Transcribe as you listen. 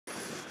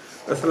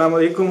Assalamu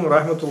alaikum wa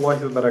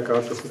rahmatullahi wa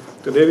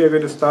barakatuh. Today we are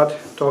going to start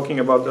talking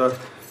about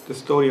the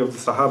story of the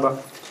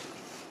Sahaba,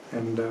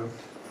 and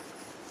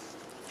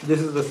this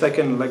is the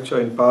second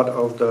lecture in part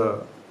of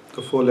the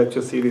four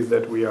lecture series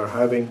that we are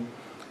having.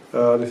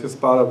 This is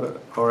part of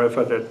our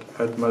effort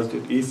at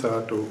Masjid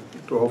Isa to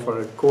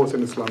offer a course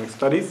in Islamic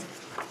studies.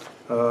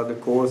 The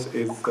course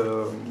is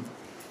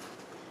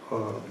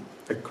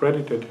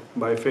accredited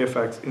by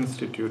Fairfax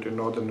Institute in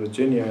Northern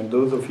Virginia, and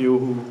those of you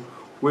who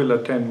will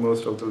attend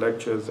most of the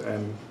lectures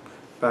and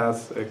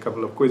pass a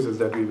couple of quizzes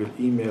that we will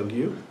email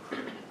you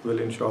will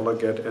inshallah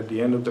get at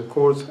the end of the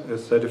course a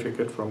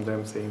certificate from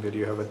them saying that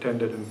you have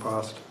attended and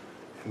passed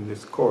in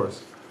this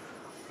course.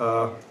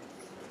 I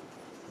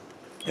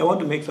want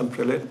to make some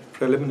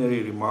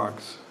preliminary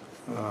remarks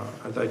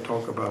as I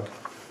talk about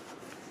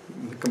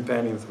the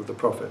companions of the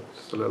Prophet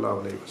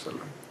sallallahu alaihi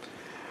wasallam.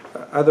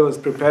 As I was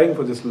preparing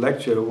for this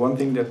lecture, one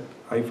thing that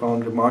I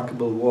found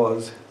remarkable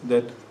was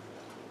that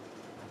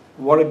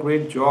what a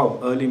great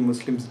job early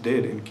Muslims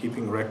did in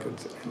keeping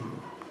records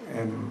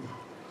and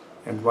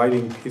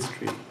writing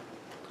history.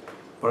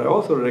 But I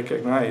also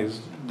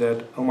recognize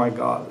that, oh my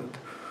God,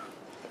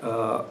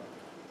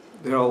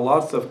 there are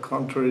lots of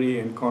contrary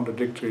and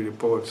contradictory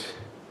reports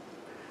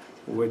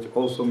which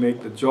also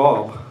make the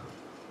job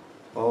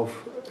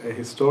of a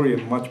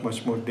historian much,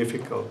 much more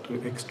difficult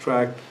to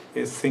extract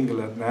a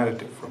singular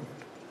narrative from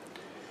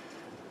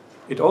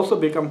it. It also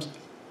becomes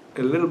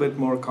a little bit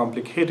more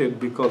complicated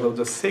because of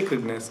the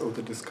sacredness of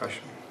the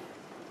discussion.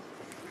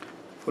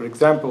 For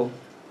example,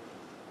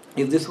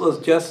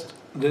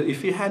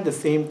 if we had the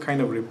same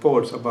kind of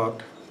reports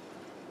about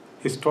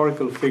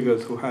historical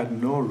figures who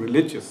had no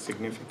religious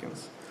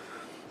significance,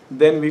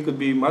 then we could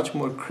be much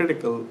more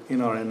critical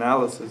in our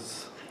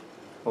analysis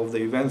of the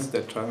events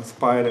that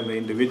transpired and the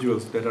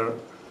individuals that are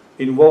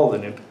involved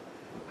in it.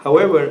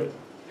 However,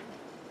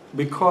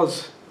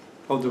 because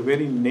of the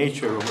very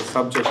nature of the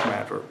subject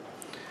matter,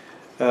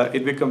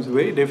 it becomes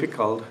very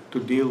difficult to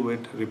deal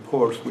with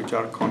reports which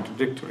are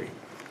contradictory.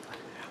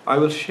 I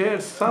will share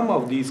some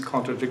of these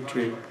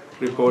contradictory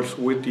reports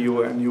with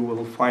you, and you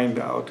will find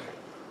out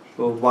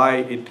why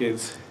it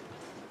is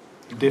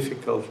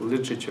difficult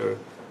literature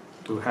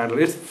to handle.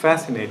 It's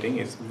fascinating,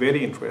 it's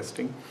very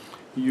interesting.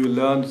 You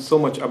learn so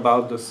much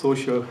about the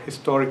social,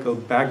 historical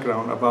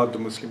background about the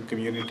Muslim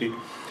community.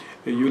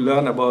 You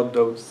learn about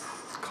the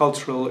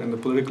cultural and the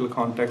political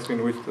context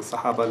in which the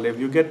Sahaba live.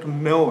 You get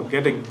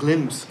a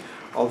glimpse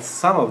of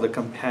some of the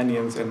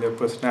companions and their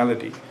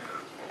personality.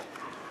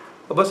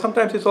 But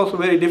sometimes it's also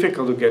very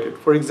difficult to get it.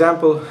 For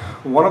example,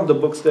 one of the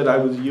books that I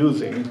was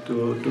using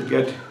to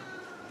get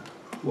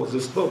was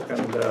this book,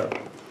 and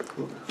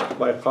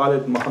by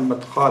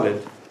Muhammad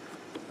Khalid.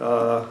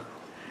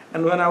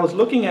 And when I was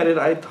looking at it,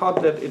 I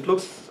thought that it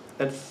looks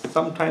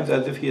sometimes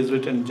as if he has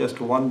written just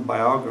one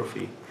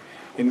biography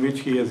in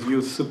which he has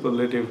used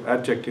superlative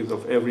adjectives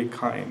of every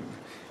kind.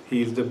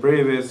 He is the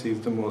bravest, he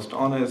is the most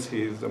honest,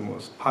 he is the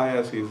most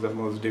pious, he is the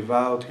most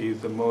devout, he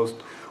is the most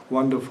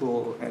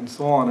wonderful, and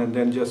so on, and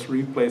then just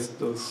replace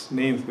those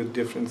names with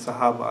different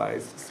Sahaba.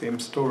 It's the same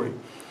story.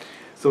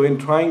 So in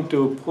trying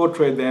to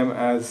portray them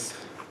as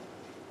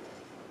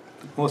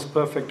the most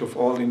perfect of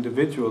all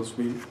individuals,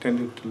 we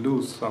tended to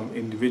lose some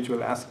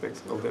individual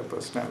aspects of their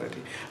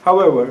personality.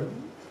 However,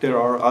 there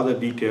are other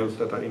details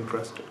that are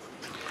interesting.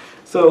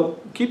 So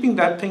keeping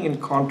that thing in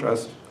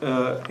contrast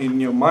in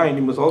your mind,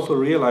 you must also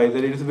realize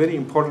that it is very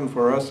important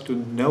for us to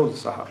know the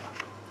Sahaba.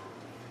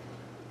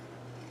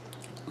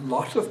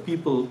 Lots of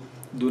people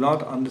do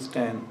not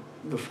understand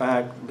the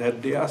fact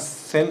that they are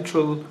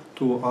central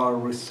to our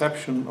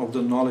reception of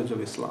the knowledge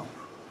of Islam.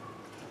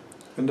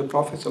 When the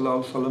Prophet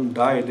ﷺ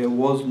died, there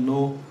was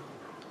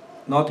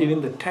not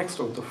even the text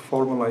of the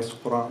formalized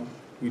Quran.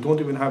 We don't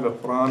even have a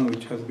Quran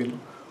which has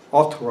been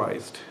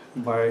authorized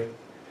by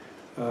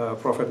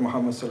Prophet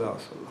Muhammad ﷺ.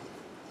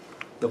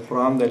 The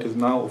Quran that is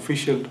now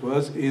official to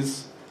us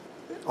is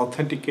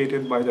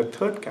authenticated by the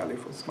third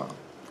Caliph Usman.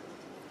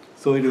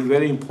 So it is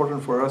very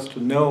important for us to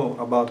know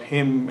about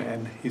him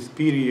and his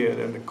period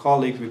and the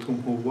colleagues with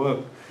whom he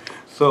worked.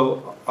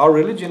 So our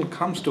religion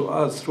comes to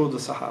us through the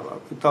Sahaba.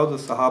 Without the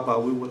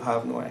Sahaba, we will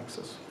have no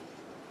access.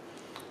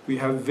 We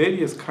have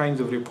various kinds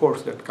of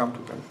reports that come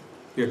to them.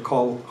 They are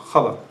called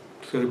khabar,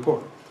 it's a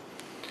report.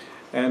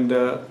 And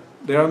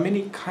there are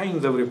many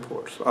kinds of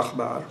reports,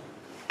 akhbar.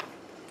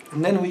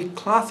 And then we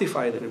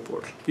classify the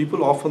reports.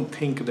 People often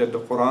think that the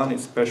Quran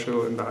is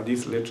special and the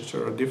Hadith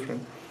literature are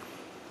different.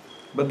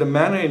 But the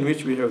manner in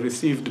which we have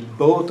received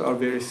both are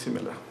very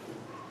similar.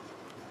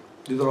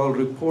 These are all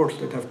reports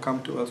that have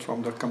come to us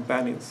from the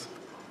companions.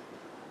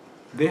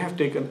 They have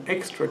taken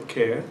extra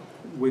care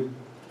with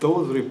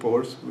those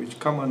reports which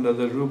come under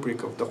the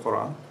rubric of the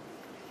Quran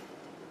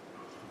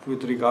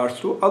with regards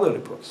to other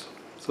reports.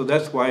 So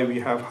that's why we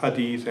have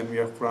Hadith and we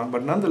have Quran.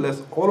 But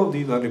nonetheless, all of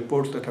these are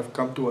reports that have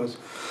come to us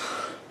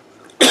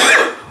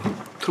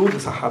through the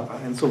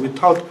Sahaba. And so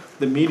without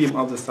the medium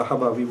of the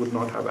Sahaba, we would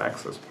not have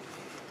access.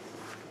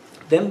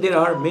 Then there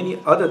are many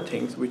other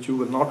things which you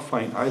will not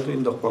find either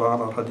in the Quran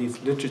or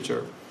Hadith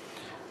literature.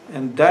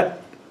 And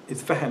that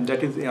is fahm,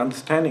 that is the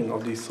understanding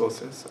of these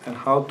sources and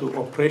how to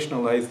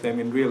operationalize them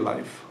in real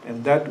life.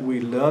 And that we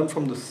learn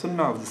from the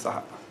sunnah of the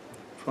Sahaba,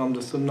 from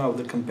the sunnah of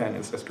the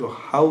companions as to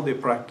how they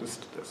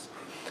practiced this.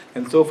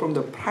 And so from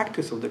the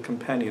practice of the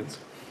companions,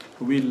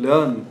 we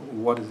learn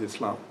what is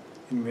Islam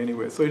in many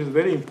ways. So it is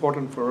very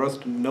important for us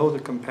to know the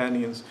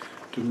companions,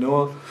 to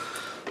know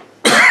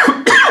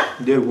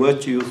their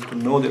virtues, to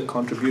know their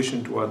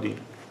contribution to our deen.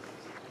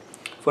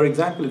 For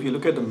example, if you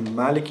look at the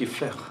Maliki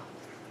fiqh,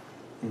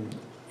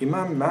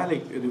 Imam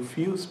Malik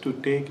refused to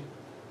take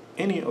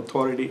any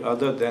authority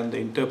other than the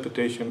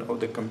interpretation of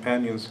the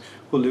companions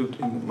who lived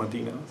in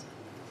Medina.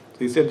 So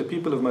he said the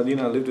people of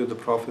Medina lived with the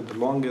Prophet the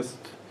longest,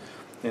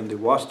 and they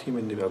watched him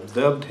and they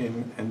observed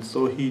him, and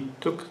so he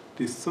took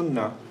the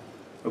sunnah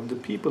of the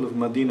people of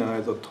Medina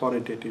as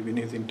authoritative in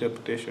his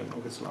interpretation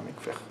of Islamic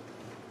fiqh.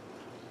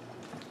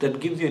 That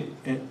gives you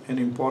an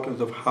importance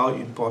of how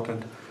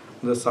important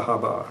the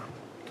Sahaba are.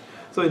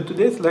 So in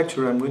today's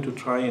lecture, I'm going to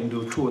try and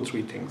do 2 or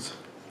 3 things.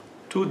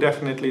 2,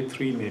 definitely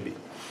 3 maybe.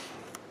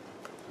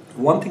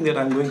 One thing that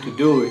I'm going to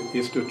do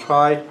is to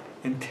try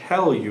and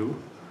tell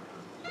you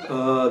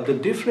the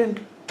different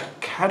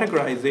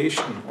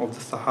categorization of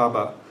the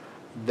Sahaba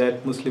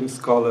that Muslim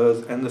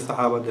scholars and the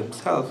Sahaba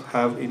themselves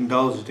have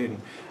indulged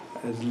in,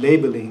 as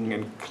labeling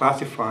and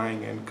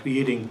classifying and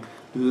creating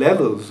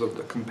levels of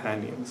the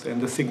companions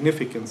and the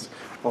significance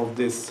of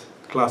this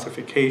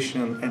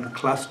classification and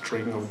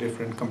clustering of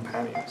different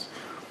companions.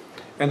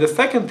 And the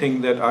second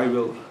thing that I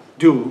will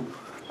do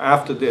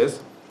after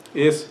this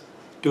is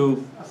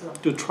to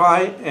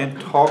try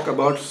and talk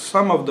about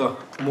some of the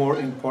more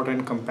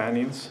important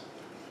companions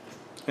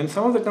and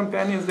some of the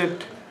companions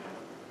that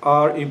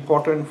are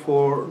important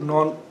for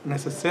not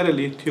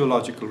necessarily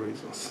theological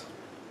reasons,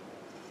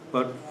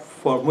 but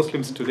for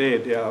Muslims today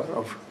they are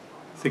of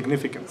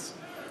significance.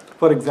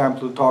 For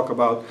example, talk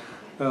about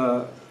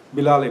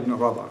Bilal ibn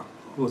Rabah,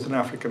 who was an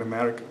African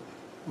American,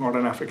 not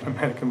an African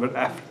American, but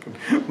African.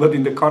 But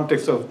in the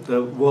context of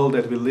the world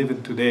that we live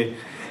in today,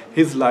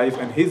 his life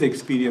and his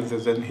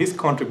experiences and his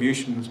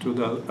contributions to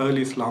the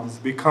early Islam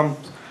becomes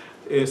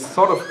a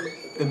sort of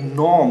a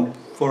norm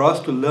for us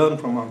to learn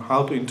from on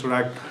how to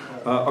interact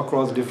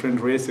across different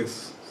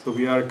races. So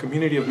we are a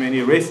community of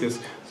many races,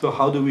 so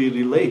how do we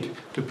relate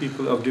to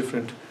people of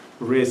different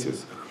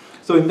races?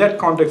 So in that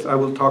context, I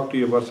will talk to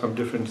you about some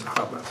different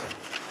Sahabas.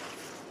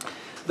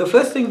 The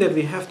first thing that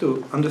we have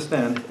to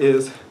understand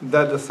is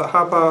that the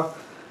Sahaba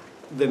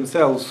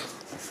themselves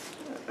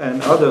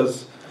and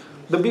others,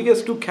 the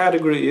biggest 2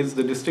 category is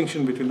the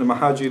distinction between the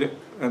Muhajir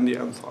and the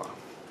Ansar.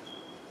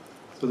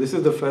 So this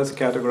is the first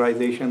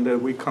categorization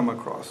that we come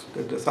across,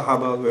 that the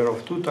Sahaba were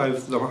of 2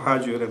 types, the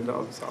Muhajir and the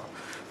Ansar.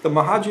 The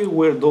Muhajir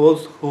were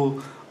those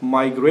who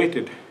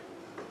migrated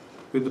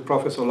with the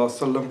Prophet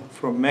ﷺ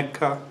from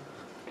Mecca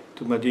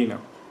to Medina.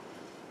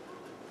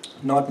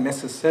 Not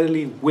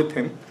necessarily with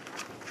him,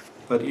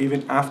 but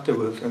even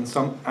afterwards, and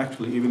some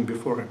actually even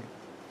before him.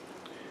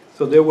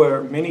 So there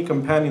were many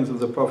companions of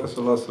the Prophet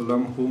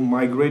ﷺ who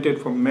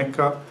migrated from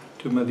Mecca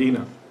to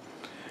Medina.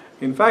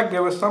 In fact,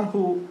 there were some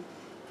who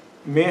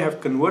may have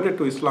converted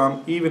to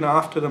Islam even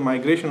after the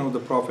migration of the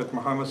Prophet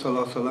Muhammad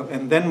ﷺ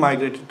and then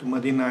migrated to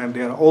Medina, and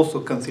they are also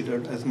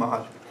considered as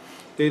Muhajir.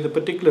 There is a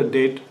particular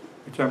date,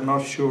 which I'm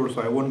not sure,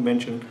 so I won't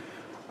mention,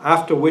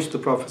 after which the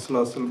Prophet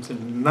ﷺ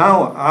said,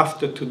 now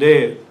after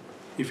today,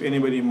 if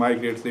anybody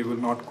migrates, they will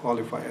not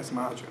qualify as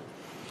Muhajir.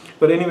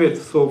 But anyway,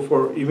 so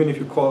for even if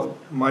you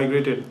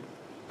migrated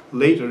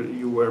later,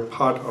 you were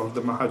part of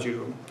the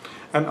Muhajirun.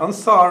 And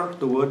Ansar,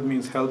 the word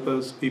means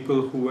helpers,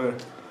 people who were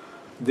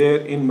there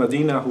in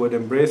Medina who had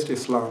embraced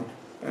Islam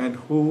and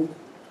who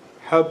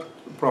helped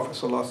the Prophet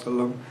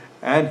ﷺ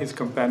and his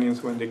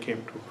companions when they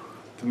came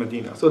to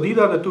Medina. So these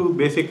are the 2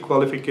 basic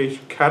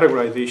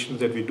categorizations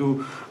that we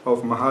do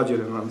of Muhajir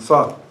and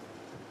Ansar.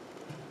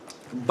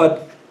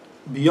 But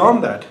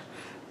beyond that,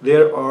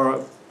 there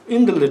are,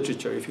 in the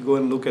literature, if you go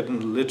and look at in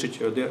the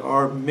literature, there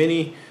are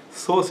many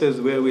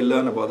sources where we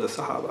learn about the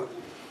Sahaba.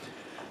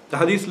 The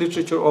Hadith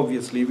literature,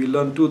 obviously, we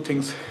learn 2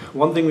 things.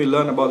 One thing we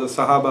learn about the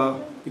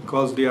Sahaba,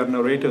 because they are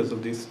narrators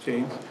of these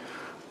chains.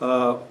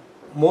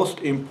 Most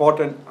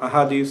important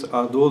ahadith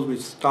are those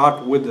which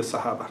start with the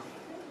Sahaba.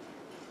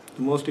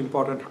 The most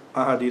important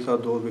ahadith are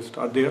those which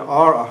start. There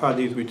are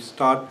ahadith which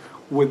start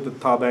with the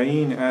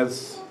Tabi'een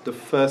as the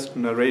first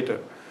narrator.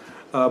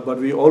 But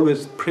we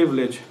always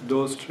privilege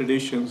those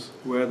traditions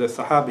where the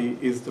Sahabi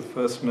is the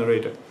first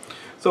narrator.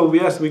 So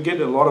yes, we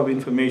get a lot of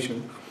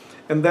information.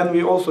 And then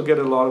we also get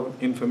a lot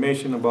of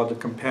information about the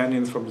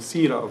companions from the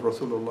Seerah of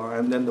Rasulullah,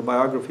 and then the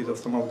biographies of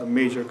some of the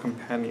major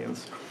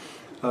companions.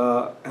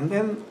 And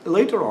then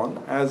later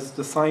on, as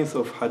the science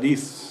of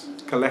hadith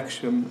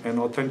collection and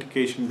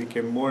authentication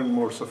became more and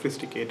more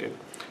sophisticated,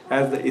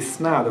 as the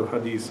isnad of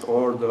hadith,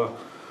 or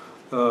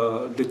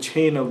the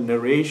chain of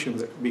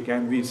narration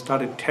began, we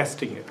started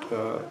testing it.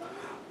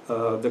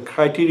 The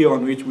criteria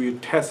on which we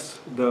test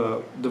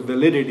the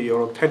validity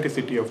or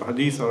authenticity of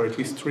hadith are at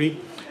least 3.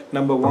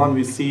 Number one,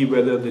 we see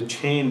whether the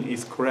chain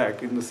is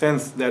correct, in the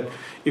sense that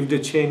if the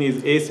chain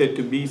is A said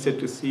to B, said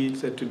to C,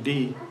 said to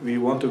D, we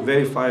want to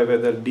verify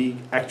whether D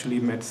actually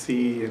met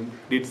C, and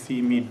did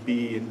C meet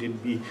B, and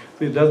did B.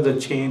 So does the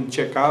chain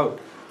check out?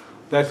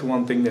 That's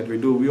one thing that we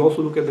do. We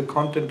also look at the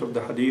content of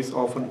the hadith,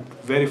 often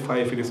verify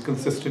if it is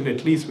consistent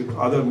at least with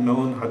other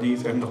known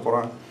hadith and the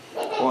Quran,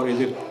 or is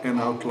it an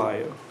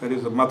outlier? That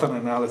is a matan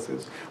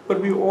analysis.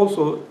 But we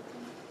also,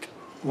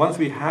 once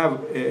we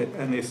have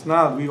an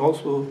isnad, we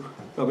also,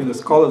 the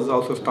scholars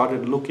also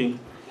started looking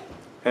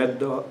at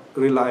the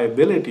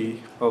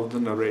reliability of the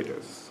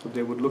narrators. So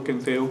they would look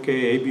and say,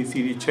 okay, A, B,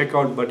 C, D, check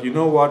out, but you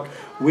know what?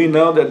 We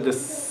know that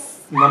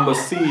this number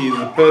C is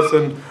a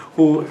person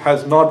who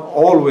has not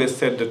always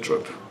said the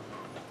truth.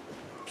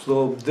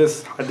 So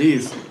this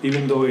hadith,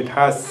 even though it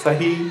has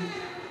sahih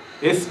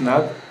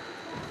isnad,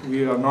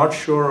 we are not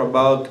sure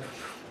about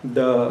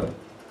the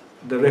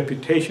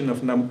reputation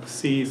of number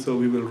C, so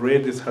we will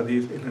rate this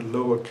hadith in a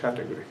lower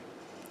category.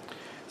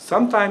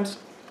 Sometimes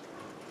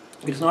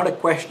it's not a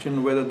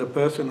question whether the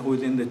person who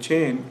is in the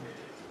chain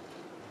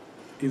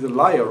is a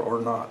liar or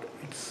not.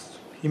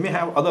 He may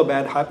have other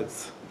bad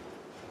habits.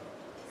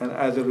 And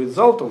as a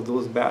result of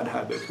those bad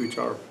habits, which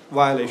are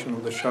violation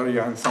of the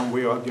Sharia in some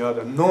way or the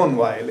other, known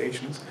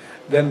violations,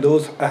 then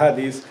those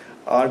hadiths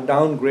are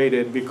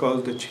downgraded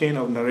because the chain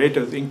of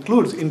narrators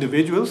includes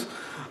individuals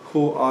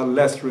who are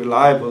less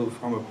reliable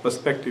from a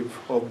perspective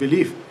of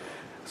belief.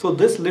 So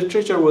this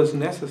literature was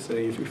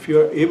necessary. If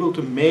you are able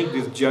to make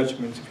these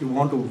judgments, if you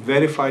want to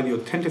verify the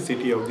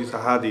authenticity of these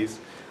hadiths,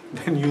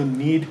 then you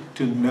need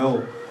to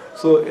know.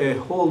 So a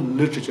whole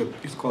literature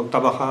is called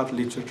Tabakhat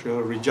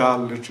literature,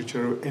 Rijal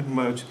literature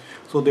emerged.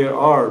 So there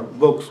are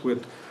books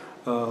with,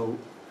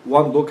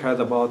 one book has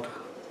about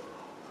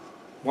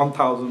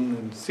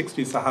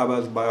 1,060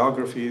 Sahabas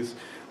biographies.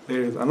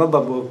 There is another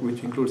book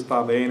which includes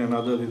Tabe'in and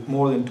others with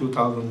more than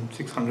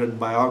 2,600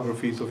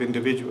 biographies of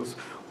individuals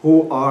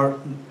who are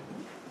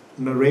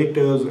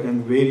narrators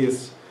and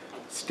various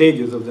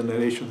stages of the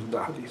narration of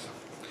the hadith.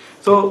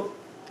 So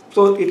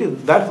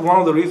that's one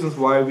of the reasons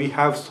why we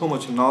have so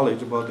much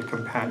knowledge about the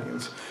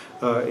companions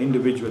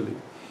individually.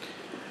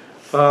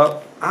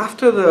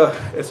 After the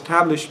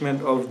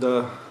establishment of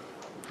the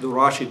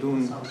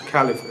Rashidun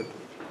Caliphate,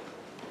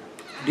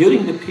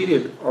 during the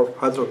period of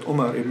Hazrat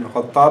Umar ibn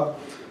Khattab,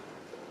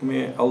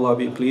 may Allah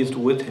be pleased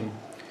with him,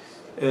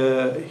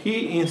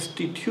 he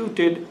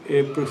instituted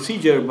a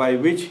procedure by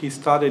which he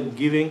started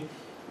giving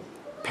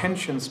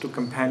pensions to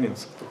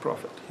companions of the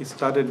Prophet. He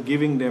started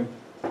giving them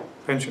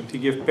pensions. He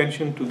gave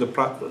pension to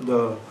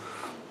the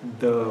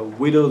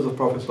widows of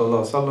Prophet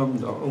ﷺ,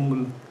 the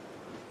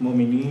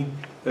Mu'mineen,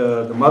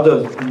 the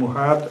mothers,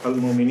 Ummuhat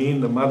al-Mu'mineen,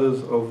 the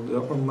mothers of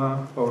the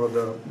Ummah, or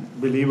the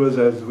believers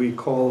as we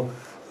call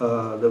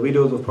the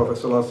widows of Prophet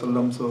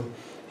ﷺ. So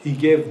he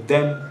gave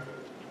them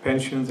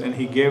pensions, and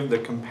he gave the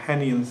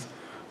companions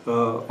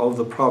of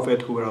the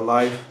Prophet who were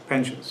alive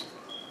pensions.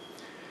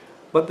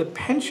 But the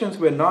pensions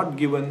were not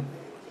given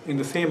in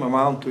the same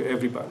amount to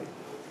everybody.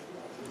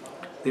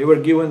 They were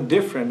given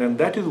different, and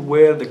that is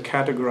where the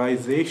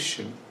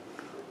categorization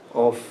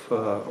of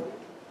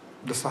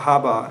the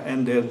Sahaba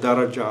and their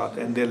darajat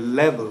and their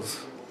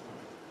levels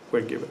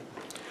were given.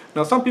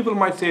 Now some people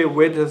might say,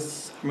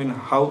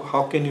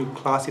 how can you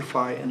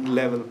classify and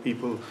level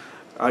people?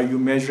 Are you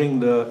measuring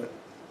the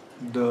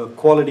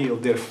quality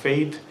of their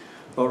faith,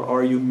 or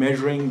are you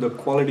measuring the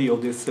quality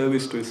of their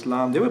service to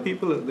Islam? There were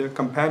people, their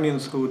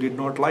companions, who did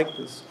not like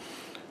this.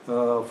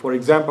 For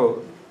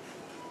example,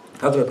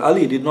 Hazrat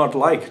Ali did not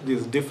like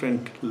these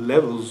different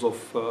levels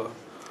of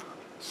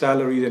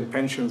salaries and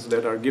pensions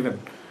that are given.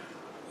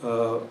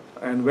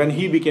 And when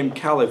he became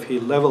caliph, he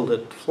leveled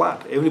it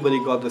flat. Everybody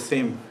got the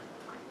same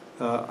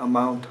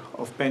amount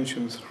of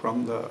pensions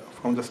from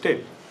the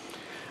state.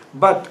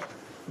 But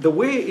the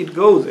way it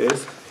goes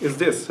is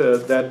this,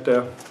 that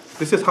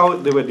this is how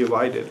they were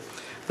divided.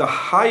 The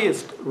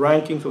highest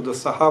rankings of the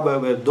Sahaba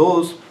were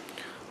those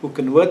who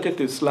converted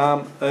to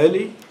Islam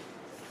early,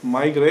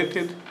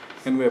 migrated,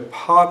 and were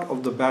part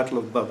of the Battle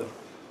of Badr.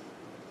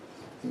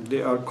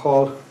 They are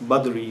called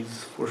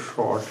Badris for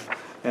short.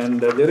 And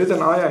there is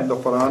an ayah in the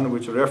Quran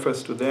which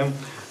refers to them,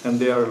 and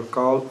they are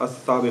called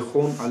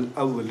As-Sabiqun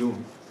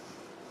al-Awwalun.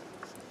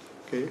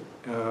 Okay,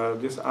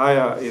 this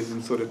ayah is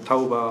in Surah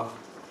Tawbah,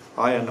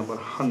 ayah number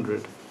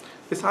 100.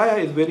 This ayah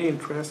is very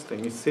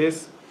interesting. It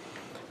says,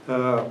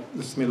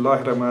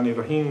 Bismillahir Rahmanir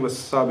Rahim,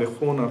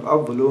 was-sabiqun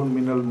al-awwalun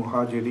min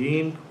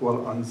al-muhajirin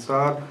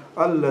wal-ansar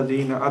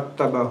alladhina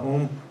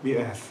attabahum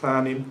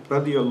bi-ihsanin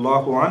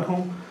radiyallahu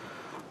anhum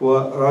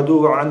wa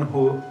radu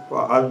anhu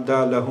wa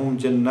adda lahum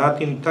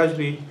jannatin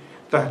tajri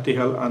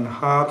tahtiha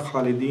al-anhar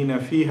khalidina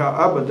fiha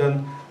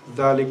abadan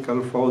dhalika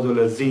al-fawzul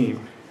azim.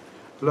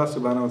 Allah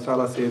subhanahu wa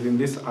ta'ala says in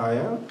this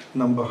ayah,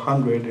 number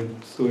 100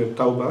 in Surah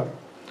Tawbah,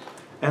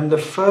 and the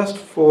first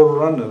four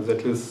runners,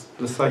 that is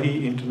the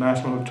Sahih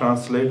International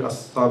translate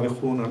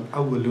As-Sabiqun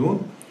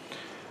al-Awwalun,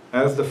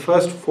 as the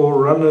first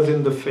four runners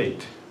in the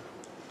faith,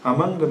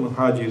 among the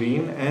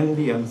Muhajirin and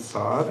the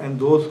Ansar,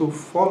 and those who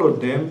followed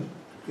them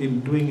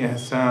in doing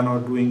ihsan or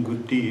doing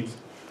good deeds,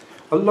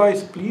 Allah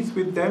is pleased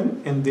with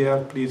them and they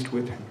are pleased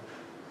with him.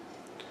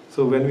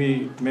 So when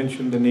we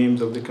mention the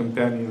names of the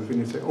companions, when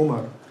you say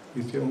Umar,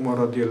 you say Umar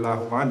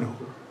radiallahu anhu,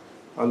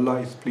 Allah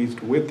is pleased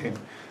with him.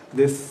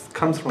 This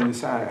comes from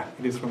this ayah.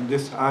 It is from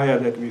this ayah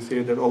that we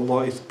say that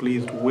Allah is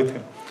pleased with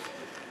him.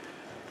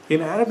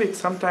 In Arabic,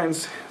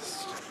 sometimes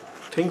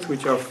things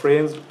which are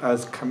phrased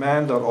as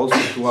command are also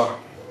dua,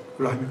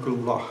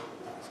 rahmikullah.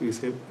 So you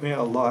say, may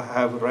Allah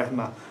have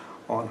rahmah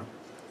on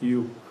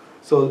you.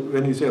 So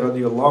when you say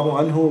radiallahu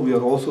anhu, we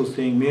are also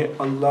saying, may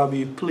Allah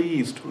be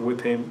pleased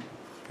with him.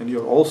 And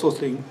you're also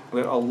saying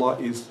that Allah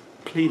is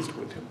pleased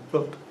with him.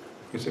 But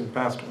it's in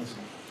past tense.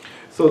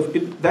 So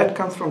that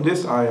comes from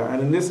this ayah.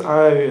 And in this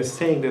ayah, is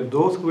saying that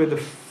those who were the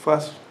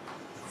first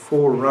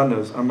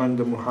forerunners among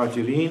the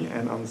Muhajirin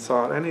and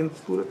Ansar. And in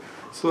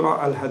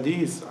Surah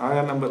Al-Hadith,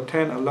 ayah number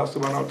 10, Allah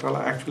subhanahu wa ta'ala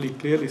actually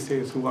clearly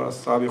says, who are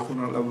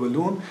as-sabiqun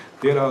al-awwalun.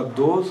 There are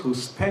those who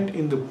spent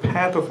in the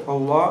path of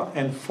Allah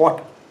and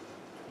fought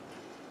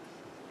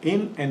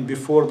in and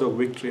before the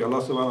victory.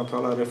 Allah subhanahu wa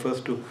ta'ala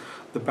refers to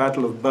the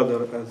battle of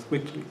Badr as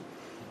victory.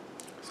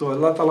 So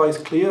Allah Ta'ala is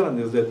clear on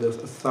this, that the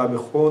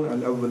Sabiqun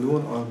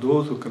al-Awwalun are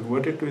those who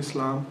converted to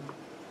Islam,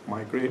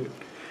 migrated.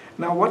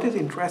 Now what is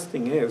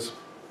interesting is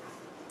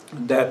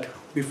that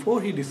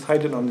before he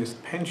decided on these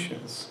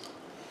pensions,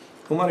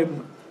 Umar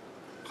ibn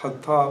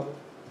Khattab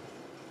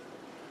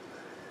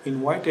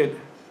invited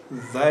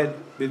Zayd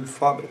bin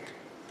Thabit,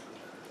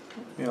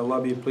 may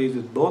Allah be pleased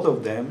with both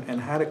of them,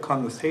 and had a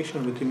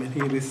conversation with him, and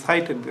he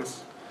recited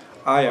this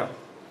ayah.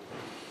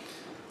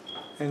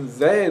 And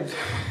Zayd,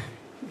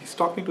 he's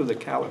talking to the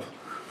Caliph,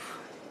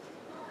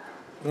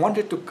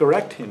 wanted to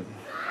correct him,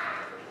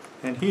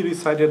 and he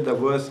recited the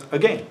verse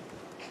again.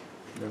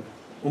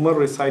 Umar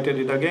recited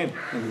it again,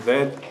 and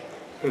Zayd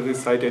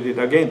recited it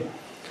again.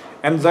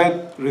 And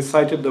Zayd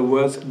recited the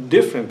verse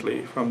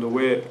differently from the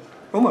way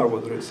Umar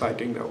was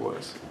reciting the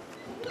verse.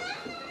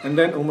 And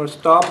then Umar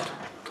stopped,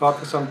 thought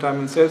for some time,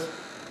 and says,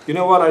 you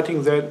know what, I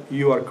think Zayd,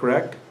 you are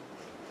correct,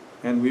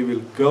 and we will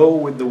go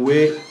with the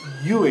way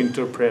you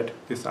interpret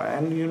this ayah.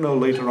 And you know,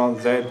 later on,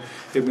 Zayd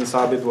ibn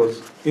Thabit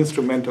was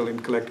instrumental in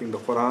collecting the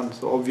Quran.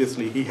 So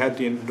obviously he had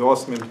the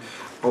endorsement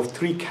of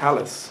 3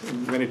 caliphs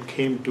when it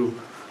came to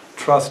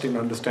trust in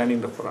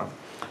understanding the Quran.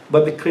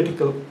 But the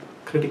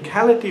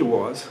criticality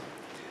was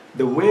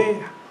the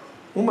way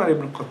Umar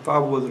ibn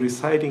Khattab was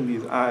reciting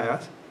these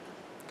ayahs.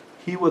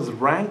 He was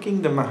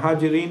ranking the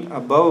Muhajirin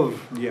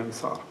above the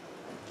Ansar.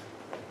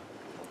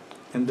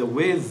 And the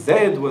way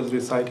Zayd was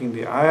reciting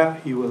the ayah,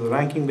 he was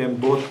ranking them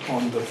both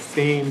on the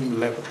same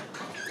level.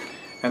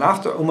 And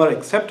after Umar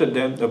accepted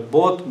them,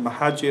 both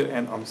Muhajir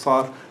and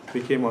Ansar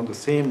became on the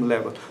same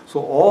level. So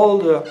all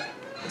the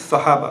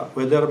Sahaba,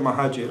 whether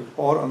Muhajir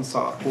or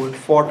Ansar, who had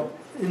fought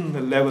in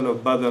the level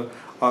of Badr,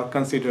 are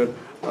considered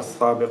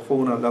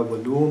as-sabiqun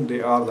al-awwalun.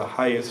 They are the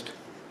highest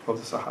of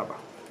the Sahaba.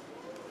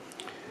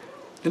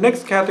 The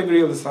next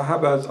category of the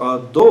Sahabas are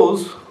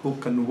those who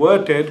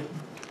converted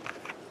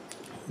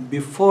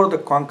before the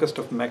conquest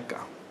of Mecca.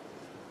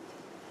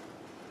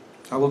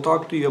 I will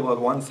talk to you about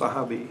one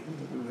Sahabi,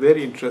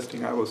 very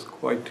interesting. It's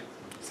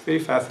a very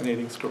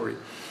fascinating story.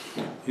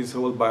 His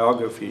whole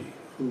biography,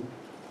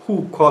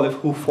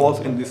 who falls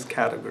in this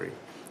category.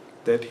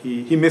 That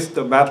he missed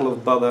the battle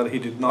of Badr, he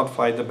did not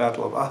fight the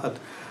battle of Ahad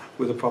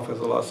with the Prophet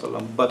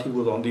ﷺ, but he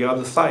was on the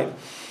other side.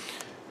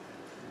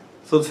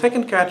 So the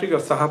second category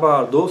of Sahaba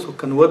are those who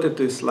converted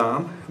to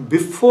Islam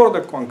before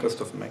the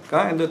conquest of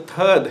Mecca, and the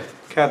third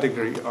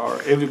category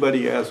are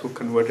everybody else who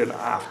converted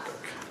after.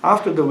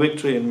 After the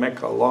victory in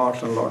Mecca,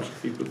 lots and lots of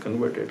people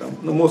converted.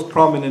 The most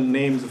prominent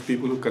names of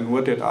people who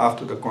converted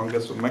after the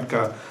conquest of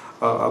Mecca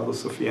are Abu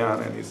Sufyan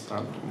and his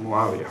son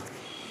Muawiyah,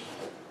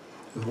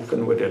 who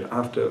converted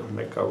after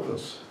Mecca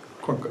was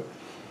conquered.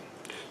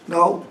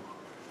 Now,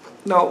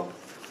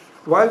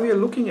 while we are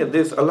looking at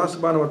this, Allah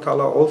subhanahu wa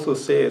ta'ala also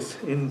says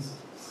in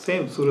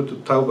same Surah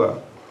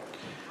At-Tawbah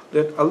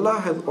that Allah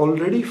has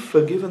already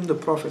forgiven the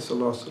Prophet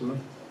ﷺ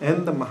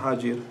and the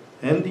Muhajir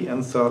and the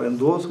Ansar and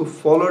those who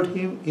followed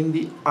him in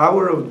the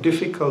hour of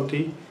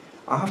difficulty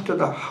after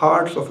the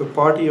hearts of a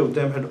party of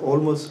them had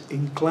almost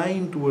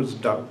inclined towards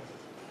doubt.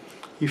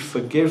 He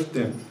forgives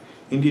them.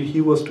 Indeed,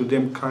 He was to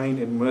them kind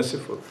and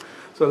merciful.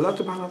 So Allah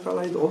subhanahu wa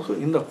ta'ala is also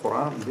in the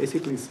Quran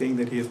basically saying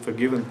that He has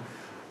forgiven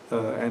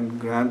and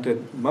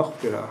granted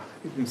maghfirah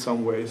in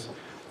some ways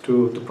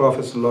to the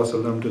Prophet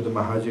ﷺ, to the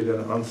Muhajir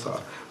and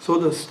Ansar. So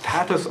the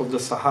status of the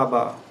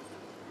Sahaba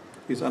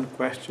is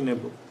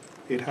unquestionable.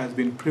 It has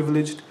been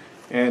privileged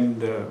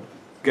and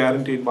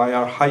guaranteed by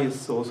our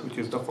highest source, which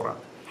is the Quran.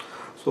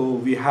 So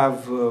we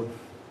have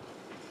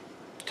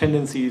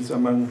tendencies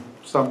among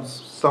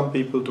some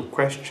people to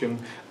question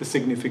the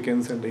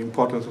significance and the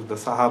importance of the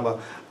Sahaba.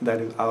 That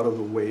is out of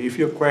the way. If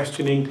you're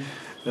questioning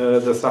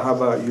the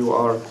Sahaba, you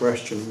are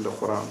questioning the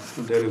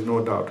Quran. There is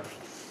no doubt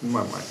in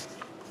my mind.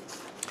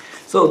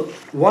 So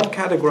one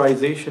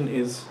categorization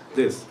is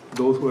this: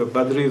 those who were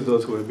Badris,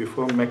 those who were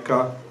before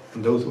Mecca,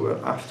 and those who were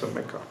after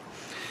Mecca.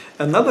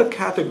 Another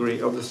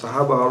category of the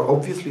Sahaba are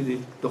obviously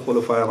the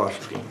Khulafa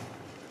Rashidin,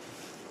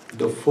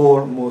 the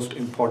 4 most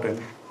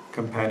important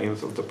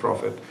companions of the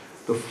Prophet,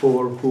 the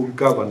four who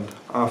governed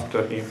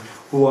after him,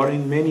 who are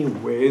in many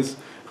ways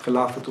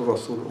Khilafatul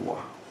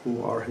Rasulullah,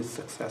 who are his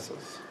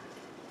successors.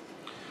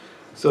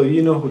 So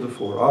you know who the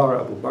four are: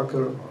 Abu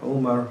Bakr,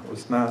 Umar,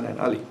 Uthman, and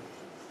Ali.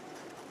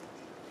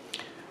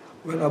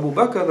 When Abu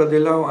Bakr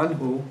radiallahu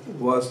anhu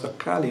was the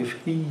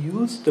caliph, he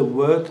used the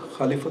word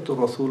Khalifatul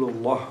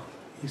Rasulullah.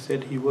 He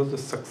said he was the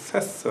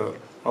successor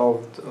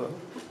of the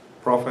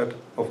Prophet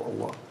of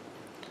Allah.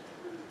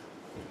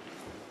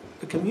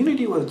 The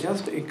community was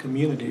just a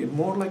community,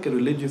 more like a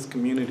religious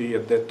community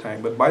at that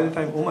time. But by the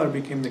time Umar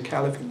became the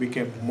caliph, it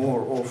became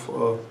more of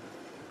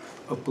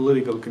a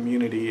political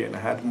community and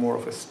had more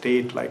of a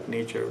state-like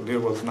nature. There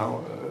was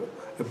now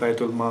a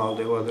Baitul Mal,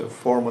 there was a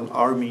formal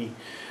army,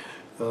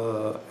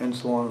 and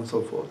so on and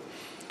so forth.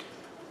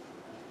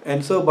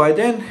 And so by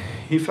then,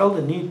 he felt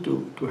the need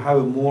to have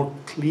a more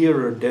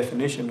clearer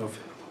definition of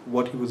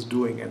what he was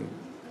doing,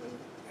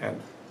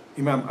 and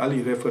Imam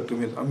Ali referred to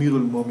him as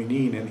Amirul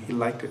Mu'mineen, and he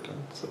liked it.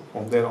 And so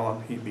from there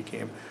on, he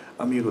became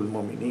Amirul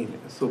Mu'mineen.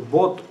 So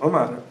both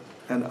Umar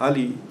and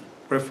Ali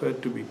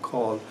preferred to be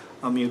called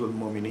Amirul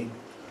Mu'mineen.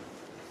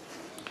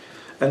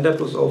 And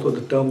that was also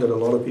the term that a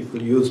lot of people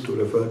used to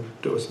refer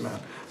to Uthman.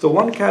 So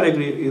one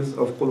category is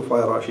of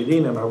Khulafai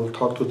Rashidin, and I will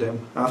talk to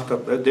them after.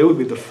 They will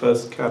be the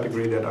first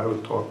category that I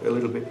will talk a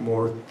little bit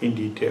more in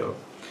detail.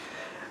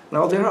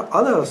 Now there are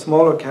other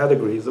smaller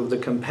categories of the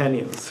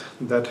companions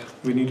that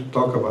we need to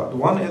talk about.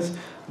 One is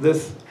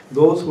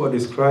those who are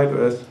described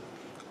as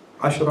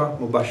Ashra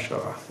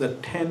Mubashara, the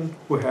 10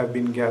 who have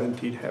been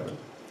guaranteed heaven.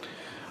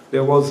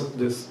 There is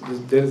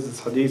this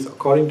hadith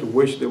according to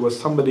which there was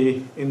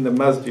somebody in the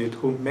masjid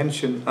who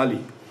mentioned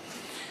Ali.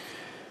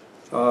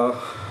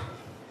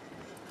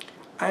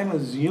 I'm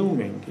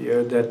assuming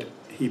here that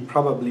he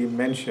probably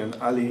mentioned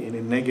Ali in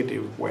a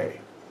negative way,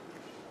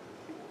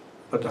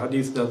 but the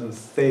hadith doesn't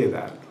say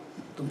that.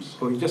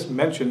 So he just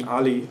mentioned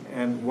Ali,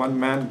 and one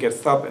man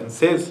gets up and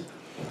says,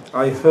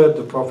 I heard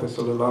the Prophet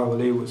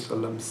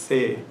ﷺ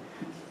say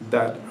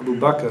that Abu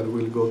Bakr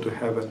will go to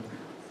heaven,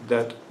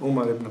 that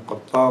Umar ibn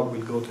Khattab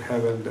will go to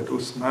heaven, that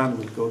Uthman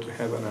will go to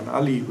heaven, and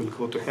Ali will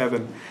go to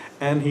heaven.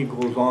 And he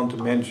goes on to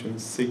mention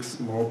 6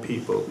 more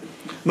people.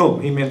 No,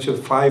 he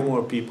mentions 5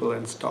 more people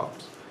and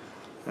stops.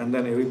 And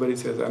then everybody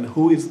says, and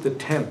who is the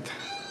 10th?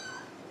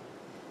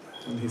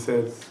 And he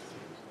says,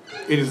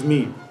 it is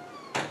me.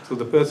 So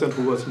the person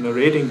who was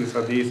narrating this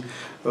hadith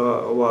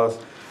was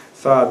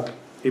Sa'd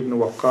ibn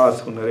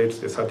Waqqas, who narrates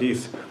this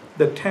hadith.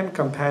 The 10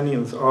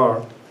 companions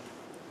are,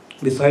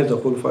 besides the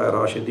Khulafai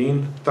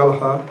Rashidin,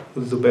 Talha,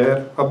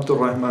 Zubair, Abdul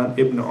Rahman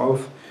ibn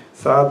Auf,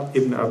 Sa'd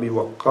ibn Abi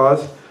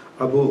Waqqas,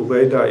 Abu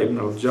Ubaidah ibn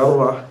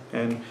al-Jarrah,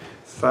 and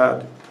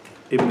Sa'd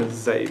ibn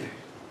Zayd.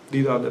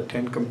 These are the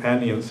 10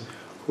 companions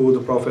who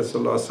the Prophet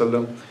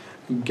ﷺ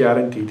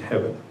guaranteed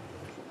heaven.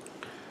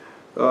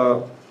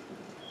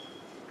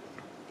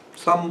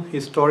 Some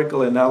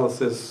historical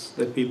analysis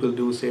that people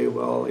do say,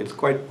 well, it's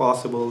quite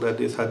possible that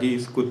this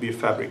hadith could be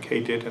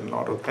fabricated and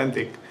not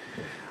authentic,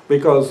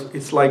 because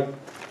it's like,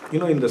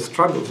 in the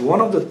struggles, one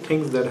of the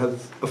things that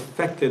has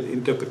affected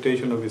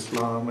interpretation of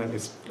Islam and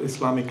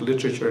Islamic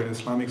literature and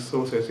Islamic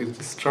sources is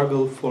the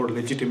struggle for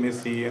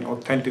legitimacy and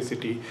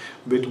authenticity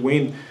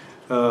between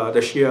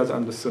the Shias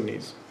and the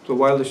Sunnis. So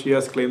while the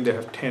Shias claim they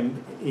have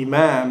 10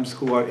 imams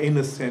who are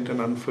innocent and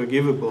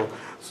unforgivable,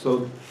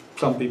 so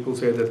some people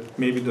say that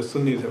maybe the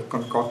Sunnis have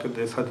concocted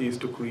this hadith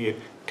to create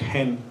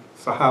 10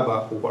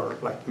 Sahaba who are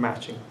like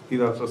matching.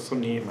 These are the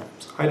Sunni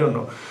imams. I don't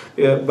know.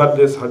 But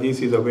this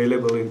hadith is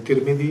available in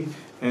Tirmidhi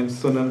and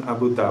Sunan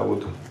Abu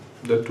Dawud,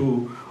 the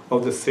 2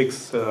 of the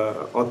 6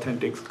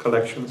 authentic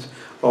collections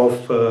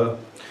of.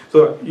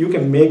 So you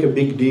can make a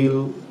big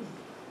deal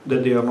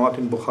that they are not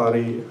in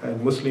Bukhari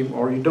and Muslim,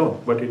 or you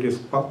don't, but it is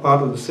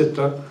part of the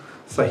Sitta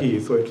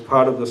Sahih, so it's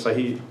part of the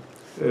Sahih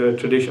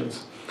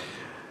traditions.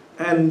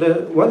 And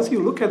once you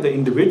look at the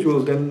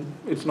individuals, then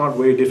it's not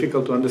very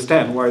difficult to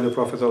understand why the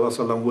Prophet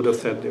ﷺ would have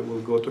said they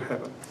will go to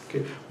heaven.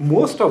 Okay?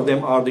 Most of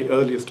them are the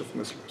earliest of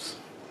Muslims.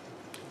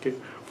 Okay?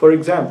 For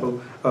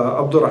example,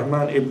 Abdul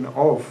Rahman ibn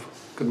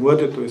Auf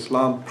converted to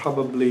Islam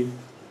probably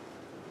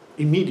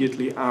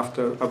immediately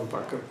after Abu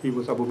Bakr. He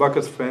was Abu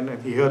Bakr's friend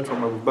and he heard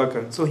from Abu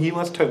Bakr. So he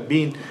must have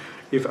been,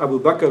 if Abu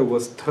Bakr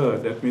was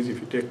 3rd, that means if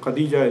you take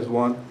Khadija as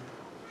 1,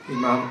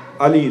 Imam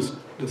Ali is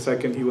the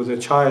 2nd, he was a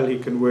child, he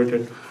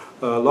converted.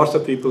 Lots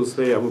of people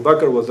say Abu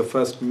Bakr was the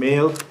first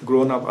male,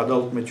 grown-up,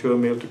 adult, mature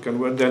male to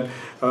convert. Then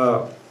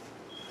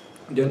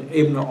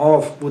Ibn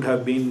Auf would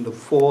have been the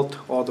 4th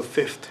or the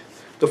 5th.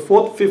 The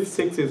 4th, 5th,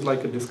 6th is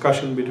like a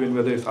discussion between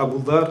whether it's Abu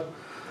Dhar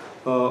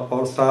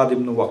or Sa'd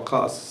ibn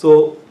Waqqas.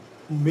 So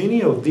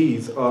many of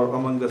these are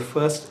among the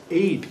first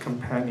 8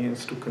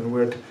 companions to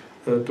convert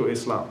to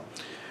Islam.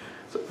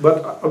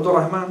 But Abdul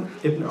Rahman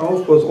ibn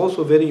Auf was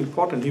also very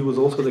important. He was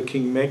also the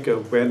kingmaker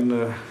when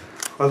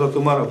Hazrat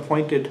Umar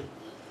appointed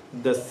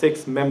the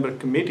 6-member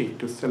committee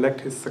to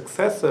select his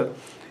successor.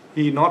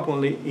 He not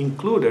only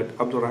included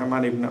Abdul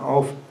Rahman ibn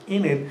Auf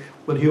in it,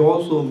 but he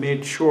also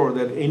made sure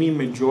that any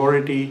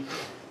majority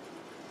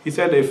He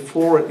said if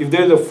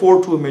there is a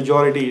 4-2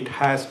 majority, it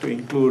has to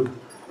include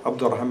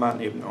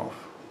Abdurrahman ibn Auf.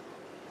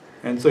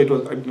 And so it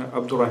was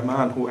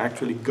Abdurrahman who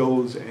actually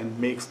goes and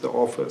makes the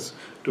offers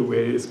to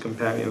various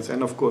companions.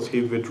 And of course,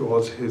 he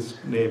withdraws his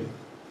name.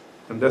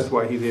 And that's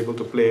why he's able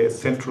to play a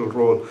central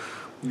role.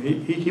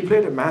 He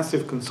played a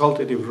massive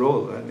consultative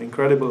role, an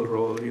incredible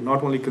role. He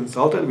not only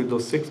consulted with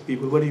those 6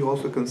 people, but he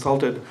also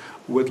consulted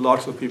with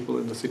lots of people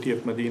in the city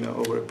of Medina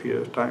over a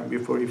period of time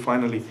before he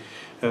finally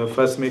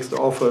first makes the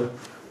offer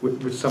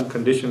with some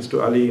conditions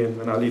to Ali, and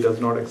when Ali does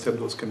not accept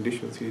those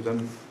conditions, he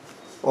then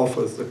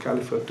offers the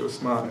caliphate to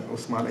Usman, and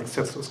Usman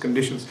accepts those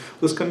conditions.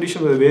 Those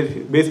conditions were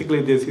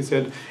basically this. He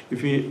said,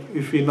 if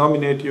we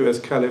nominate you as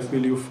caliph,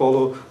 will you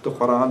follow the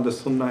Quran, the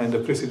Sunnah, and the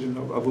precedent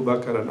of Abu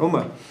Bakr and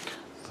Umar?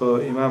 So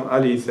Imam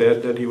Ali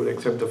said that he would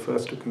accept the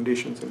first 2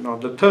 conditions and not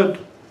the third.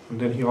 And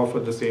then he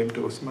offered the same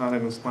to Usman,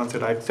 and Usman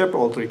said, I accept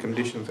all 3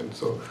 conditions, and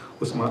so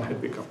Usman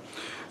had become.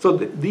 So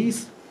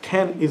these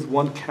 10 is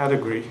one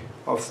category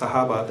of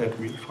Sahaba that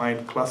we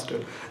find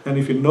clustered. And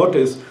if you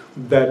notice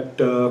that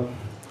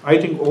I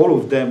think all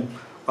of them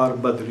are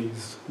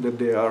Badris, that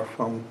they are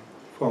from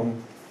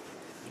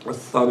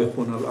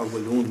As-Sabiqun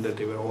al-Awwalun, that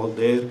they were all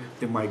there,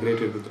 they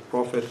migrated with the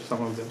Prophet,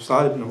 some of them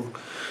Sa'id ibn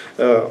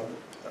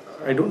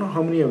I don't know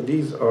how many of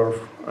these are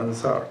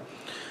Ansar.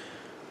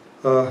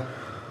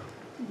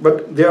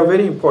 But they are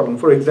very important.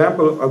 For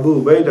example,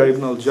 Abu Ubaidah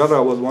ibn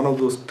al-Jarrah was one of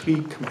those 3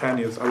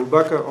 companions. Abu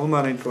Bakr,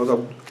 Umar, and it was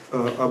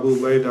Abu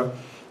Ubaidah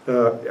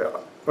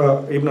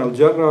ibn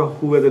al-Jarrah,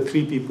 who were the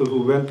 3 people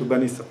who went to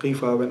Bani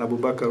Saqifa when Abu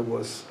Bakr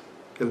was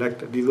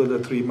elected. These were the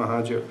 3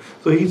 Mahajir.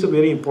 So he's a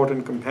very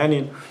important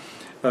companion.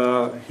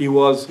 He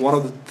was one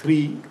of the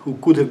 3 who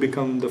could have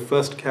become the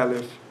first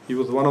caliph. He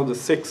was one of the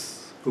 6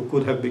 who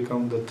could have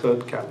become the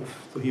 3rd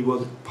caliph. So he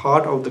was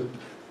part of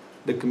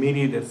the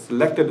committee that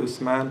selected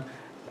Usman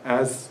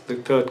as the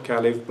 3rd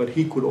caliph, but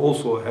he could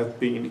also have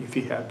been if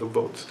he had the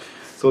votes.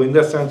 So in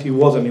that sense, he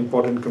was an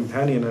important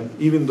companion,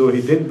 and even though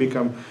he didn't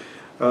become,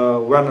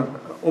 when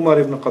Umar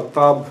ibn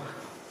Khattab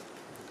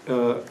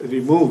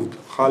removed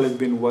Khalid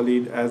bin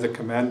Walid as a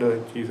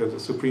commander-in-chief, as a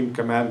supreme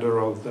commander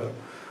of the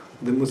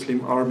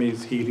Muslim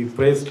armies, he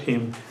replaced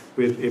him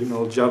with Ibn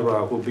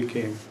al-Jarrah, who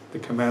became the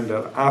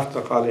commander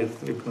after Khalid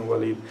ibn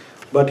Walid,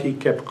 but he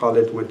kept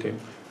Khalid with him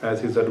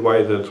as his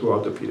advisor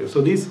throughout the period. So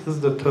this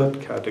is the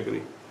 3rd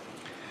category.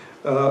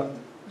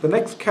 The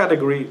next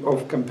category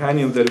of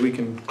companions that we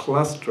can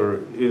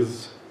cluster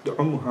is the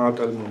Ummahat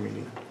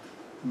al-Mu'minin,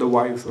 the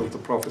wives of the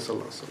Prophet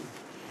ﷺ.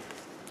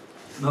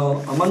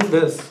 Now, among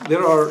this,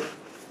 there are,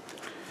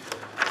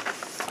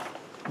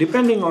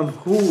 depending on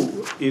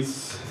who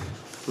is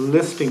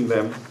listing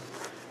them,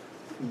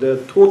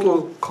 the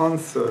total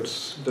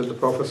consorts that the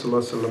Prophet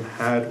ﷺ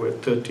had were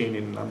 13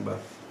 in number.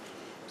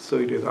 So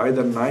it is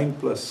either 9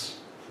 plus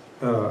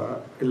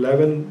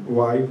 11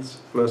 wives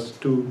plus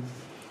 2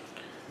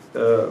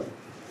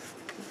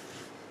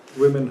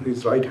 women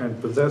his right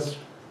hand possessed,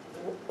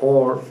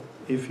 or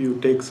if you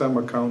take some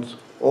accounts,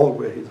 all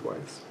were his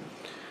wives.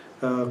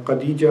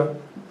 Khadija,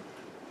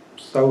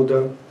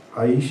 Sauda,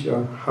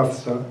 Aisha,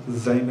 Hafsa,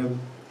 Zainab,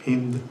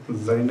 Hind,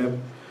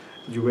 Zainab,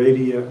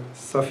 Juwayriya,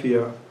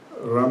 Safiya,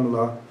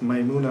 Ramla,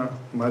 Maimuna,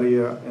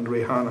 Maria, and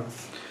Rehana.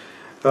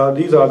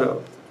 These are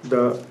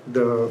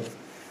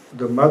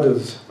the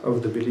mothers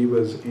of the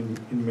believers in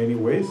many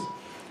ways.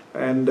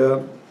 And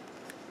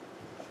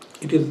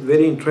it is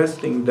very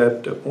interesting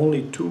that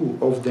only 2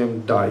 of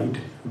them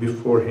died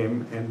before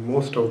him, and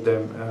most of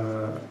them,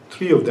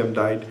 3 of them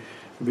died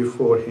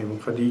before him,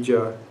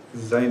 Khadija,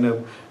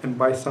 Zainab, and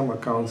by some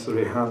accounts,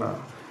 Rehana.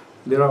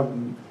 There are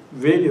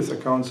various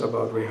accounts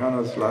about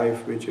Rehana's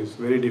life, which is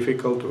very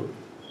difficult to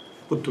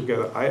put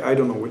together. I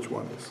don't know which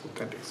one is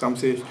authentic. Some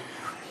say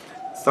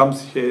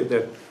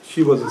that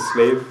she was a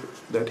slave,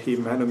 that he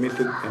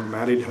manumitted and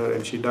married her,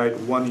 and she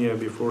died 1 year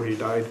before he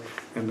died.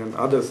 And then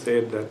others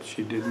said that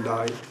she didn't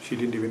die, she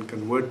didn't even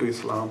convert to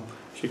Islam,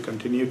 she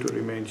continued to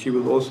remain. She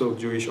was also of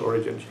Jewish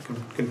origin, she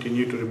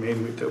continued to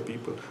remain with her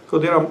people. So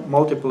there are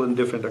multiple and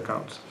different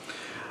accounts.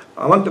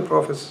 Among the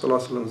Prophet's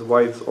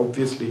wives,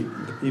 obviously,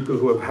 the people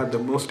who have had the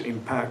most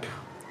impact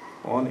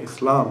on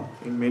Islam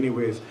in many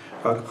ways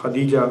are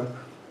Khadija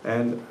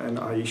and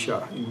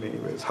Aisha in many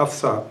ways.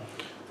 Hafsa,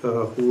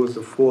 who was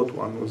the 4th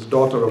one, was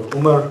daughter of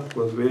Umar,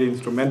 was very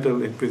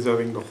instrumental in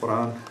preserving the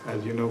Quran,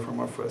 as you know from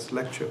our first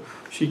lecture.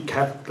 She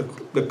kept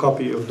the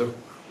copy of the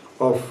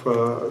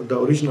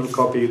original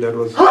copy that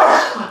was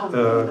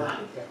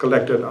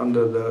collected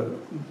under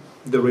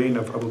the reign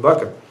of Abu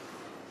Bakr.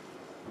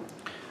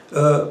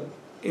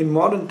 In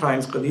modern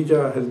times,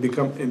 Khadija has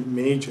become a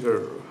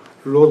major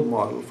role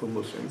model for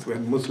Muslims.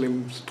 When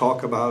Muslims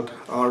talk about,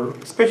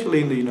 especially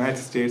in the United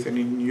States and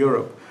in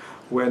Europe,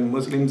 when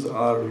Muslims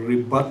are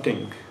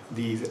rebutting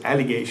these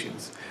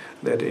allegations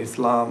that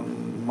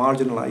Islam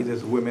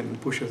marginalizes women,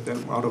 pushes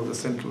them out of the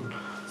central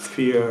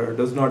sphere,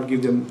 does not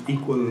give them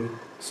equal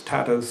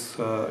status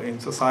in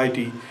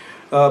society,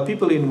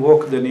 People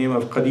invoke the name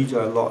of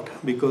Khadija a lot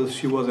because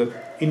she was an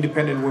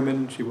independent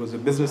woman, she was a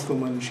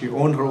businesswoman, she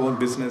owned her own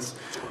business.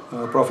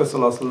 Prophet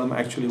ﷺ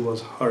actually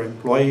was her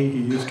employee, he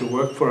used to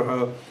work for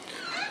her.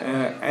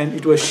 And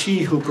it was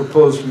she who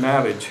proposed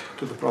marriage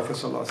to the Prophet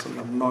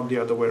ﷺ, not the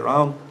other way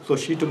around. So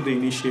she took the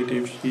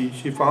initiative,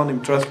 she found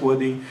him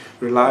trustworthy,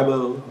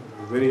 reliable,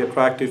 very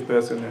attractive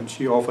person, and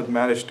she offered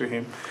marriage to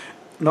him.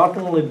 Not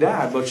only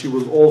that, but she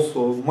was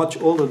also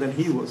much older than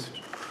he was.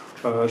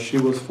 She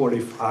was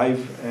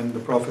 45 and the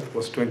Prophet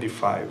was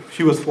 25.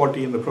 She was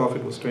 40 and the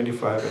Prophet was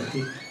 25.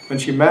 And when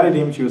she married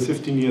him, she was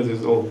 15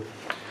 years old.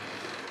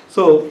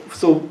 So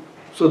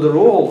the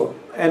role,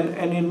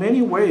 and in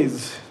many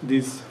ways,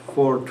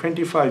 for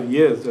 25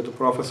 years that the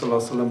Prophet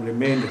ﷺ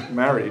remained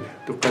married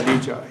to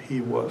Khadija,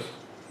 he was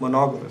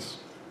monogamous,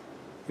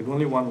 with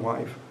only one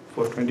wife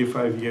for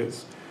 25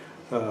 years.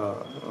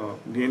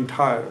 The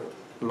entire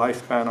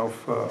lifespan of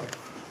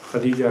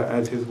Khadija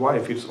as his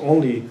wife. It's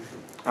only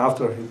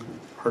after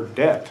her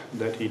death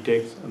that he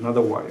takes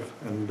another wife,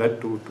 and that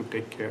too to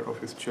take care of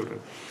his children,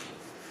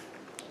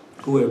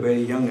 who were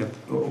very young.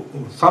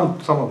 Some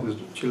of his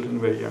children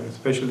were young,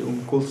 especially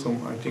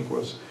Kulthum, I think,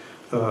 was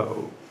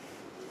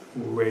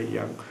very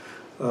young.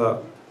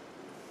 But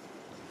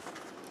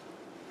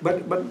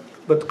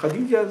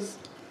Khadija's,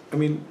 I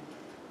mean,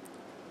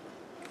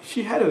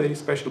 she had a very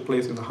special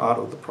place in the heart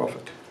of the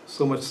Prophet.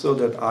 So much so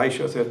that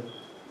Aisha said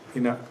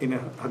in a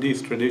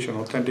hadith tradition,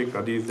 authentic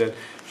hadith, that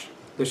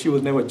she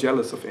was never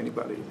jealous of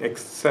anybody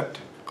except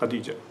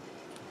Khadija,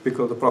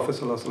 because the Prophet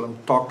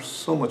ﷺ talked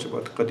so much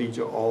about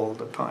Khadija all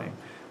the time.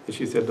 And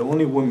she said, the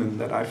only woman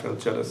that I felt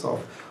jealous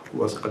of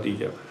was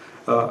Khadija.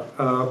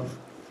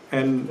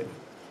 And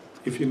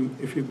if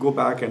you go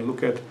back and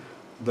look at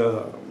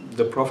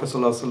the Prophet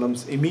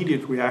ﷺ's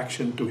immediate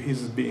reaction to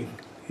his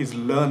his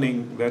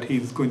learning that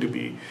he's going to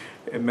be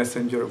a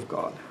messenger of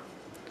God.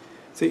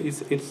 See,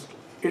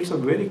 it's a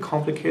very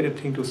complicated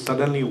thing to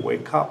suddenly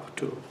wake up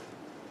to.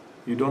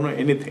 You don't know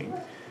anything,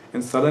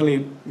 and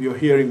suddenly you're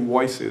hearing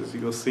voices,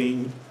 you're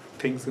seeing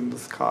things in the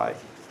sky,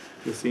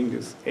 you're seeing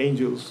these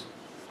angels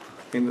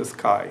in the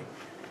sky.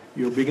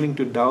 You're beginning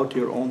to doubt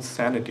your own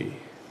sanity.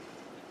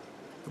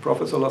 The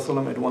Prophet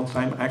ﷺ at one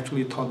time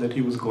actually thought that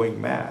he was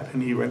going mad,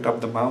 and he went up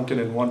the mountain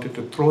and wanted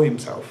to throw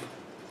himself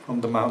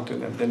from the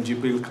mountain, and then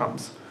Jibril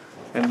comes.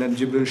 And then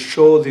Jibril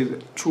shows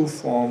his true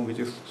form, which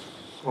is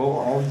so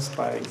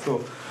awe-inspiring.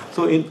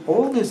 So in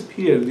all this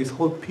period, this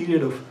whole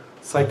period of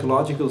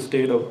psychological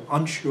state of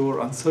unsure,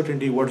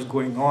 uncertainty, what's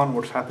going on,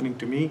 what's happening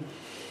to me,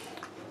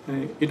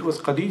 it was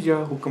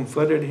Khadija who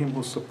comforted him,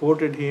 who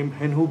supported him,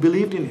 and who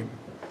believed in him.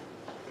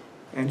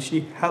 And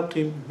she helped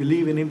him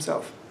believe in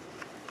himself.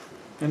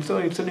 And so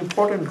it's an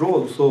important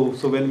role. So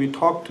when we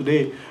talk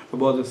today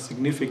about the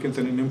significance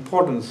and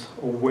importance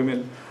of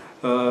women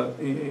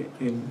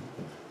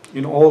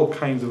in all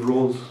kinds of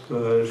roles,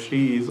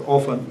 she is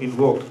often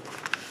invoked.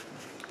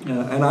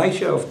 And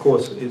Aisha, of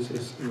course,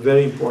 is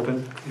very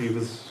important. He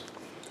was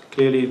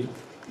clearly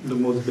the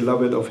most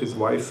beloved of his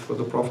wives for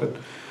the Prophet.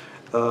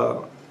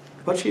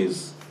 But she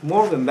is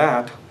more than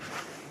that.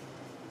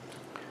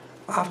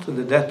 After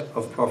the death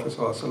of Prophet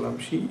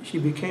ﷺ, she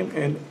became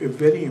a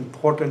very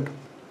important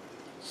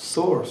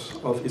source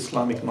of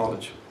Islamic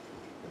knowledge.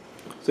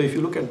 So if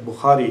you look at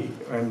Bukhari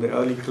and the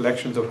early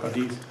collections of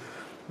hadith,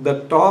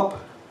 the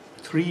top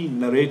 3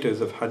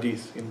 narrators of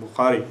hadith in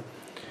Bukhari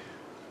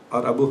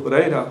are Abu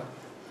Huraira,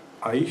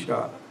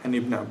 Aisha, and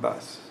Ibn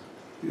Abbas.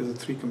 These are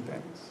 3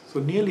 companions. So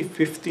nearly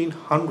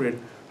 1,500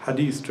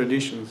 hadith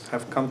traditions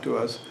have come to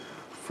us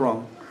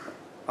from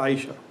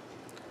Aisha.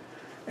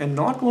 And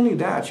not only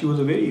that, she was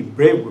a very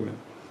brave woman.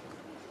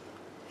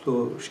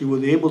 So she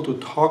was able to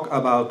talk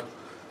about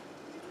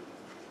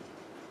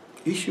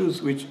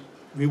issues which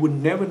we would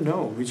never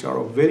know, which are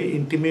of very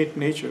intimate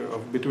nature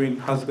of between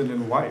husband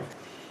and wife.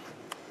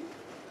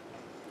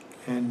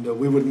 And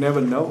we would never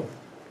know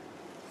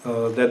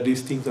that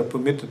these things are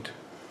permitted.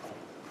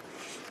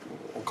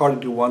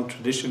 According to one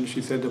tradition,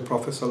 she said the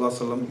Prophet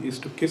ﷺ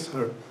used to kiss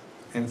her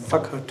and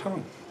suck her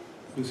tongue.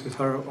 This is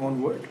her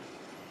own word.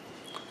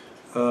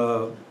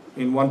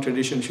 In one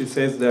tradition, she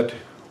says that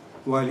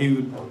while he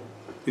would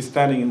be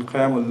standing in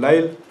Qiyamul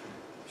Layl,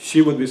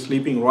 she would be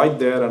sleeping right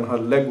there, and her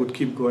leg would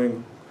keep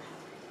going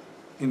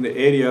in the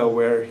area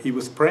where he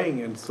was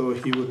praying. And so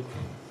he would,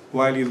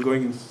 while he's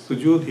going in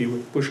sujood, he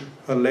would push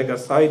her leg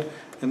aside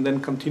and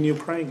then continue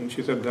praying. And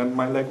she said, then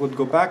my leg would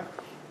go back,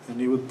 and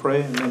he would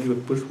pray, and then he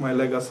would push my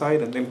leg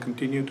aside and then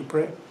continue to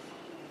pray.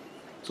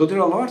 So there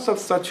are lots of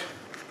such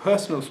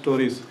personal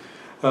stories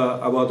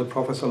about the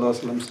Prophet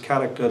ﷺ's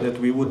character that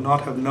we would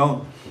not have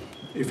known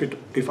if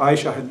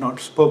Aisha had not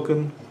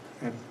spoken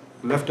and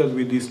left us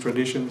with these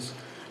traditions.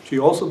 She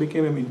also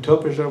became an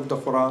interpreter of the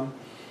Quran.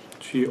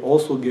 She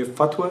also gave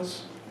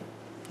fatwas,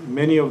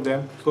 many of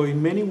them. So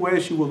in many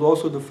ways, she was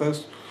also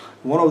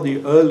one of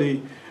the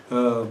early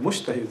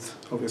mujtahids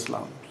of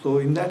Islam. So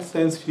in that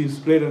sense, she's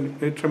played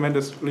a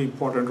tremendously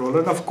important role.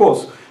 And of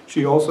course,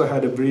 she also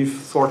had a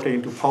brief sortie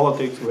into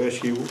politics where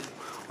she,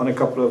 on a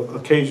couple of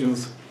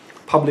occasions,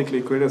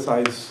 publicly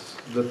criticized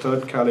the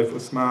third Caliph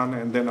Usman,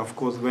 and then of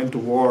course went to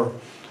war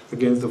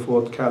against the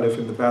fourth Caliph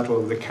in the Battle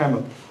of the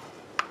Camel.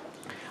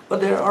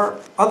 But there are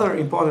other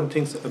important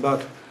things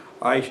about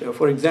Aisha.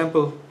 For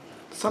example,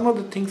 some of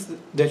the things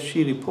that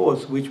she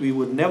reports, which we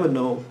would never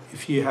know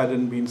if she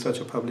hadn't been such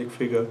a public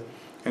figure.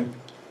 And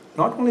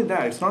not only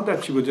that, it's not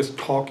that she was just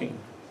talking.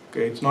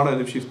 Okay, it's not as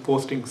if she's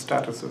posting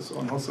statuses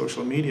on her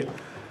social media.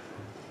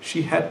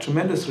 She had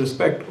tremendous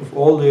respect of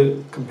all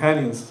the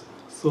companions.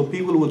 So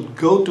people would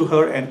go to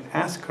her and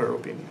ask her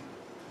opinion.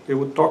 They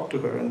would talk to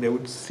her and they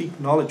would seek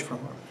knowledge from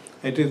her.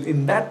 It is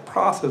in that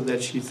process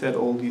that she said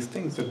all these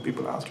things, that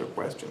people asked her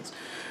questions.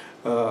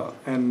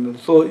 And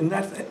so in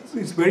that sense,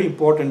 it's very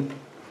important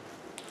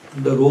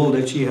the role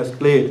that she has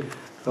played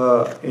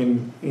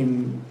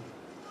in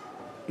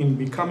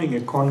becoming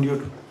a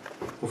conduit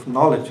of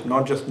knowledge,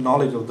 not just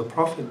knowledge of the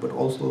Prophet, but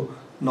also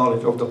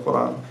knowledge of the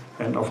Quran,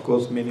 and of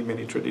course many,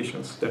 many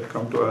traditions that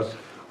come to us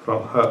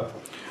from her.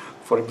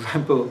 For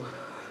example,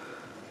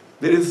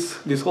 there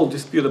is this whole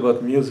dispute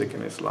about music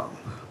in Islam.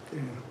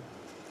 Okay.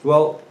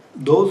 Well,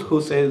 those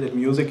who say that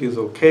music is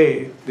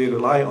okay, they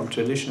rely on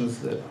traditions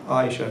that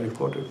Aisha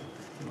reported.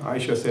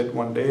 Aisha said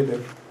one day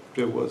that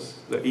there was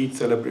the Eid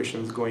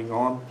celebrations going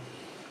on,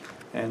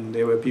 and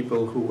there were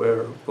people who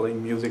were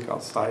playing music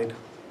outside,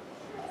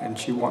 and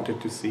she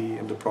wanted to see,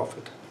 and the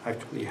Prophet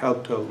actually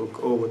helped her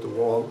look over the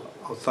wall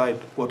outside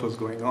what was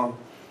going on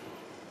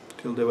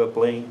till they were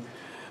playing.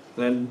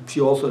 Then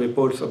she also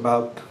reports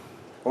about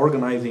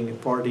organizing a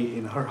party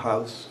in her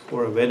house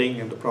for a wedding,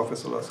 and the Prophet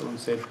ﷺ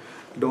said,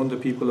 "Don't the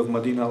people of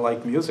Medina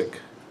like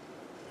music?"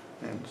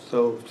 And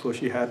so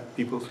she had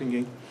people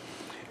singing.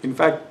 In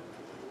fact,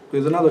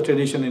 there's another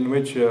tradition in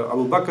which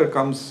Abu Bakr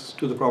comes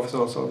to the Prophet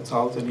ﷺ's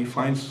house and he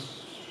finds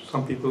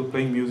some people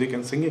playing music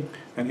and singing,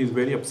 and he's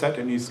very upset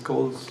and he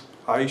scolds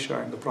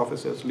Aisha, and the Prophet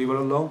says, "Leave her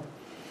alone."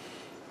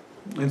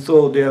 And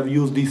so they have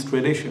used these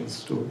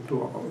traditions to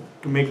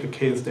make the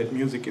case that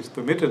music is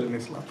permitted in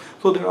Islam.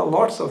 So there are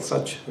lots of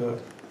such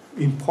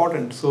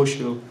important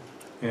social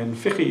and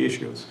fiqh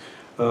issues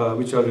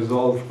which are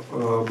resolved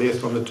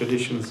based on the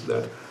traditions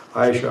that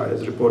Aisha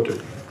has reported.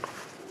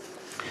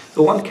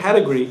 So one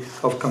category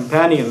of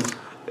companions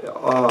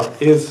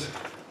is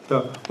the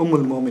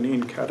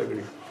al-Mu'mineen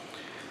category.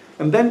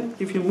 And then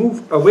if you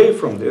move away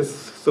from this,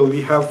 so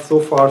we have so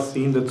far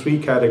seen the three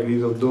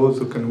categories of those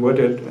who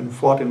converted and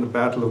fought in the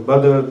Battle of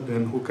Badr,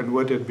 then who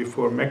converted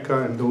before Mecca,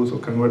 and those who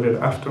converted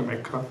after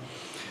Mecca.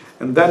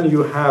 And then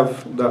you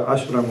have the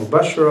Ashra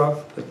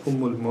Mubashara, the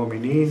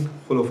al-Mu'mineen,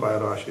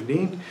 Khulafai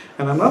Rashideen.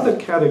 And another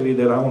category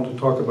that I want to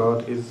talk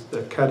about is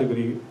the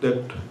category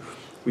that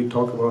we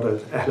talk about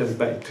as Ahl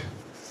al-Bayt.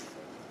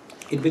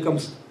 It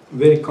becomes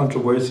very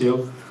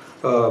controversial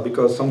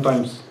because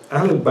sometimes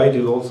Ahl al-Bayt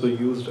is also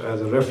used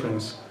as a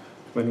reference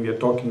when we are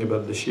talking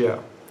about the Shia.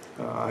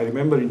 I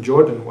remember in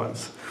Jordan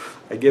once,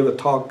 I gave a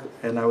talk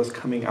and I was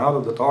coming out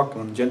of the talk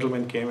and a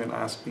gentleman came and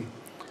asked me,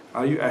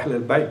 "Are you Ahl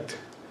al-Bayt?"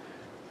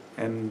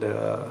 And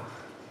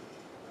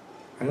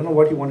I don't know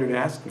what he wanted to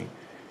ask me.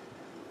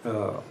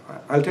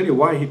 I'll tell you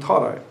why he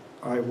thought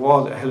I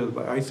was Ahl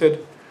al-Bayt. I said,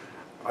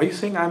 "Are you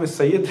saying I'm a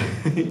Sayyid?"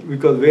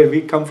 Because where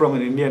we come from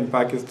in India and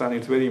Pakistan,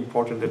 it's very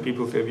important that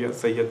people say we are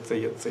Sayyid,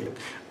 Sayyid, Sayyid.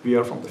 We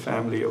are from the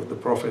family of the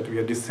Prophet. We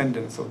are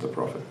descendants of the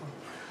Prophet.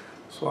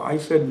 So I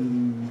said,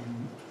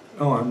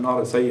 "No, I'm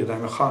not a Sayyid,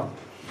 I'm a Khan."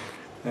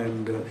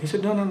 And he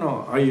said,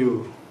 no, are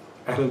you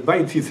Ahl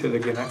al-Bayt? He said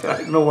again. I said, "I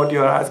don't know what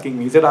you're asking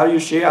me." He said, "Are you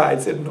Shia?" I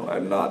said, "No,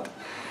 I'm not."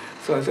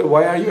 So I said,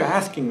 "Why are you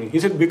asking me?" He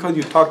said, "Because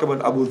you talked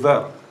about Abu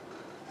Dhar."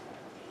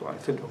 So I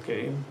said,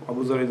 "Okay,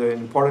 Abu Dhar is an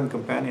important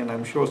companion.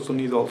 I'm sure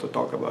Sunnis also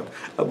talk about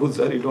Abu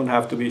Dhar. You don't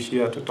have to be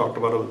Shia to talk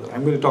about Abu Dhar."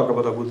 I'm going to talk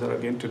about Abu Dhar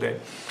again today.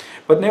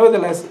 But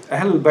nevertheless,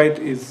 Ahl al-Bayt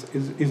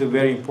is a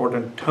very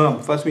important term.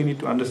 First we need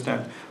to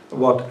understand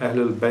what Ahl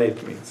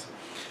al-Bayt means.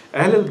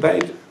 Ahl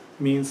al-Bayt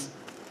means,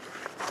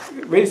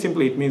 very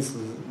simply, it means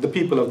the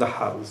people of the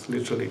house.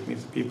 Literally, it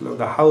means people of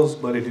the house,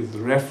 but it is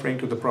referring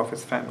to the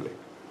Prophet's family.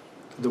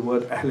 So the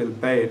word Ahl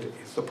al-Bayt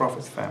is the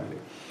Prophet's family.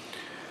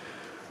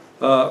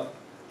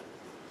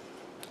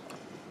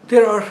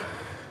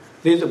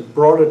 There's a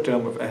broader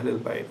term of Ahl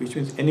al-Bayt, which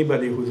means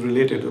anybody who's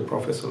related to the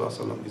Prophet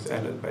ﷺ is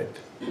Ahl al-Bayt,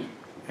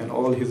 and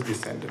all his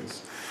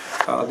descendants.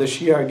 The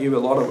Shia give a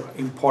lot of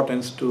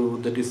importance to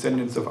the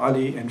descendants of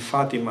Ali and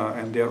Fatima,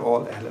 and they're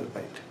all Ahl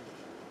al-Bayt.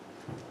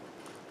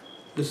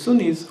 The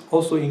Sunnis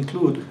also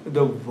include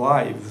the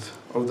wives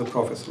of the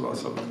Prophet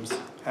ﷺ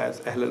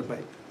as Ahl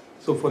al-Bayt.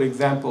 So for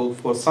example,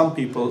 for some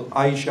people,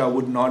 Aisha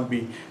would not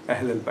be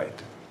Ahl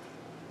al-Bayt.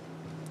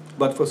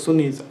 But for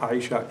Sunnis,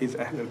 Aisha is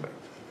Ahl al-Bayt.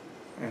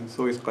 And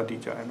so is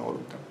Khadija and all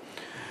of them.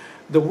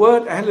 The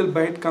word Ahl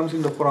al-Bayt comes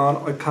in the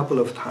Quran a couple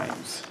of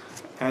times.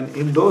 And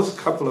in those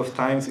couple of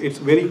times, it's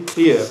very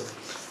clear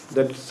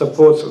that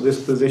supports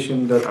this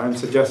position that I'm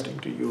suggesting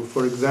to you.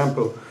 For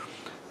example,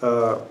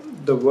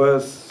 the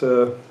verse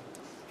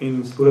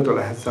in Surah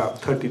Al-Ahzab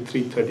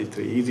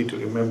 33:33, easy to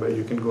remember,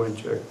 you can go and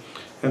check.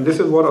 And this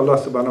is what Allah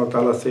subhanahu wa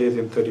ta'ala says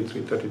in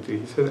 33:33.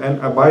 He says, "And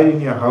abide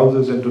in your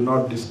houses and do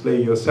not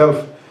display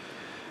yourself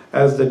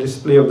as the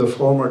display of the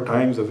former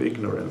times of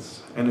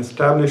ignorance, and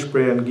establish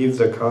prayer and give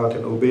zakat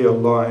and obey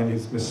Allah and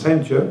His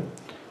Messenger,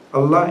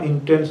 Allah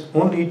intends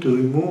only to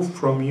remove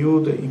from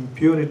you the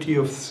impurity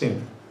of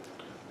sin.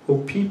 O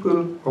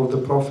people of the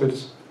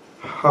Prophet's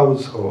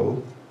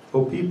household,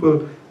 O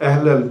people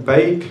Ahl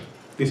al-Bayt,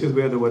 this is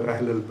where the word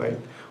Ahl al-Bayt,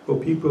 O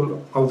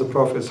people of the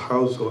Prophet's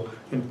household,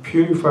 and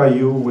purify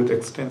you with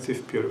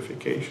extensive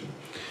purification.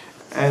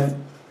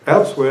 And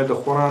elsewhere, the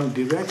Quran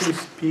directly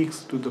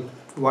speaks to the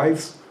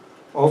wives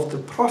of the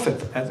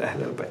Prophet as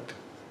Ahl al-Bayt.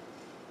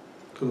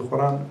 So the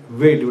Quran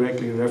very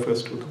directly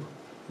refers to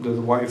the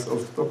wives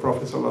of the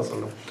Prophet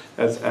ﷺ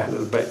as Ahl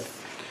al-Bayt.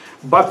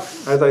 But,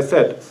 as I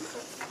said,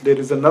 there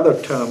is another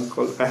term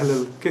called Ahl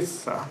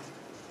al-Qissa,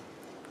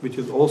 which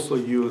is also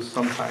used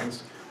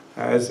sometimes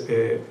as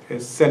a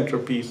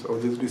centerpiece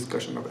of this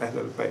discussion of Ahl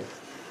al-Bayt.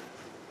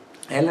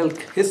 Ahl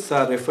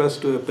al-Qissa refers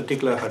to a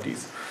particular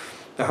hadith.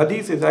 The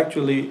hadith is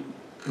actually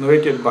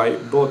narrated by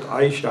both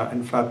Aisha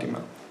and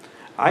Fatima.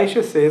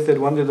 Aisha says that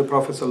one day the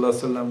Prophet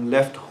ﷺ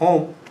left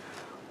home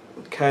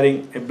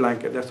carrying a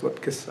blanket. That's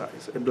what qissa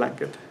is, a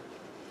blanket.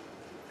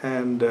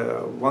 And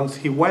once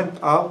he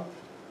went out,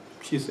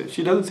 she says,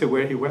 she doesn't say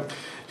where he went.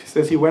 She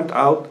says he went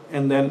out,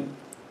 and then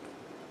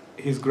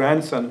his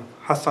grandson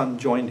Hassan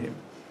joined him.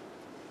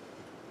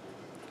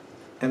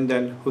 And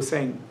then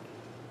Hussein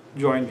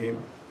joined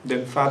him.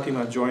 Then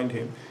Fatima joined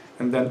him.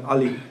 And then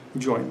Ali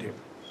joined him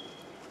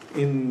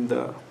in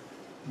the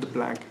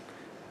blanket.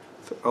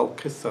 So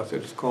al-qissa, so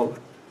it's called,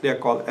 they are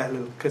called Ahl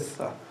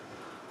al-Qissa.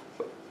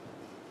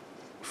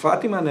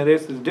 Fatima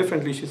narrates this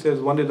differently. She says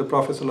one day the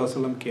Prophet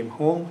ﷺ came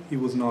home. He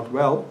was not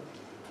well.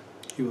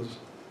 He was,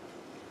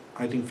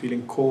 I think,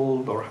 feeling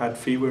cold or had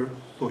fever,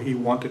 so he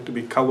wanted to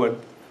be covered.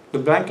 The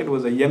blanket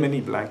was a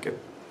Yemeni blanket.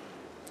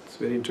 It's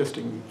very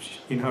interesting.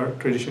 In her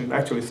tradition, it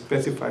actually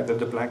specified that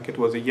the blanket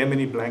was a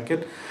Yemeni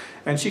blanket,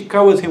 and she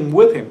covers him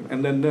with him.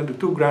 And then the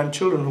two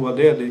grandchildren who are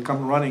there, they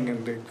come running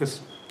and they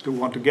just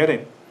want to get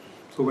in.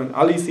 So when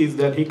Ali sees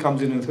that, he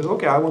comes in and says,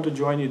 okay, I want to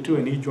join you too,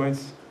 and he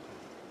joins.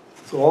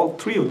 So all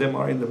three of them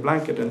are in the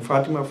blanket, and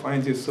Fatima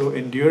finds it so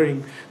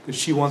endearing that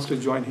she wants to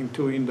join him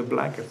too in the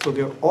blanket. So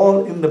they're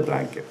all in the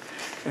blanket.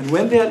 And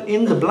when they are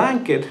in the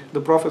blanket,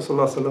 the Prophet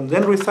ﷺ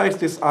then recites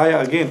this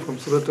ayah again from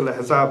Surah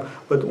Al-Ahzab,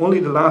 but only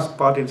the last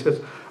part. It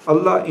says,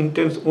 Allah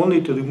intends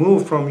only to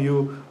remove from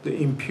you the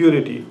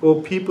impurity,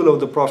 O people of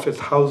the Prophet's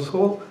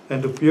household,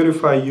 and to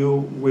purify you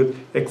with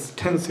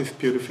extensive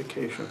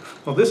purification.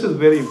 Now this is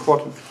very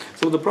important.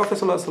 So the Prophet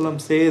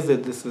ﷺ says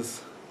that this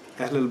is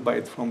Ahl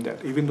al-Bayt from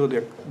that, even though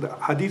the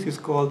hadith is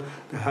called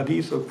the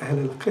hadith of Ahl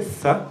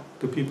al-Qissa,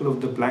 the people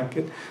of the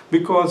blanket,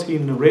 because he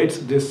narrates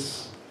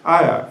this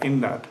ayah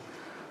in that,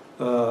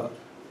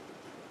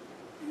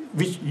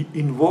 which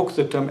invokes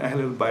the term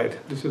Ahl al-Bayt.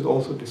 This is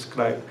also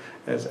described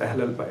as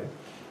Ahl al-Bayt.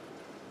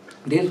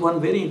 There is one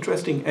very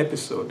interesting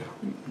episode.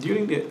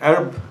 During the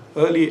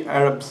early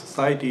Arab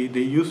society,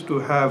 they used to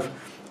have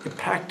a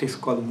practice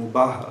called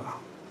mubaha.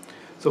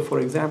 So for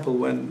example,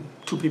 when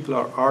two people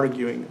are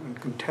arguing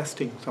and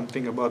contesting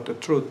something about the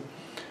truth,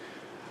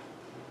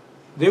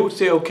 they would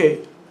say, okay,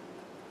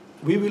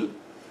 we will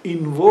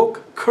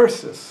invoke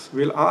curses.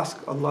 We'll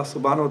ask Allah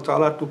subhanahu wa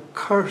ta'ala to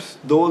curse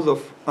those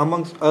of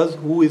amongst us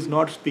who is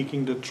not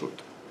speaking the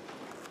truth.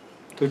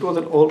 So it was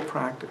an old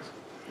practice.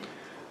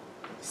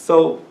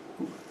 So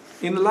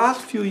in the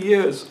last few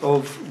years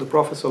of the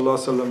Prophet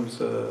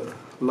ﷺ's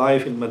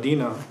life in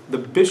Medina, the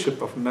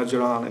bishop of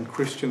Najran and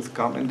Christians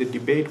come and they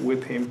debate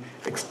with him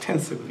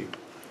extensively.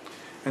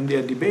 And they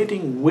are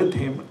debating with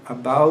him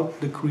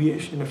about the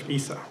creation of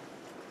Isa.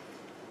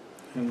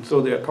 And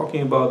so they are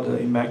talking about the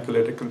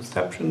Immaculate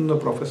Conception. The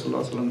Prophet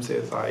ﷺ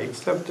says, I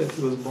accept that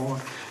he was born.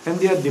 And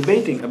they are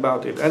debating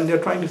about it. And they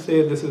are trying to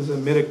say this is a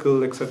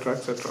miracle, etc.,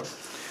 etc.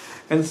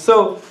 And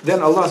so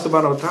then Allah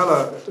subhanahu wa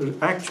ta'ala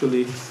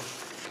actually,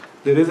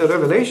 there is a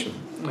revelation.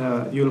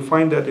 You'll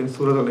find that in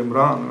Surah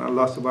Al-Imran.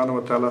 Allah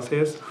subhanahu wa ta'ala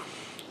says,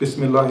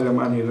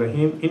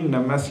 Bismillahirrahmanirrahim,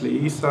 Inna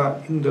masli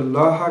Isa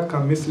indallaha ka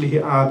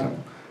mislihi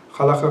Adam.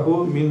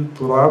 Khalaqahu min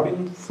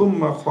turabin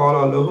thumma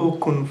qala lahu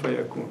kun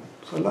fayakun.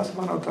 So Allah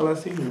subhanahu wa ta'ala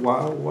is saying,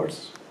 wow,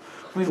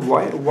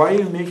 why are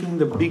you making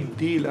the big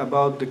deal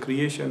about the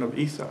creation of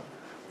Isa?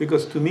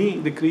 Because to me,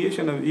 the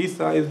creation of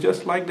Isa is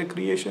just like the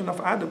creation of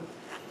Adam.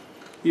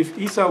 If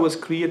Isa was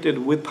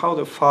created without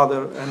a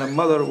father and a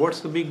mother, what's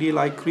the big deal?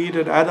 I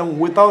created Adam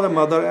without a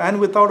mother and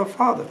without a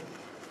father.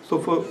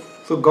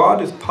 So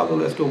God is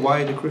puzzled as to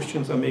why the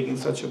Christians are making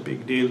such a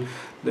big deal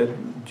that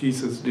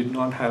Jesus did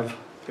not have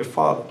a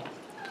father.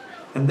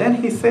 And then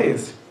he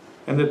says,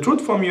 and the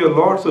truth from your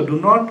Lord, so do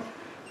not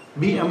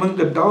be among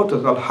the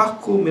doubters.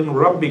 Al-haqqu min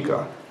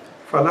rabbika,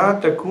 fala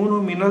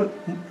takunu minal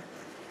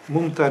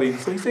mumtarin.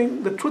 So he's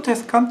saying the truth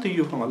has come to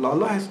you from Allah.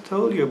 Allah has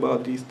told you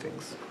about these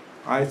things.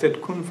 I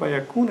said kun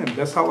fayakun, and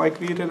that's how I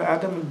created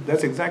Adam.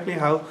 That's exactly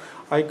how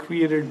I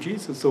created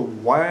Jesus. So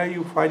why are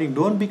you fighting?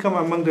 Don't become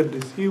among the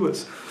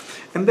deceivers.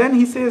 And then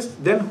he says,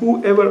 then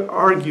whoever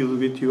argues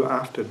with you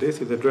after this,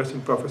 is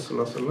addressing Prophet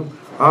ﷺ,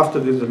 after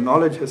this the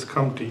knowledge has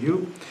come to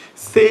you,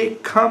 say,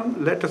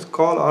 come, let us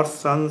call our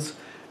sons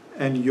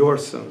and your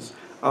sons,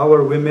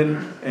 our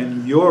women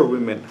and your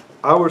women,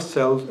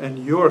 ourselves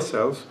and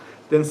yourselves,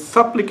 then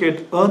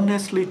supplicate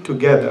earnestly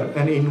together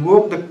and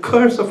invoke the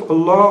curse of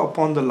Allah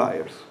upon the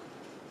liars.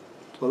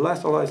 So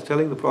Allah is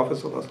telling the Prophet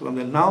ﷺ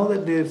that now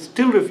that they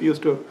still refuse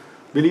to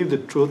believe the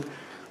truth,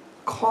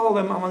 call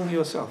them among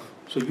yourself.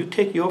 So you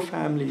take your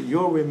family,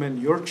 your women,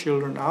 your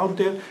children out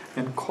there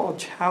and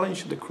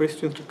challenge the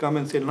Christians to come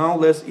and say, now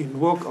let's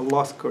invoke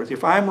Allah's curse.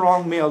 If I'm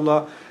wrong, may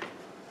Allah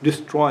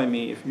destroy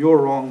me. If you're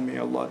wrong, may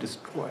Allah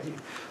destroy you.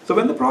 So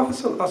when the Prophet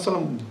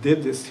ﷺ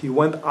did this, he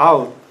went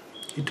out,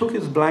 he took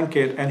his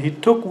blanket and he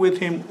took with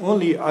him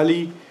only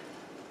Ali,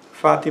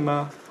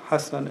 Fatima,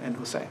 Hassan and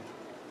Hussein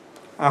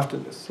after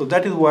this. So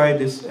that is why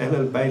this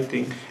Ahlul Bayt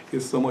thing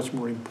is so much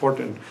more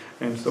important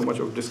and so much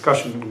of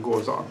discussion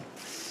goes on.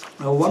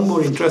 Now one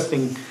more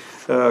interesting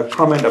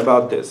comment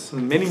about this.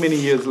 Many, many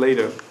years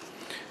later,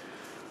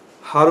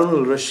 Harun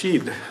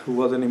al-Rashid, who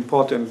was an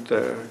important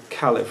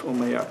caliph,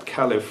 Umayyad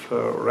caliph,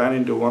 ran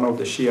into one of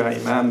the Shia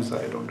imams.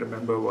 I don't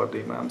remember what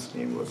the imam's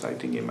name was. I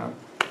think Imam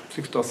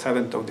 6th or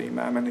 7th of the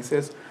imam. And he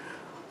says,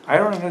 I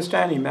don't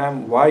understand,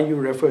 Imam, why you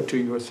refer to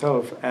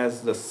yourself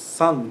as the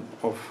son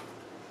of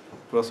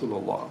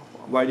Rasulullah.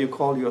 Why do you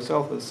call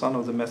yourself the son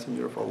of the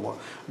Messenger of Allah?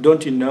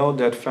 Don't you know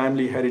that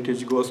family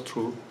heritage goes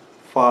through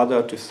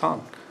father to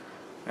son?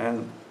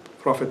 And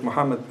Prophet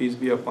Muhammad, peace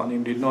be upon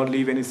him, did not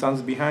leave any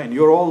sons behind.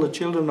 You're all the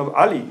children of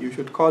Ali. You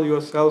should call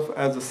yourself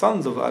as the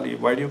sons of Ali.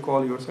 Why do you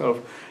call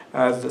yourself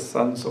as the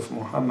sons of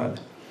Muhammad?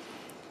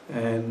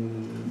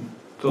 And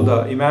so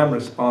the Imam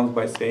responds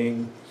by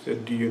saying,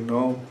 do you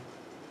know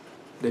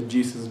that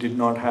Jesus did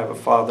not have a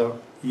father?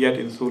 Yet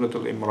in Surah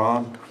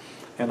Al-Imran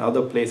and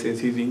other places,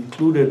 he's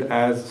included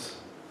as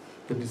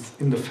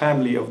in the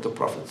family of the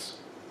prophets.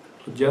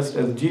 So just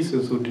as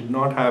Jesus, who did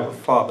not have a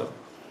father,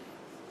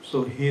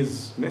 so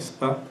his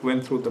nisbah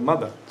went through the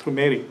mother, through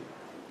Mary.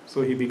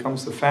 So he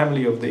becomes the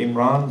family of the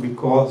Imran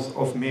because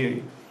of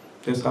Mary.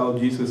 That's how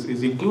Jesus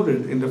is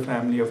included in the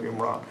family of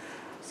Imran.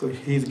 So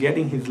he's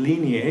getting his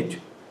lineage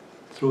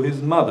through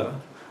his mother.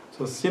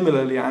 So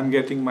similarly, I'm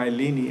getting my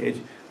lineage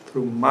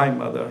through my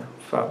mother,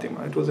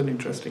 Fatima. It was an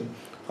interesting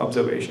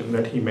observation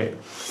that he made.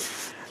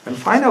 And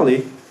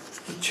finally,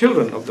 the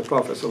children of the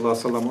Prophet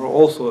ﷺ are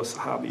also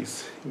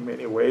Sahabis. In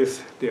many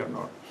ways, they are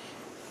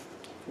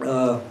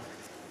not.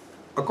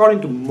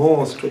 According to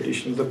most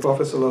traditions, the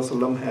Prophet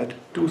ﷺ had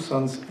 2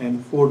 sons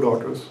and 4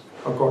 daughters.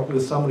 According to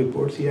some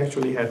reports, he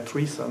actually had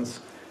 3 sons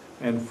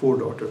and 4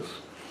 daughters.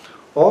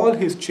 All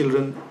his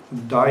children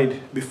died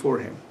before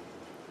him,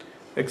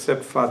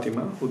 except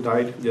Fatima, who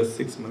died just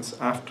 6 months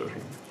after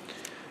him.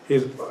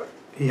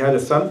 He had a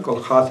son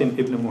called Qasim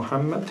ibn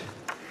Muhammad.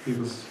 He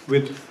was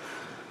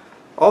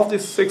of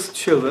these 6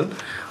 children,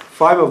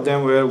 5 of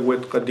them were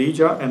with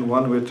Khadija and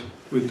 1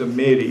 with the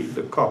Mary,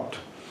 the Copt.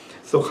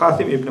 So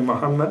Qasim ibn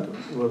Muhammad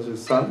was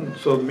his son.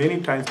 So many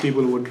times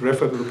people would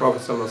refer to the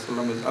Prophet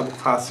ﷺ as Abu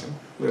Qasim.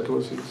 That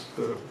was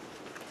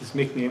his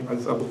nickname,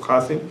 as Abu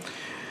Qasim.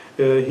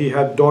 He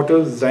had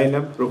daughters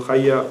Zainab,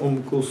 Ruqayya,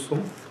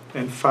 Kulsum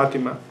and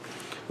Fatima.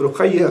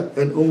 Ruqayya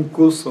and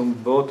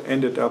Kulsum both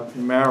ended up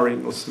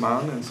marrying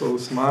Usman, and so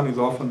Usman is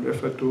often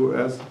referred to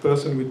as the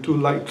person with 2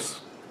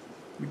 lights,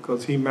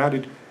 because he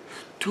married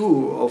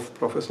 2 of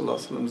Prophet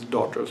ﷺ's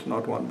daughters,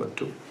 not 1 but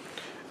 2.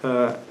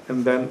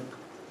 And then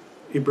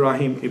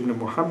Ibrahim ibn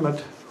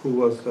Muhammad, who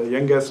was the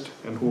youngest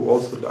and who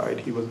also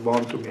died. He was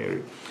born to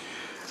Mary.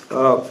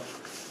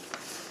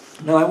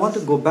 Now I want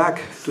to go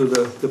back to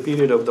the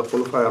period of the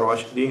Khulafa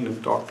Rashidin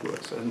and talk to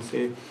us and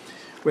say,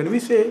 when we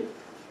say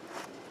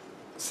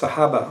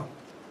Sahaba,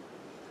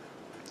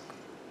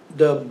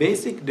 the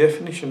basic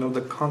definition of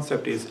the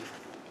concept is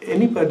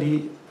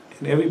anybody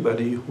and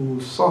everybody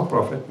who saw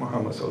Prophet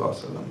Muhammad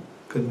ﷺ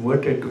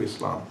converted to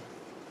Islam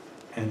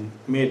and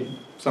made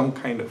some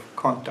kind of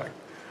contact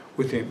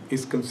with him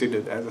is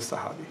considered as a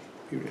Sahabi,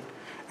 period.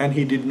 And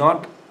he did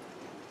not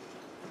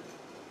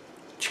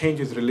change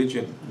his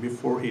religion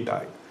before he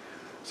died.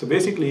 So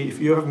basically, if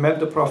you have met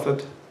the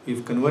Prophet,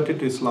 you've converted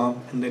to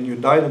Islam, and then you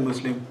died a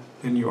Muslim,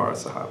 then you are a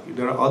Sahabi.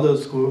 There are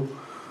others who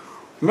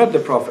met the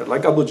Prophet,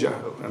 like Abu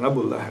Jahl and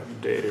Abu Lahab.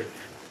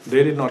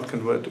 They did not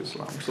convert to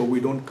Islam, so we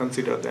don't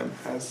consider them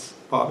as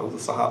part of the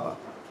Sahaba.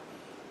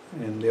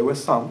 And there were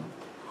some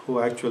who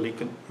actually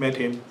met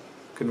him,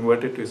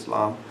 converted to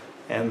Islam,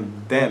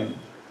 and then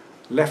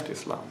left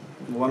Islam.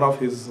 One of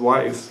his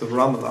wives,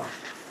 Ramla,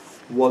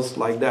 was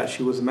like that.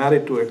 She was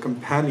married to a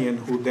companion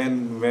who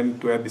then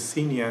went to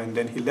Abyssinia, and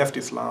then he left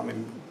Islam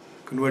and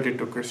converted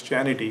to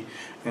Christianity.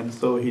 And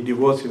so he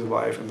divorced his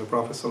wife, and the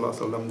Prophet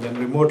ﷺ then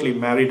remotely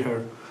married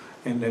her,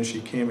 and then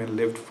she came and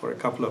lived for a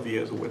couple of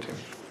years with him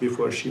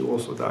before she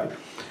also died.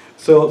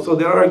 So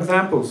there are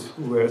examples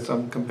where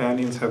some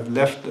companions have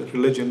left the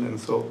religion, and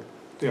so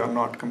they are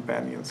not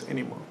companions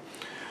anymore.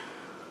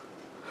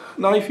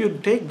 Now, if you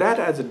take that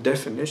as a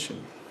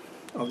definition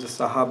of the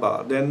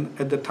Sahaba, then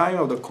at the time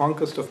of the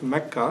conquest of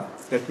Mecca,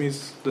 that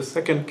means the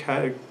second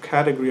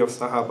category of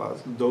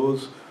Sahabas,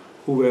 those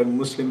who were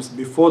Muslims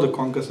before the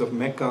conquest of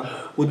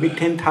Mecca, would be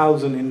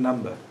 10,000 in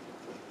number.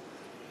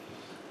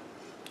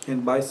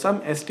 And by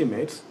some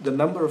estimates, the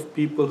number of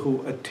people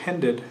who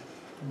attended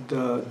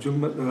the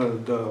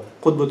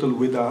Qutbatul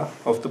Wida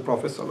of the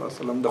Prophet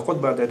ﷺ, the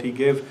khutbah that he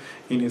gave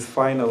in his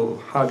final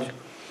Hajj,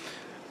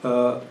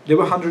 there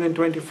were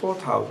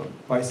 124,000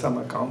 by some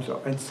accounts,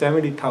 and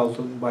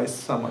 70,000 by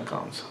some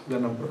accounts. The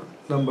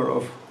number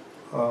of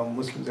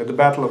Muslims at the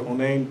Battle of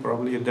Hunain,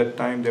 probably at that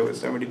time there were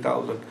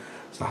 70,000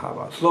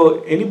 Sahaba.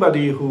 So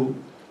anybody who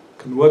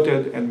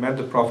converted and met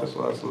the Prophet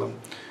ﷺ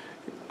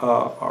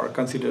are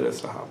considered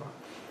as Sahaba.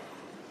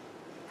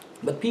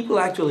 But people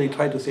actually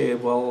try to say,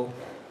 well,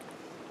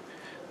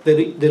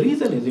 the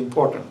reason is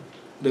important.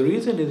 The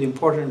reason is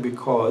important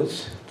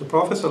because the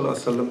Prophet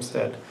ﷺ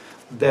said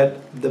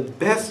that the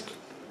best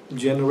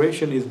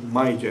generation is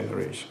my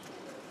generation,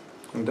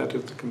 and that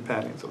is the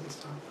companions of the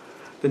Sahaba.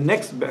 The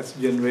next best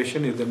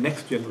generation is the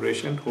next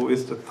generation, who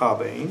is the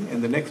Tabain,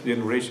 and the next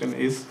generation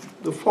is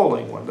the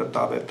following one, the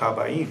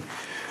Tabain.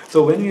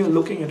 So when we are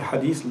looking at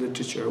Hadith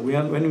literature,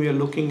 when we are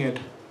looking at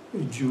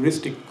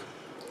juristic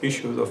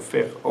issues of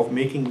fiqh, of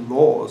making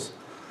laws,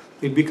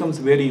 it becomes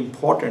very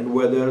important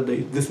whether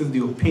this is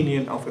the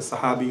opinion of a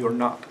Sahabi or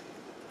not,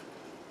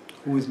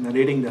 who is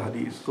narrating the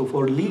Hadith. So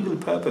for legal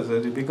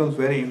purposes, it becomes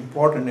very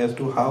important as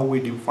to how we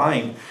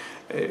define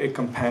a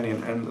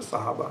companion and the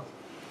Sahaba.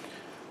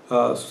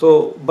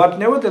 But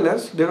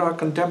nevertheless, there are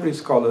contemporary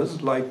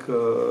scholars like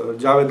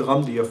Javed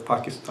Ghamdi of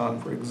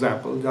Pakistan, for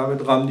example.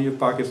 Javed Ghamdi of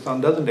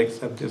Pakistan doesn't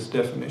accept this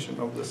definition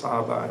of the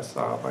Sahaba as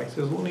Sahaba. He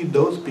says only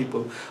those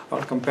people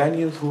are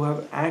companions who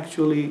have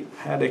actually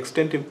had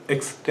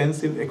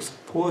extensive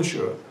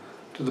exposure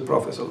to the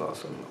Prophet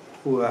ﷺ,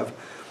 who have...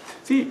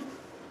 See,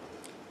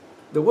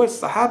 the word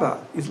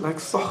Sahaba is like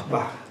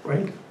Sahba,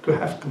 right? To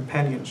have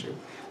companionship.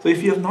 So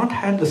if you have not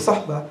had the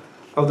Sahba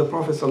of the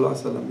Prophet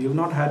ﷺ, you have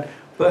not had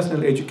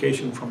personal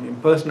education from him,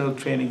 personal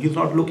training. He's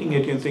not looking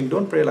at you and saying,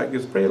 don't pray like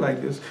this,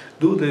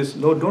 do this,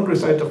 no, don't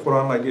recite the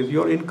Quran like this,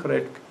 you're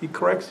incorrect. He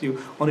corrects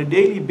you. On a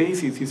daily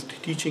basis, he's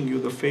teaching you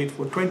the faith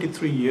for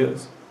 23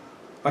 years.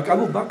 Like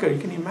Abu Bakr, you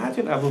can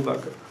imagine Abu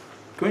Bakr.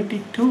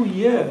 22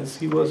 years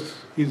he was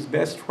his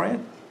best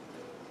friend,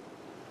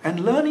 and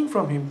learning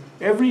from him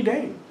every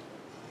day.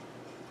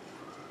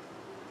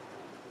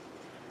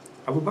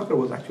 Abu Bakr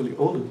was actually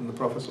older than the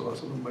Prophet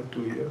ﷺ by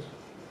 2 years.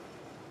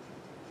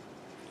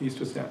 He used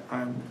to say,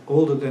 I'm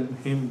older than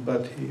him,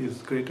 but he is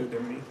greater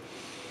than me.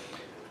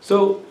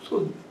 So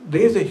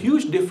there is a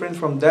huge difference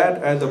from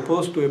that as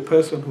opposed to a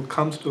person who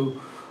comes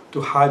to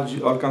Hajj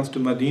or comes to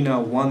Medina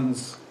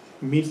once,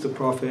 meets the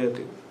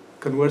Prophet,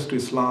 converts to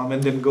Islam,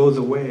 and then goes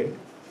away.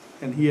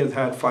 And he has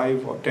had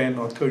 5 or 10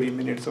 or 30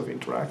 minutes of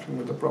interaction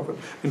with the Prophet.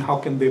 And how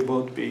can they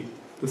both be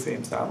the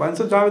same Sahaba? And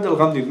so Javed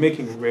al-Ghamdi is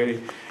making a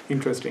very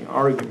interesting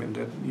argument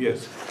that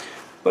yes.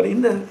 But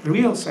in the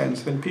real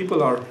sense, when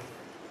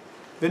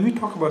we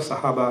talk about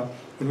Sahaba,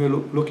 when we're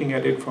looking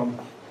at it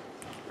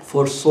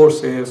for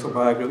sources or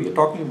biography, we're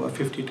talking about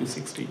 50 to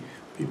 60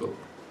 people.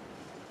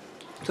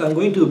 So I'm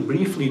going to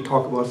briefly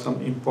talk about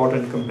some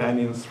important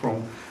companions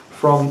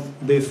from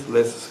this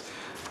list.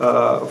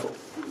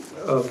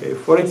 Okay,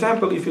 for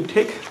example, if you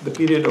take the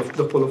period of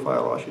the Khulafa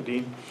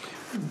al-Rashidin,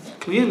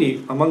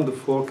 clearly among the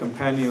 4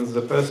 companions,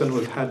 the person who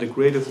has had the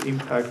greatest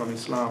impact on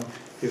Islam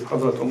is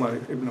Hazrat Umar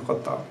ibn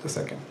Khattab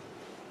II.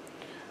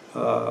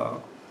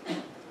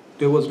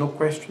 There was no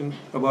question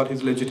about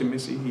his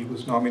legitimacy. He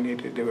was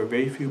nominated. There were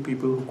very few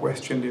people who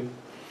questioned it.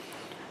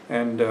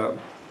 And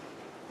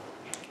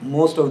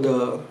most of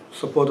the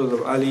supporters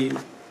of Ali,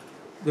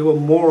 there were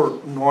more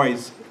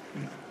noise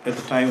at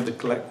the time of the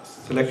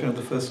selection of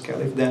the first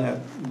caliph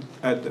than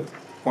at the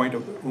point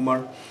of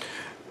Umar.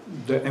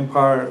 The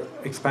empire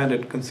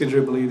expanded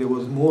considerably. There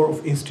was more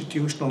of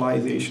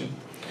institutionalization.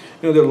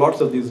 There are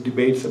lots of these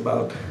debates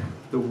about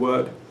the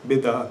word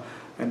bid'ah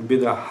and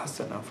bid'ah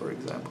hasana, for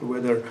example,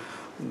 whether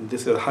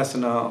this is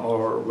hasana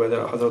or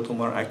whether Hazrat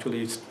Umar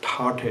actually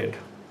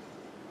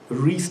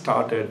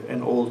restarted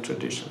an old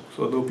tradition.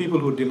 So there are people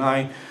who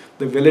deny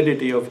the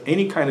validity of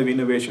any kind of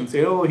innovation,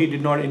 say, oh, he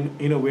did not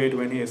innovate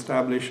when he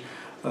established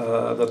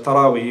the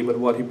Taraweeh, but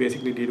what he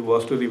basically did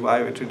was to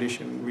revive a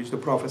tradition which the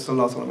Prophet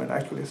ﷺ had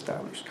actually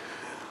established.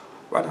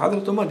 But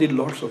Hazrat Umar did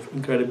lots of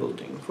incredible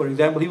things. For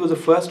example, he was the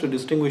first to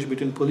distinguish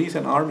between police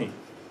and army.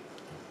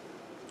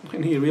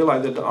 And he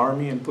realized that the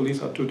army and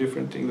police are 2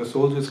 different things. The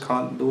soldiers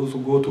can't, those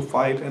who go to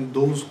fight and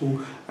those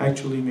who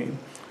actually mean.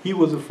 He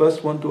was the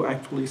first one to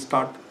actually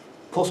start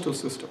postal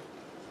system.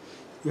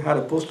 We had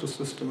a postal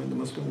system in the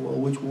Muslim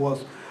world, which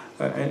was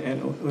an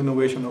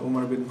innovation of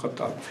Umar bin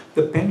Khattab.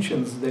 The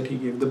pensions that he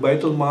gave, the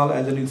Baitul Mal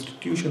as an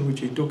institution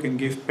which he took and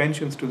gave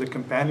pensions to the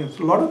companions.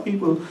 A lot of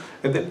people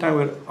at that time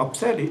were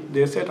upset.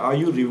 They said, are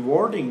you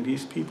rewarding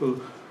these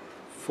people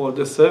for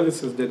the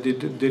services that they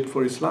did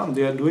for Islam?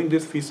 They are doing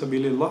this fi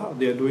sabilillah.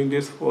 They are doing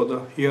this for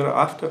the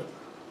hereafter.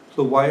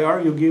 So why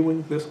are you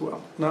giving this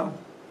wealth now?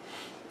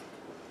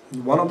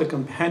 One of the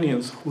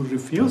companions who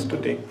refused to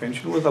take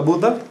pension was Abu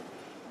Dhar.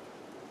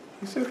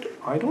 He said,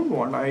 I don't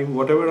want,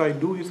 whatever I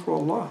do is for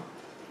Allah.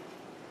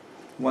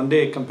 One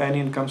day a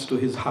companion comes to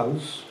his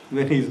house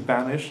when he is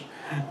banished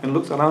and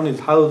looks around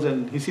his house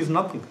and he sees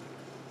nothing.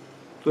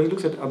 So he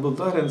looks at Abu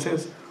Dhar and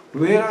says,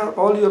 where are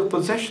all your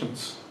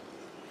possessions?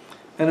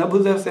 And Abu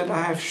Dhar said,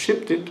 I have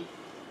shipped it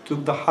to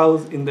the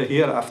house in the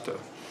hereafter.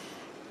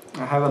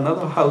 I have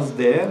another house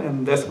there,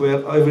 and that's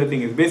where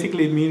everything is.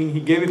 Basically meaning he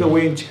gave it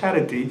away in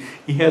charity.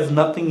 He has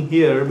nothing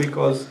here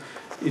because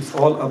it's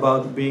all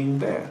about being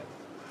there.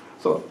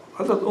 So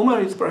Hazrat Umar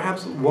is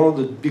perhaps one of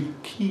the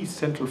big key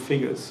central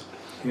figures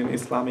in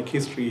Islamic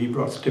history. He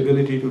brought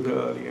stability to the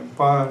early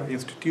empire,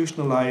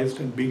 institutionalized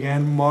and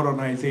began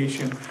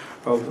modernization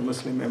of the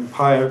Muslim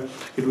empire.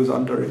 It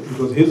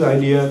was his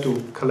idea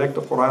to collect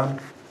the Quran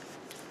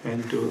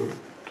and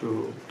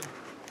to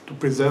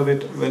preserve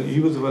it. When he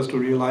was the first to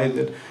realize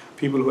that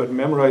people who had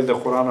memorized the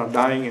Quran are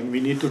dying, and we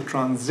need to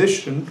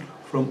transition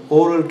from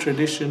oral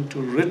tradition to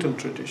written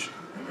tradition.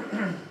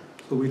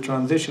 So we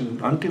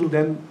transitioned. Until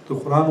then, the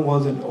Quran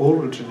was an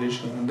oral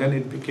tradition, and then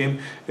it became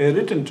a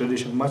written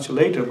tradition much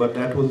later, but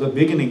that was the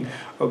beginning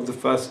of the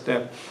first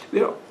step.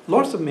 There are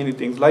lots of many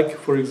things, like,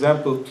 for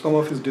example, some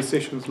of his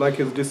decisions, like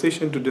his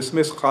decision to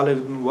dismiss Khalid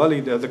ibn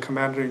Walid as the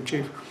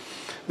commander-in-chief.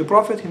 The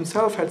Prophet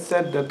himself had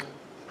said that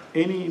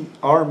any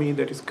army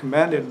that is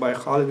commanded by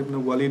Khalid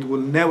ibn Walid will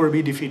never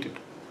be defeated.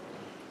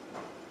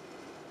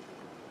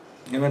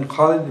 And when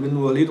Khalid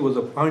ibn Walid was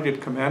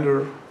appointed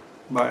commander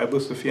by Abu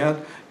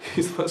Sufyan,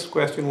 his first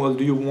question was,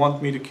 do you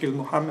want me to kill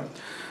Muhammad?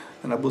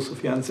 And Abu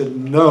Sufyan said,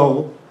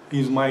 no,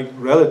 he's my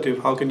relative,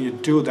 how can you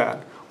do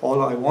that?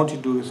 All I want you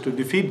to do is to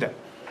defeat them.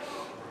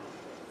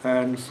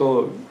 And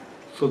so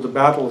the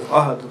battle of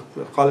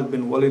Ahad, Khalid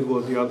bin Walid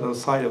was the other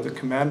side of the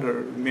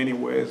commander. In many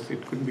ways,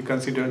 it could be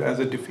considered as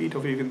a defeat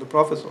of even the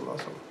Prophet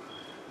ﷺ.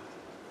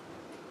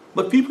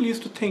 But people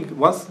used to think,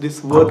 once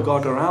this word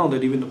got around,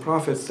 that even the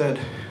Prophet said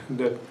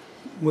that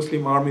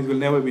Muslim armies will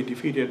never be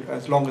defeated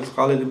as long as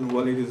Khalid ibn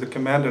Walid is the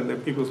commander,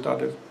 that people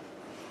started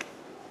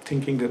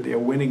thinking that they are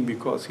winning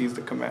because he's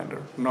the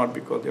commander, not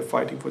because they're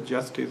fighting for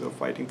justice or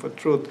fighting for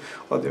truth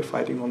or they're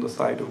fighting on the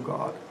side of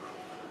God.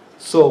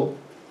 So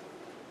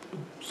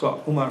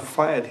Umar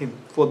fired him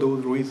for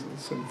those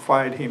reasons, and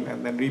fired him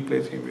and then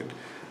replaced him with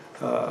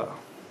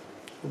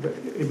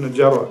Ibn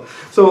Jarrah.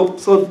 So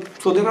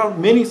there are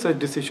many such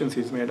decisions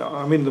he's made.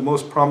 I mean, the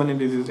most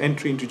prominent is his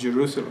entry into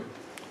Jerusalem.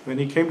 When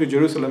he came to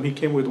Jerusalem, he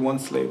came with one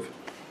slave.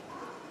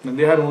 And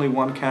they had only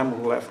one camel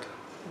left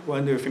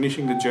when they were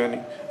finishing the journey.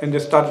 And they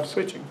started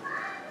switching.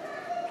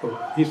 So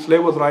his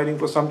slave was riding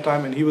for some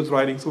time and he was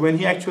riding. So when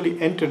he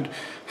actually entered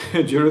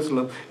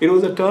Jerusalem, it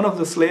was the turn of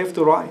the slave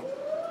to ride.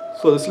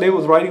 So the slave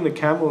was riding the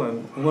camel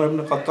and Umar ibn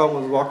Khattab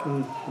was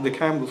walking the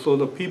camel. So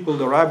the people,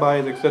 the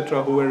rabbis,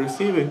 etc., who were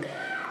receiving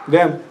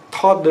them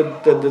thought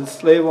that the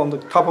slave on the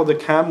top of the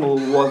camel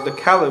was the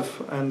caliph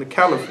and the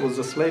caliph was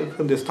the slave.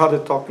 And they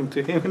started talking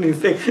to him and he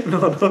said,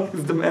 no,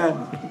 he's the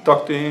man.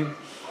 Talk to him.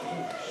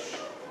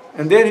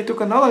 And then he took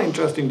another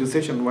interesting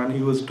decision. When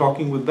he was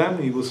talking with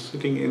them, he was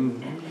sitting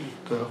in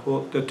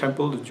the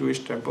temple, the Jewish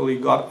temple. He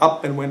got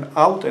up and went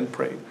out and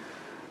prayed.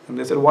 And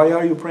they said, why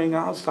are you praying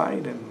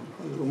outside? And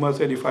Umar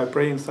said, if I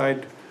pray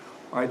inside,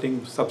 I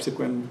think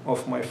subsequent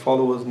of my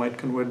followers might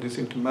convert this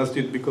into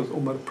masjid because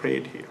Umar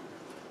prayed here.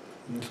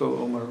 And so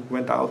Umar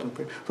went out and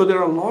prayed. So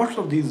there are lots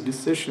of these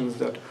decisions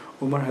that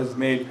Umar has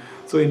made.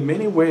 So in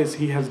many ways,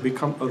 he has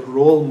become a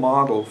role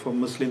model for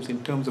Muslims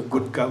in terms of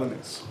good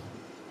governance.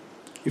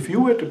 If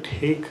you were to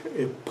take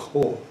a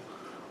poll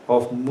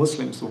of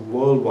Muslims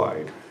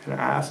worldwide and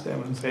ask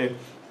them and say,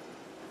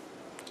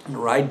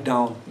 write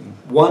down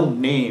one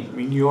name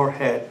in your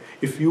head.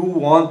 If you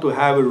want to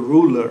have a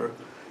ruler,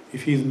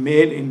 if he's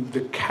made in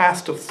the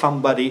caste of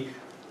somebody,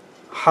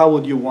 how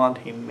would you want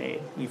him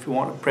made? If you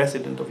want a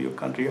president of your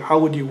country, how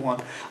would you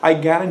want? I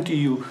guarantee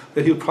you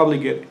that he'll probably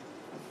get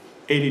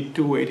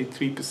 82,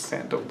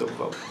 83% of the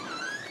vote.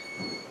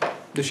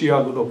 The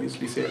Shia would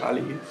obviously say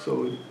Ali,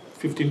 so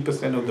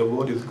 15% of the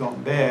vote is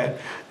gone there,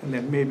 and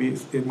then maybe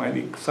there might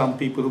be some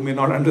people who may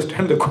not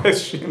understand the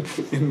question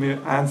and may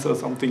answer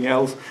something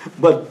else,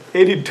 but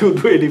 82 to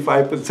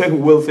 85%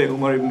 will say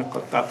Umar ibn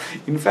Khattab.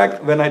 In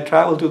fact, when I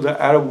travel to the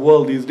Arab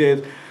world these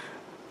days,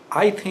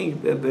 I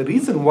think that the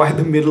reason why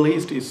the Middle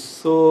East is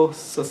so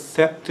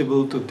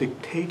susceptible to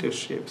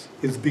dictatorships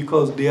is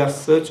because they are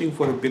searching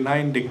for a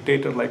benign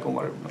dictator like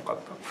Umar ibn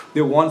Khattab.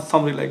 They want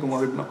somebody like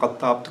Umar ibn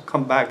Khattab to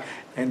come back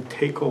and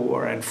take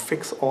over and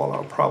fix all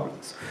our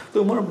problems.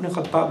 So Umar ibn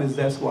Khattab is,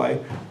 that's why,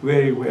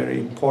 very, very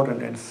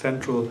important and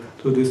central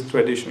to this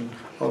tradition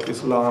of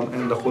Islam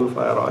and the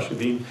Khulafa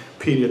Rashidin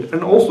period.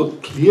 And also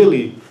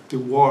clearly the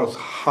wars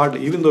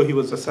hardly, even though he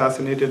was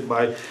assassinated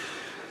by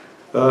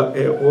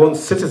a own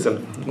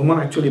citizen,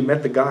 Umar actually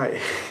met the guy.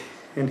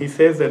 And he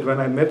says that when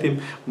I met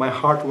him, my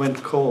heart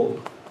went cold.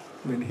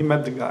 When he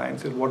met the guy and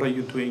said, what are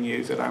you doing here?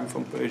 He said, I'm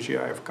from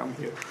Persia, I've come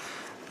here.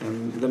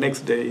 And the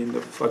next day in the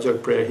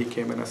Fajr prayer, he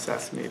came and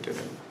assassinated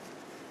him.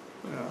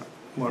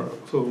 Umar.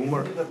 So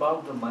Umar. Is it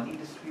about the money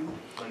dispute,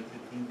 like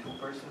between two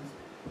persons,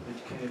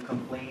 which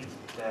complained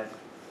that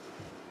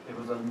there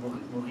was a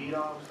Mughira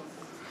or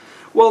something?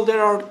 Well,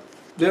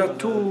 there are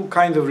two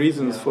kinds of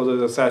reasons for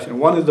the assassination.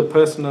 One is the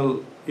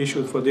personal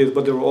issues for this,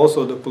 but there were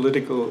also the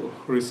political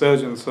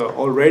resurgence.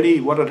 Already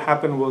what had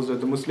happened was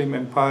that the Muslim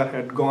empire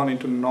had gone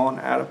into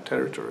non-Arab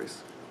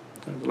territories,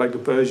 like the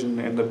Persian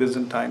and the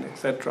Byzantine,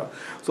 etc.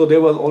 So there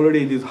was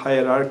already this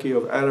hierarchy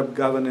of Arab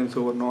governance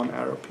over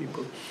non-Arab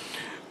people.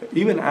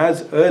 Even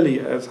as early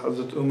as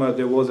Hazrat Umar,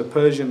 there was a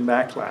Persian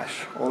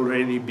backlash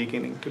already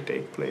beginning to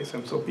take place.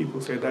 And so people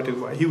say that is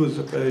why he was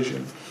the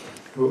Persian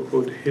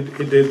who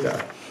did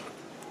that.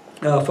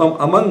 From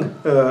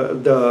among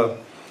the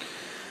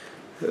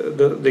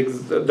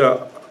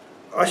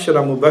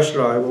Ashra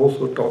Mubashra, I've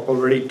also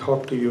already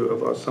talked to you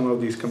about some of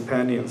these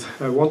companions.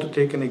 I want to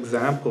take an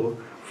example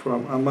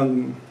from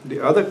among the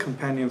other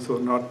companions who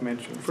are not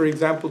mentioned. For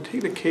example,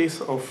 take the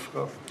case of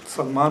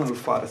Salman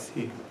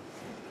al-Farsi.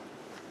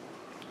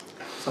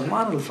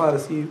 Salman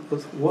al-Farsi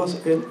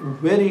was a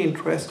very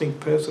interesting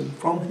person.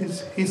 From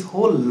his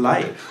whole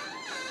life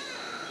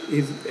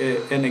is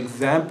an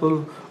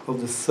example of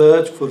the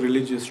search for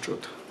religious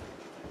truth.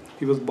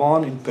 He was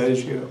born in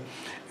Persia,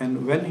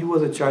 and when he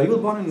was a child, he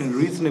was born in a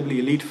reasonably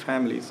elite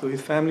family, so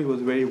his family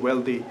was very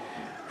wealthy.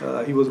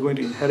 He was going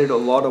to inherit a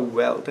lot of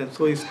wealth, and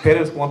so his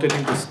parents wanted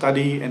him to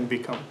study and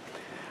become.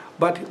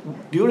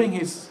 But during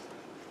his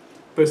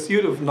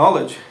pursuit of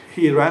knowledge,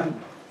 he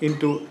ran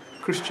into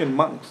Christian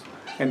monks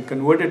and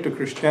converted to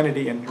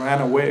Christianity and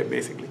ran away,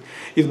 basically.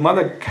 His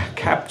mother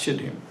captured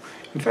him.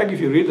 In fact, if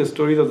you read the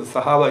stories of the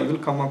Sahaba, you will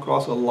come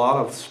across a lot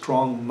of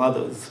strong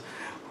mothers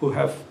who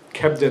have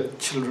kept their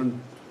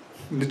children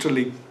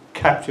literally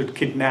captured,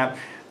 kidnapped.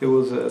 There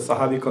was a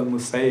Sahabi called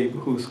Musaib,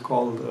 who's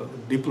called a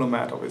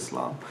diplomat of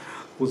Islam,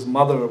 whose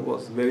mother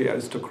was very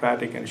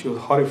aristocratic, and she was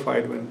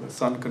horrified when the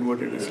son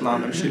converted to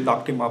Islam, and she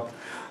locked him up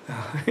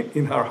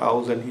in her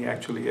house, and he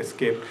actually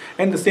escaped.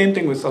 And the same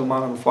thing with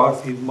Salman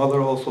al-Farsi. His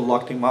mother also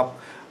locked him up,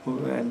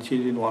 and she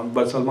didn't want.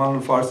 But Salman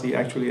al-Farsi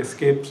actually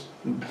escapes,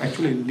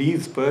 actually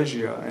leaves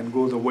Persia and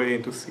goes away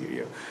into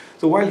Syria.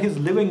 So while he's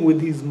living with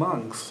these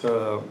monks,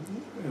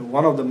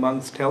 one of the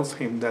monks tells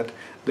him that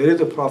there is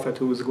a prophet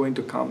who is going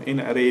to come in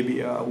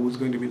Arabia, who is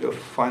going to be the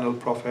final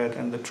prophet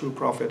and the true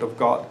prophet of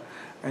God.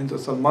 And so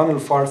Salman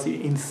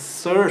al-Farsi, in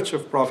search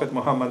of Prophet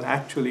Muhammad,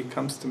 actually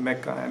comes to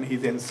Mecca, and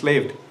he's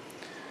enslaved.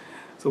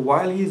 So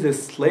while he's a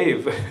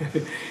slave,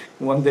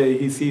 one day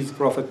he sees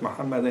Prophet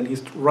Muhammad, and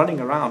he's running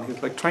around.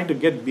 He's like trying to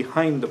get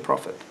behind the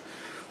Prophet.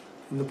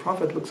 And the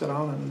Prophet looks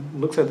around and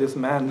looks at this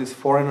man, this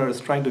foreigner is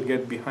trying to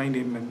get behind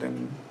him, and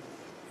then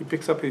he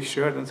picks up his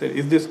shirt and says,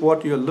 "Is this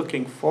what you're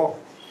looking for?"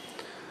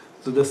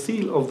 So the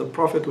seal of the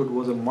prophethood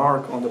was a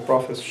mark on the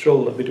Prophet's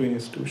shoulder, between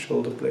his two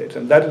shoulder blades.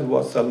 And that is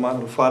what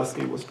Salman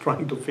al-Farsi was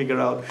trying to figure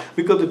out,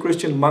 because the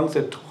Christian monks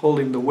had told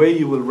him the way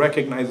you will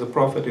recognize the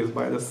Prophet is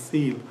by the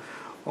seal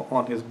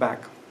on his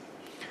back.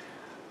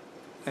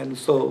 And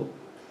so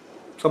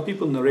some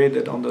people narrate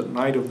that on the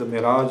night of the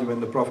Miraj, when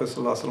the Prophet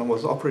ﷺ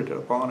was operated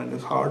upon and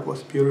his heart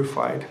was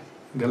purified,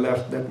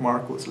 that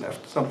mark was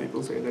left. Some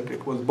people say that he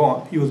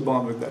was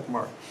born with that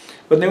mark.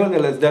 But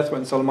nevertheless, that's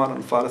when Salman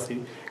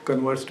al-Farsi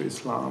converts to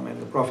Islam, and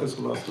the Prophet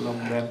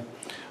ﷺ then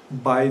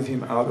buys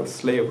him out of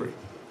slavery.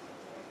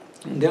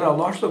 And there are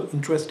lots of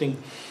interesting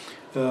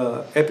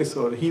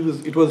episodes.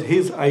 It was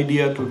his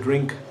idea to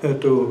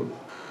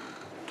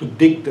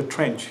dig the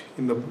trench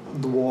in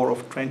the war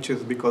of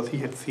trenches, because he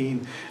had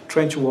seen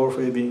trench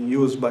warfare being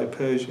used by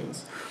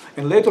Persians.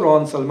 And later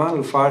on, Salman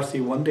al-Farsi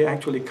one day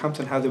actually comes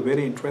and has a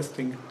very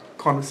interesting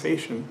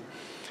conversation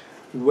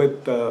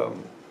with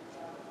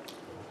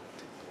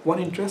one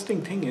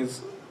interesting thing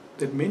is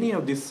that many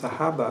of these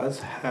Sahabas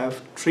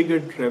have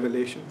triggered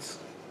revelations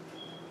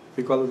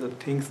because of the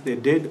things they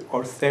did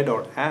or said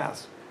or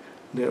asked.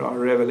 There are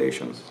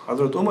revelations.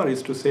 Hazrat Umar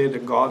is to say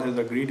that God has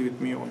agreed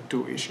with me on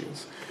 2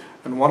 issues,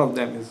 and one of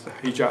them is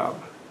hijab.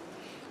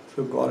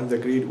 So God has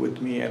agreed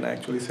with me and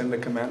actually sent the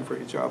command for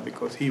hijab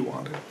because he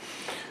wanted.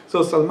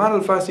 So Salman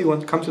al-Farsi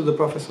once comes to the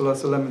Prophet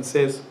ﷺ and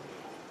says,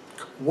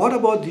 "What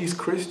about these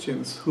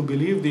Christians who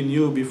believed in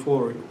you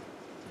before you?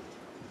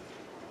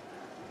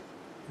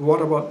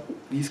 What about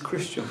these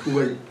Christians who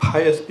were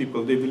pious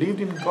people? They believed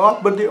in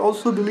God, but they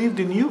also believed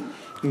in you.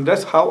 And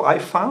that's how I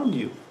found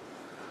you."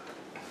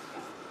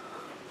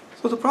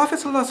 So the Prophet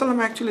ﷺ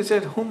actually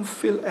said, "Hum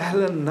fil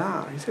ahlan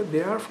nar." He said,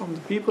 they are from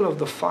the people of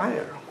the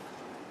fire.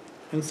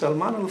 And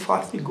Salman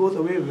al-Farsi goes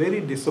away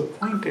very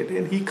disappointed,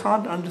 and he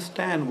can't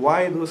understand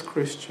why those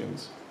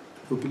Christians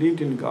who believed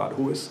in God,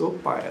 who were so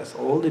pious,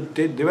 all they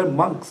did, they were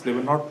monks, they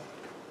were not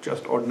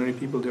just ordinary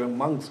people, they were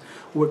monks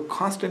who were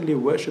constantly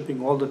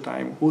worshipping all the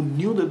time, who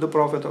knew that the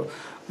Prophet of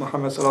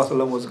Muhammad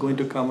ﷺ was going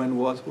to come and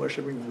was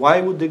worshipping.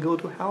 Why would they go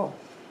to hell?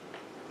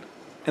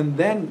 And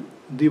then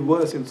the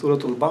verse in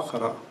Surah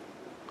Al-Baqarah,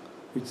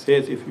 which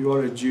says, if you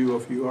are a Jew, or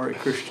if you are a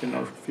Christian,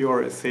 or if you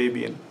are a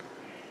Sabian,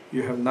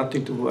 you have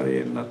nothing to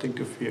worry and nothing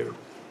to fear.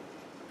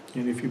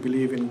 And if you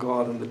believe in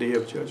God on the Day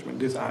of Judgment,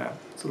 this ayah,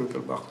 Surah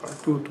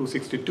Al-Baqarah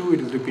 262, it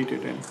is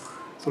repeated in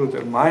Surah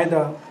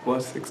Al-Ma'idah,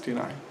 verse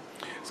 69.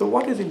 So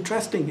what is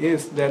interesting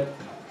is that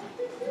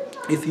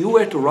if you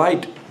were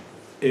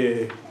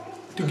to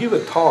give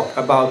a talk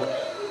about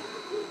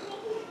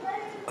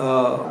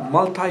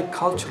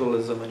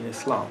multiculturalism in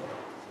Islam,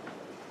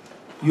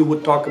 you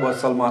would talk about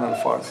Salman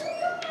al-Farsi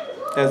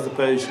as the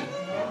Persian.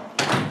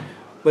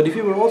 But if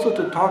you were also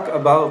to talk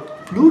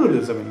about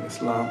pluralism in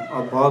Islam,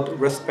 about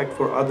respect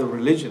for other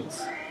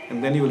religions,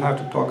 and then you will have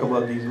to talk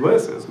about these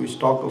verses which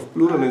talk of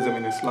pluralism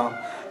in Islam,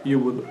 you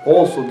would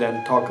also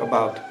then talk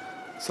about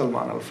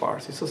Salman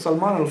al-Farsi. So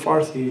Salman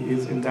al-Farsi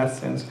is in that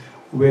sense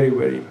very,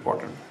 very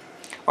important.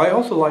 I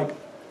also like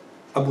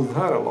Abu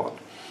Dhar a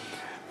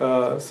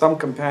lot. Some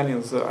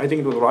companions, I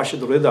think it was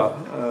Rashid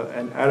Rida,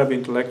 an Arab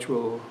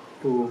intellectual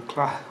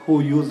who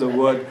used the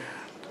word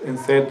and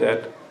said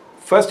that,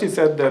 first he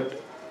said that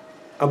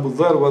Abu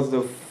Dhar was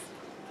the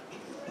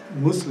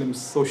Muslim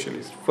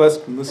socialist,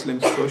 first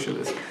Muslim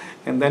socialist,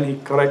 and then he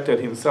corrected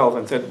himself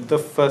and said the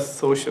first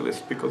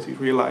socialist, because he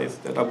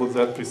realized that Abu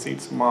Dhar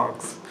precedes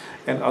Marx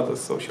and other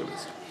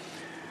socialists.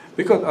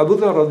 Because Abu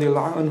Dhar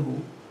radiallahu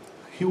anhu,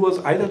 he was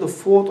either the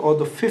fourth or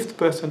the fifth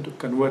person to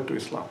convert to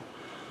Islam.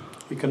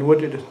 He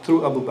converted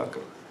through Abu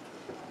Bakr.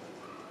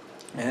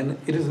 And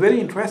it is very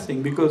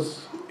interesting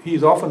because he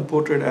is often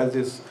portrayed as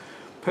this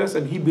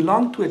person. He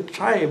belonged to a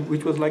tribe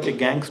which was like a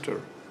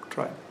gangster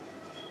tribe.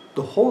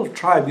 The whole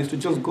tribe used to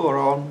just go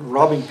around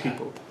robbing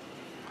people.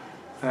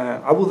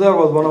 Abu Dhar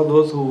was one of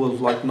those who was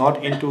like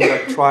not into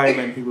that tribe,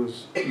 and he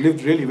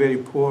lived really very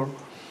poor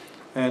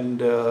and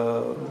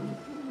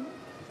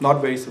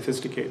not very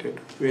sophisticated,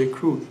 very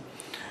crude.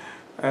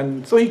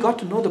 And so he got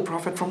to know the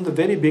Prophet from the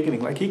very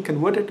beginning. Like, he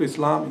converted to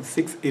Islam in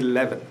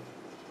 611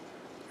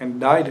 and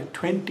died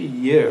 20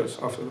 years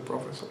after the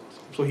Prophet.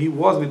 So he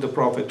was with the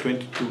Prophet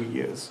 22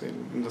 years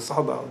in the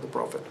Sahaba of the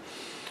Prophet.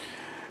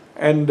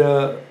 And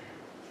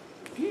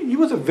he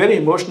was a very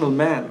emotional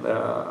man.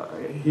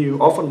 He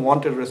often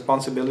wanted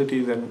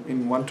responsibilities, and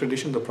in one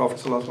tradition the Prophet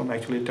ﷺ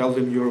actually tells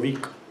him, "You're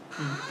weak."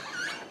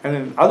 And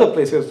in other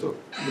places the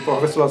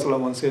Prophet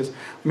ﷺ says,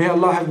 "May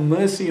Allah have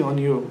mercy on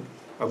you,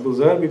 Abu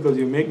Dhar, because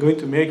you're going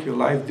to make your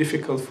life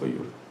difficult for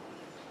you."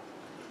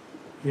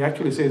 He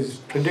actually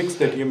predicts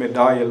that you may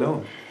die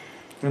alone.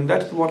 And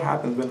that's what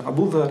happens when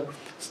Abu Dhar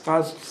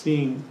starts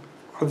seeing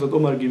Hazrat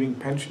Umar giving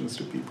pensions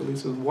to people. He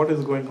says, "What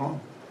is going on?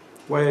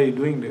 Why are you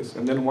doing this?"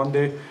 And then one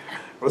day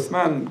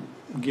Uthman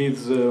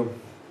gives,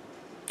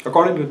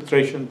 according to the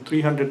tradition,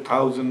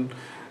 300,000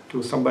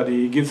 to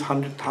somebody. He gives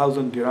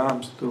 100,000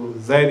 dirhams to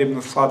Zayd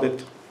ibn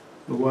Sabit,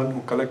 the one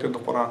who collected the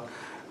Quran.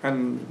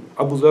 And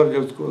Abu Dhar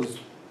just goes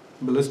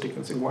ballistic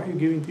and saying, "Why are you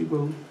giving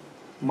people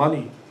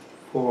money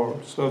for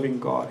serving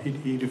God?"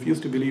 He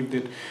refused to believe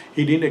that.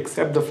 He didn't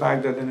accept the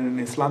fact that in an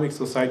Islamic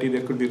society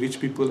there could be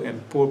rich people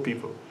and poor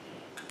people.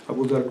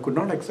 Abu Dhar could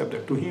not accept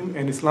that. To him,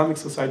 an Islamic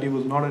society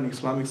was not an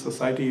Islamic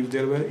society if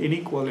there were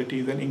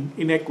inequalities and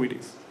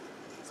inequities.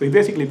 So he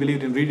basically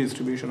believed in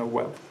redistribution of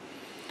wealth.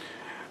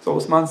 So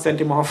Usman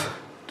sent him off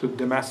to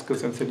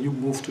Damascus and said, "You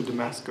move to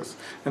Damascus."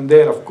 And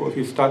there, of course,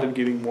 he started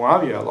giving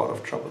Muawiyah a lot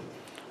of trouble.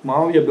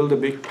 Muawiyah built a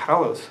big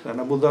palace, and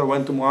Abu Dhar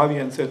went to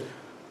Muawiyah and said,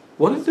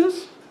 "What is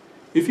this?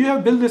 If you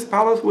have built this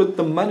palace with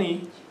the money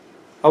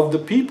of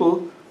the people,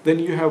 then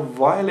you have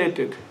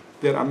violated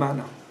their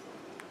amana."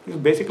 It's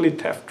basically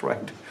theft,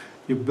 right?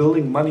 You're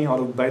building money out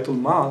of Baitul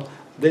Mal,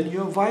 then you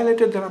have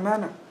violated their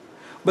amana.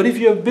 But if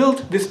you have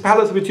built this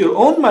palace with your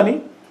own money,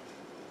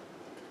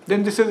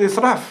 then this is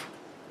israf.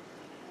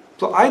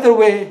 So either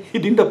way, he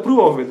didn't approve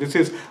of it. This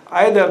is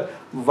either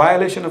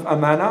violation of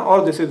amana or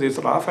this is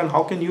israf, and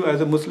how can you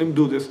as a Muslim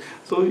do this?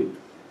 So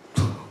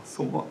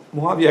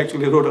Muawiyah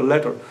actually wrote a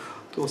letter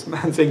to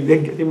Osman saying,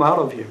 "Then get him out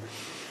of here."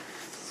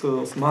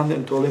 So Osman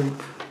then told him,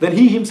 then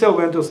he himself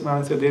went to Osman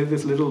and said, "There is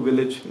this little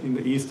village in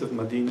the east of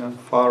Medina,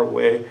 far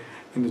away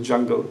in the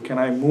jungle. Can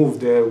I move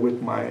there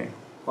with my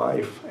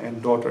wife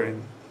and daughter?"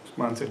 And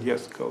Osman said,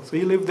 "Yes, go." So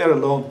he lived there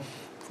alone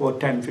for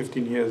 10,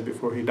 15 years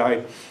before he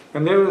died.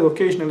 And there were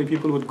occasionally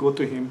people would go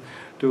to him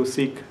to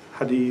seek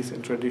hadiths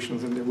and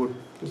traditions, and they would.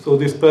 So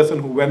this person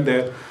who went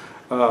there,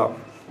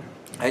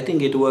 I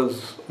think it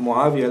was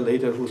Muawiyah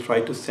later who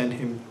tried to send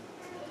him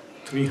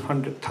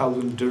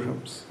 300,000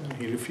 dirhams. And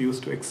he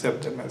refused to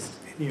accept them as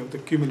any of the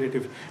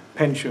cumulative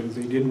pensions.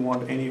 He didn't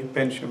want any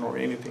pension or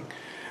anything.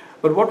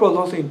 But what was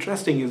also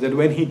interesting is that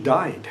when he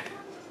died,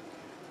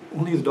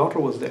 only his daughter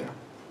was there.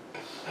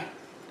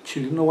 She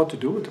didn't know what to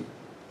do with him.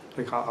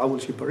 Like, how will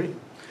she bury him?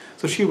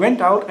 So she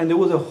went out, and there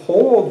was a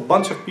whole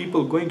bunch of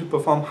people going to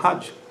perform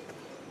Hajj.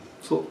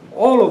 So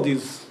all of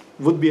these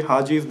would-be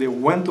Hajis, they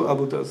went to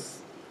Abu Dhar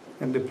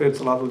and they prayed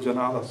Salatul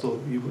Janazah. So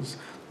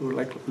there were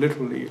like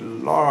literally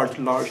large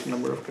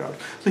number of crowds.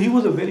 So he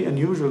was a very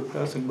unusual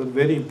person, but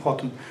very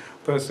important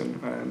person.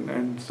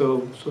 And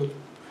so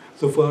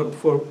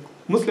for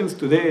Muslims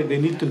today, they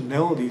need to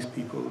know these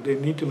people. They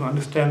need to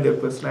understand their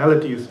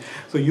personalities.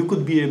 So you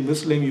could be a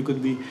Muslim, you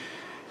could be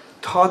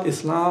taught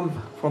Islam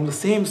from the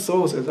same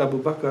source as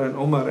Abu Bakr and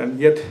Umar, and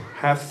yet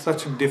have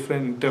such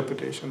different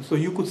interpretations. So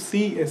you could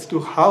see as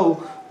to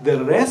how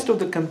the rest of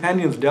the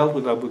companions dealt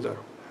with Abu Dhar.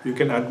 You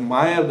can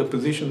admire the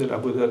position that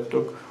Abu Dhar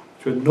took,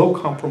 which was no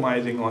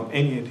compromising on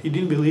any. He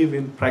didn't believe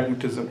in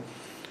pragmatism.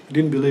 He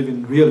didn't believe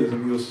in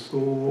realism. He was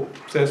so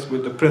obsessed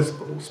with the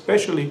principle,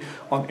 especially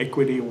on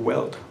equity of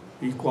wealth,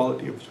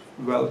 equality of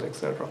wealth,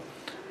 etc.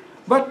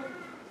 But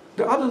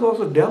The others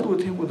also dealt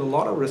with him with a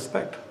lot of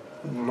respect,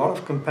 and a lot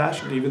of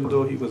compassion, even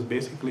though he was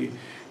basically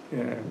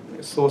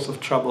a source of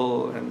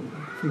trouble and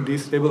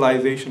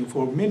destabilization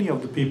for many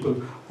of the people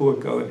who were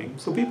governing.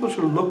 So people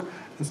should look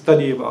and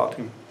study about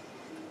him.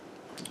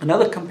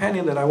 Another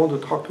companion that I want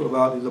to talk to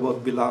about is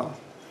about Bilal.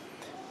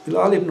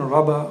 Bilal ibn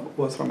Rabah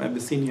was from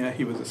Abyssinia.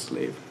 He was a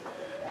slave.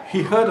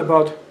 He heard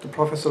about the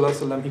Prophet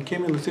ﷺ. He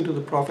came and listened to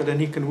the Prophet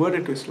and he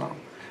converted to Islam.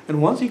 And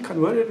once he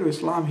converted to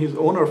Islam, his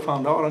owner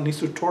found out and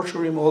used to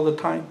torture him all the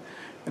time.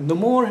 And the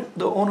more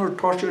the owner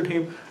tortured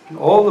him, and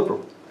all the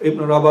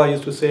Ibn Rabah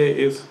used to say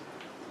is,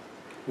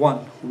 one,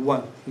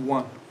 one,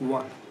 one,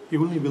 one. He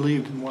only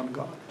believed in one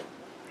God.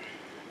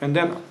 And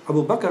then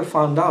Abu Bakr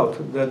found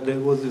out that there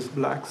was this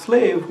black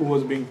slave who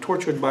was being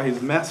tortured by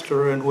his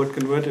master and who had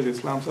converted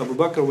Islam. So Abu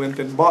Bakr went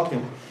and bought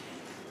him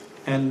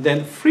and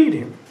then freed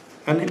him.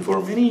 And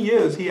for many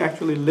years he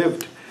actually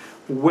lived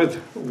with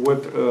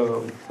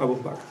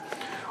Abu Bakr.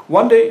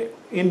 One day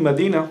in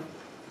Medina,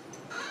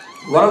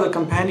 one of the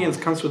companions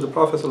comes to the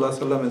Prophet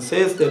ﷺ and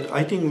says that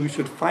I think we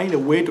should find a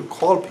way to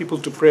call people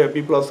to prayer.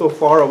 People are so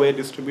far away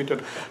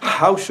distributed.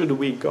 How should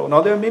we go? Now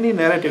there are many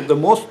narratives. The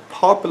most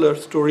popular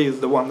story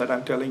is the one that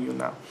I'm telling you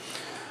now.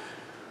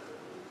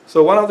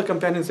 So one of the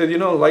companions said,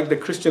 like the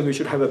Christians, we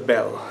should have a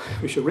bell.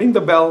 We should ring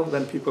the bell,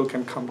 then people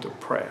can come to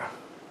prayer.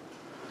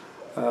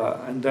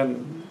 And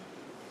then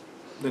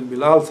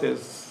Bilal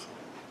says,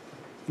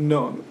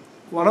 no.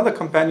 One of the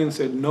companions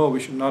said, no, we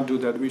should not do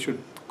that. We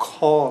should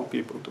call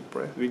people to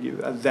pray. We give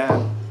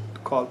azan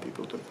to call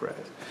people to pray.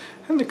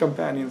 And the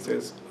companion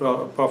says,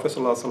 Prophet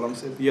ﷺ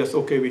says, yes,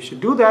 okay, we should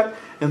do that.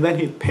 And then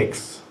he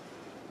picks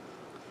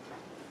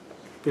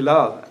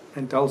Bilal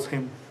and tells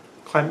him,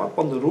 climb up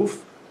on the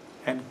roof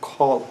and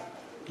call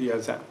the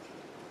azan.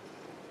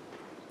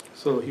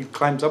 So he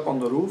climbs up on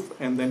the roof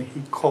and then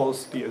he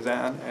calls the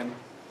azan and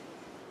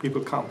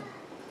people come.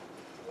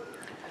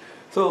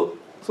 So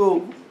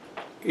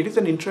it is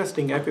an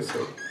interesting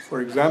episode. For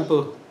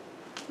example,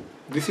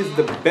 this is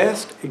the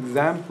best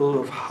example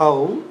of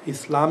how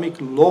Islamic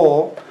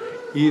law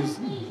is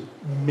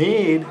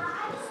made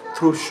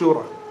through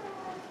Shura.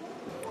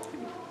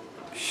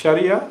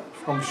 Sharia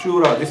from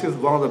Shura. This is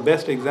one of the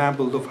best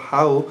examples of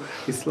how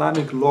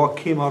Islamic law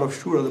came out of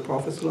Shura. The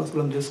Prophet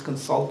ﷺ just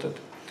consulted.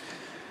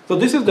 So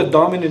this is the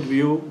dominant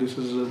view. This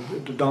is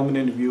the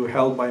dominant view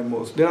held by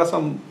most. There are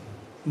some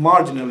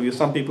marginal views.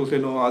 Some people say,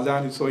 no,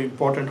 Azan is so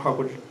important.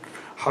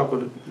 How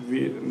could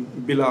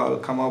Bilal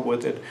come up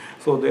with it?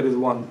 So there is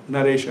one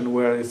narration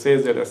where it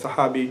says that a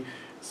Sahabi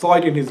saw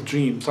it in his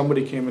dream.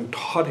 Somebody came and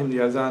taught him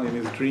the Azan in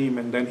his dream,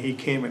 and then he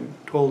came and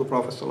told the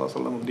Prophet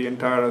ﷺ the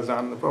entire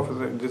Azan. The Prophet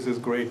said, this is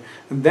great.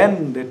 And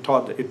then they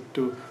taught it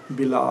to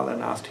Bilal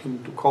and asked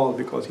him to call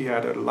because he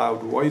had a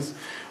loud voice.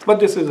 But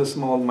this is a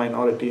small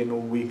minority and a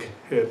weak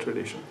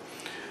tradition.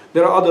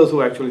 There are others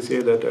who actually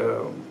say that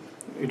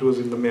it was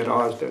in the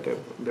Miraj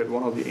that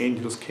one of the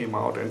angels came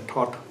out and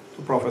taught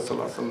the Prophet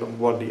ﷺ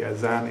what the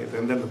Azan is,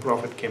 and then the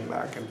Prophet came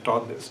back and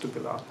taught this to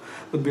Bilal.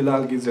 But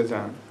Bilal gives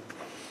Azan.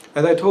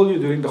 As I told you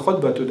during the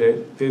khutbah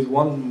today, there is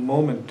one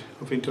moment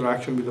of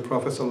interaction with the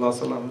Prophet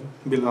ﷺ,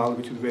 Bilal,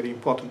 which is very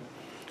important.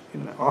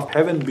 Of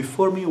heaven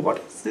before me, what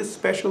is this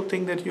special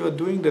thing that you are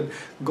doing that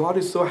God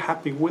is so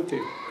happy with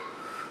you?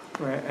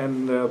 Right?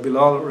 And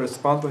Bilal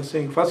responds by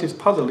saying, first he's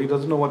puzzled, he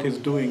doesn't know what he's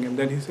doing, and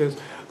then he says,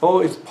 oh,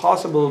 it's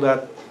possible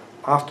that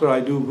after I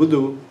do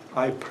wudu,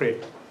 I pray.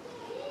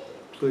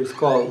 So it's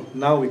called,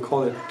 now we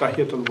call it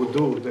tahiyatul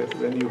wudu, that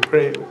when you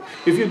pray,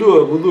 if you do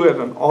a wudu at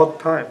an odd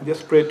time,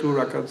 just pray 2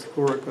 rakats,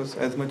 4 rakats,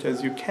 as much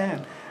as you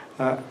can,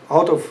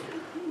 out of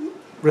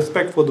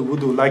respect for the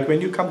wudu. Like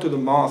when you come to the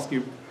mosque,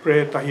 you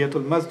pray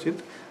tahiyatul masjid,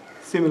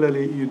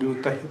 similarly you do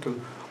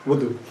tahiyatul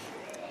wudu.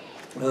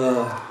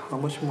 How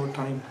much more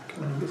time?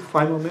 Can I give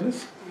 5 more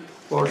minutes?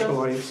 Or shall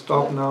I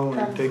stop now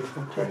and take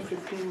some time?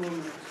 15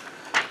 minutes.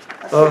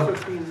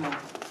 15 more.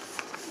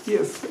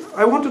 Yes,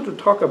 I wanted to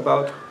talk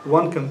about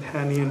one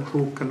companion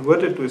who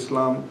converted to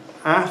Islam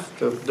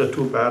after the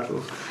 2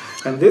 battles.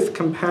 And this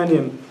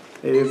companion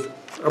is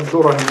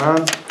Abdul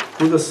Rahman,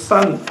 who is the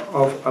son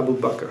of Abu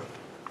Bakr.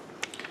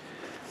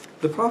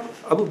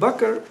 Abu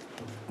Bakr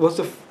was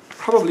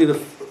probably the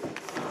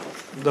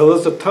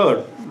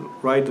third,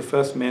 right? The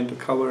first man to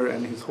cover,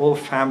 and his whole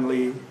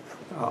family.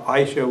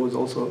 Aisha was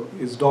also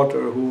his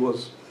daughter, who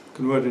was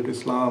converted to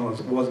Islam,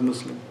 was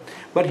Muslim.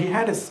 But he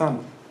had a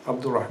son,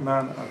 Abdul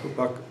Rahman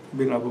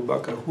bin Abu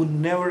Bakr, who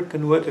never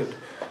converted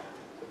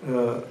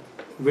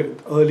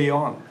early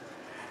on.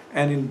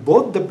 And in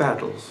both the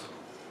battles,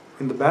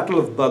 in the Battle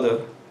of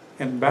Badr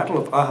and Battle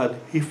of Ahad,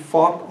 he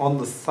fought on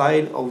the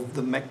side of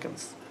the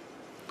Meccans.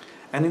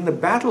 And in the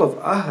Battle of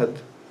Ahad,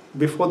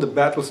 before the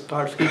battle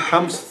starts, he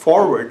comes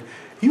forward.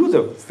 He was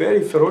a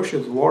very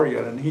ferocious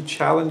warrior, and he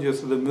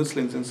challenges the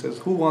Muslims and says,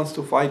 who wants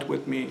to fight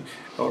with me?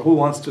 Or who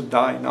wants to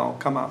die now?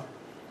 Come on.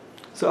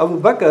 So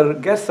Abu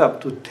Bakr gets up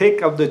to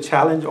take up the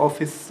challenge of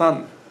his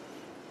son.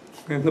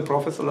 And the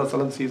Prophet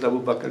ﷺ sees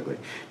Abu Bakr going.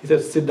 He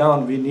says, sit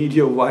down, we need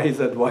your wise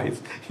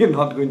advice. You're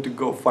not going to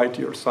go fight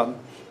your son,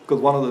 because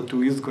one of the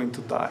 2 is going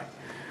to die.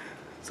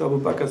 So Abu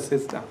Bakr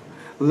sits down.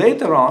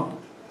 Later on,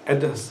 at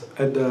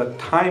the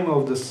time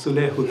of the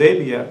Sulh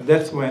Hudaybiyah,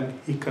 that's when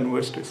he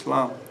converts to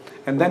Islam.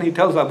 And then he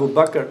tells Abu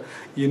Bakr,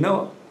 you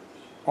know,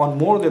 on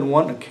more than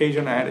one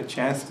occasion I had a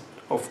chance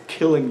of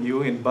killing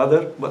you in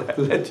Badr, but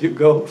I let you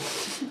go.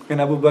 And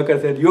Abu Bakr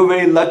said, you're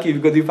very lucky,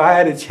 because if I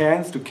had a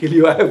chance to kill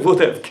you, I would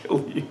have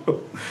killed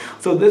you.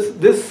 So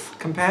this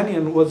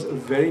companion was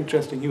very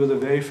interesting. He was a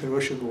very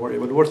ferocious warrior.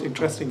 But what's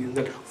interesting is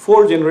that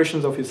 4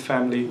 generations of his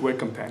family were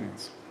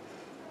companions.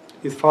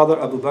 His father,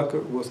 Abu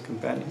Bakr, was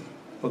companion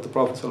of the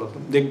Prophet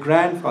ﷺ. Their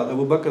grandfather,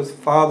 Abu Bakr's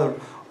father,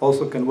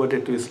 also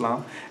converted to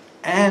Islam.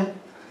 And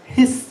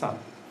his son,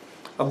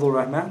 Abdul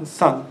Rahman's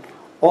son,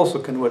 also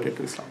converted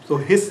to Islam. So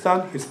his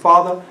son, his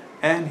father,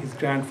 and his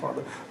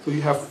grandfather. So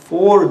you have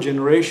 4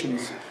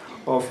 generations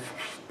of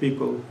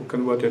people who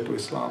converted to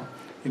Islam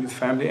in his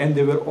family, and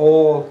they were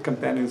all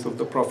companions of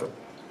the Prophet.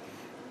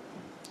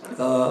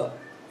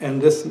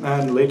 And this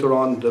man later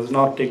on does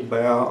not take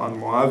bay'ah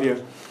on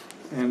Muawiyah,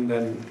 and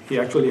then he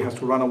actually has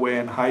to run away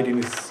and hide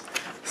in his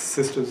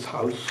sister's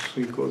house.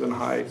 He goes and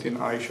hides in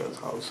Aisha's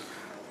house,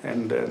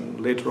 and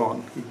then later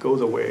on he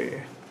goes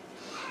away,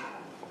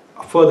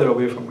 further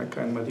away from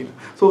Mecca and Medina.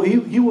 So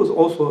he was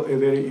also a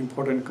very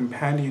important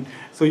companion.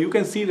 So you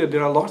can see that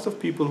there are lots of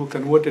people who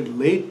converted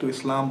late to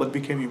Islam but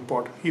became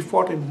important. He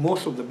fought in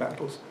most of the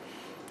battles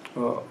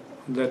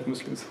that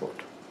Muslims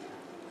fought.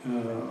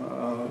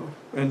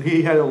 And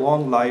he had a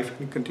long life, and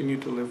he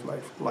continued to live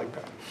life like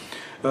that.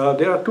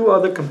 There are 2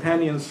 other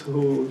companions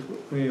who,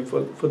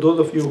 for those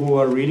of you who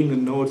are reading the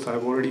notes,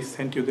 I've already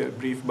sent you their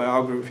brief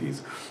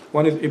biographies.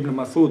 One is Ibn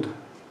Masud,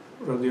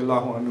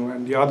 radiallahu anhu,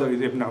 and the other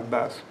is Ibn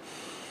Abbas.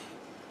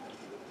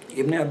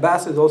 Ibn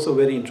Abbas is also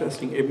very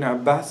interesting. Ibn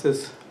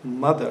Abbas's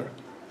mother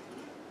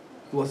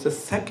was the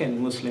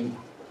second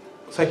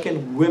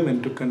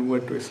woman to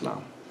convert to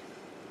Islam.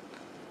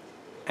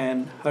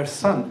 And her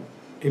son,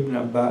 Ibn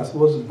Abbas,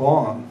 was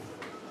born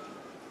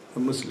a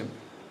Muslim.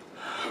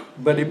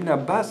 But Ibn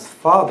Abbas'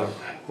 father,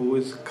 who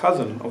is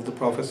cousin of the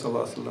Prophet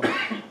ﷺ,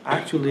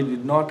 actually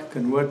did not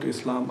convert to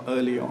Islam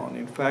early on.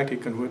 In fact, he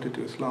converted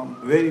to Islam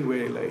very,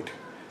 very late.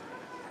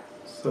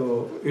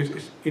 So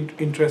it's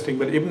interesting.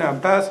 But Ibn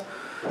Abbas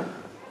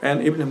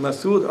and Ibn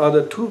Masud are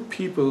the 2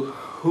 people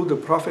who the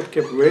Prophet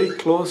kept very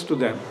close to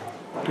him.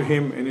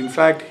 And in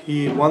fact,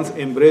 he once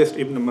embraced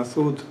Ibn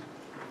Masud,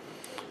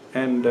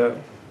 and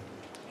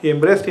he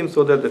embraced him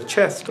so that the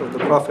chest of the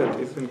Prophet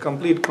is in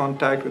complete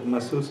contact with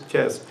Masud's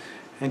chest,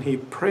 and he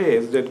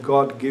prays that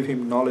God give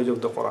him knowledge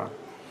of the Quran.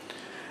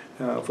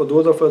 For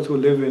those of us who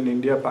live in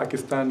India,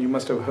 Pakistan, you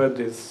must have heard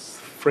this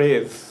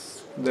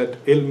phrase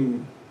that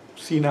ilm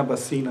sina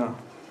basina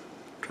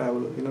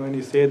travel. You know, when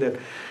you say that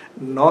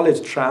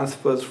knowledge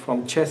transfers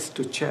from chest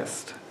to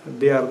chest,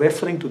 they are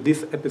referring to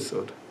this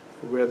episode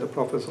where the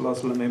Prophet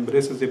ﷺ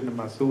embraces Ibn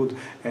Masud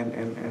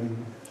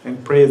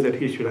and prays that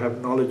he should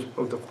have knowledge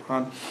of the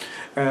Quran.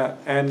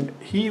 And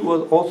he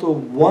was also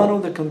one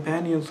of the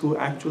companions who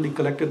actually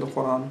collected the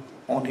Quran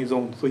on his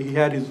own. So he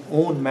had his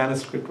own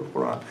manuscript of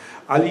Quran.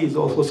 Ali is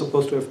also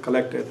supposed to have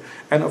collected,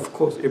 and of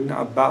course Ibn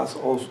Abbas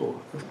also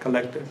has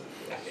collected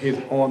his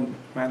own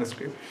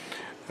manuscript.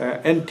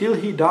 Until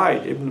he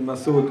died, Ibn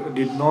Masud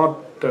did not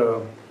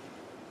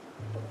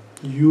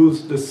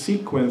use the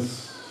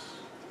sequence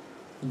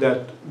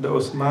that the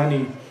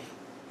Osmani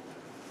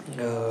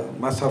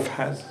Masaf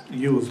has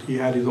used. He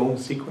had his own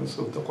sequence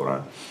of the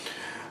Quran.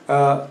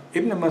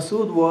 Ibn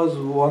Masud was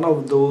one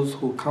of those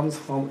who comes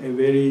from a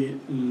very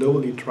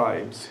lowly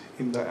tribes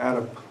in the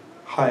Arab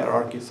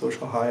hierarchy,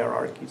 social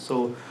hierarchy.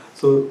 So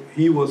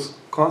he was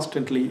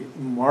constantly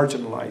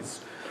marginalized,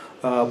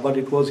 but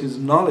it was his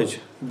knowledge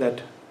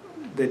that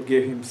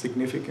gave him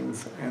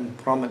significance and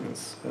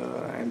prominence,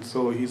 and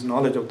so his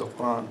knowledge of the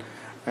Quran,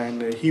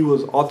 and he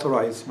was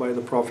authorized by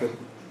the Prophet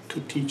to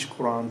teach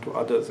Quran to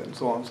others and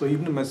so on. So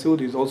Ibn Masud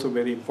is also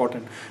very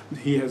important.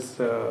 He has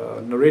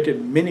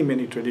narrated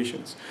many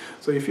traditions.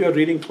 So if you are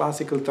reading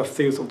classical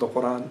tafsirs of the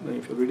Quran,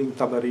 if you're reading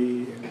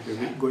Tabari, and if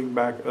you're going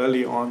back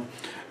early on,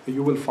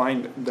 you will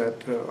find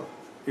that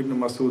Ibn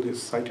Masud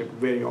is cited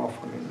very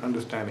often in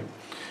understanding.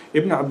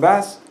 Ibn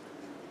Abbas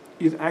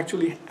is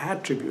actually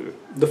attributed.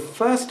 The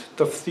first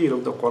tafsir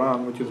of the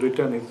Quran which is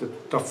written is the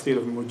tafsir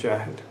of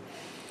Mujahid.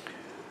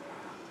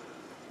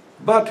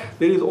 But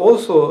there is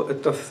also a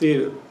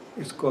tafsir,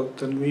 it's called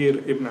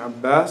Tanwir Ibn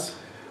Abbas,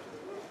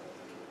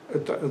 the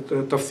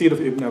tafsir of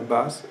Ibn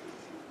Abbas.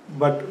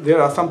 But there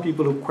are some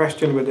people who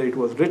question whether it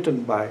was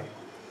written by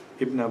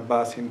Ibn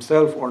Abbas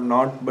himself or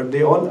not, but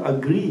they all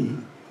agree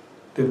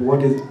that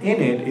what is in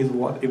it is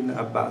what Ibn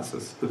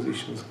Abbas's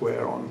positions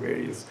were on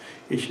various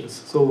issues.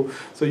 So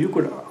you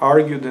could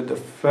argue that the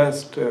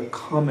first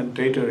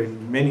commentator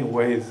in many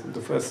ways,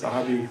 the first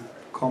Sahabi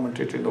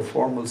commentator in the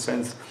formal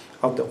sense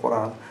of the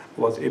Quran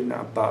was Ibn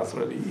Abbas.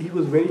 Really, he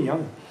was very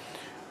young.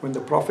 When the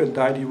Prophet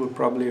died, he would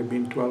probably have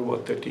been 12 or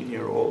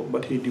 13-year-old,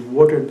 but he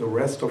devoted the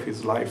rest of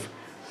his life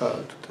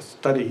to the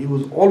study. He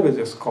was always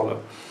a scholar.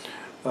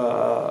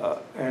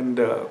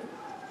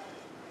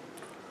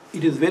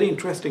 it is very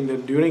interesting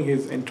that during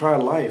his entire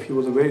life, he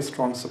was a very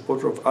strong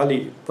supporter of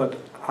Ali, but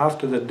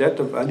after the death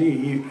of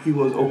Ali, he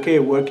was okay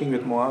working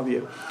with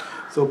Muawiyah.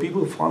 So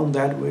people found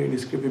that very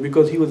descriptive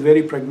because he was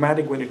very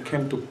pragmatic when it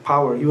came to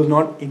power. He was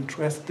not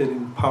interested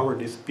in power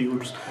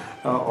disputes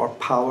or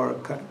power,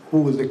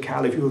 who was the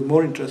caliph. He was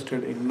more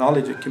interested in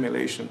knowledge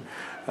accumulation.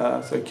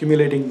 So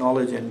accumulating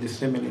knowledge and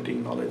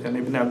disseminating knowledge. And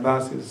Ibn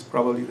Abbas is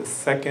probably the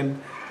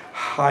second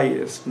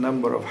highest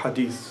number of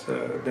hadiths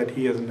that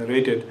he has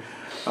narrated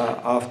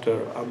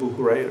after Abu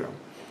Huraira.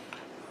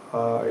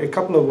 A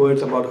couple of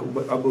words about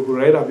Abu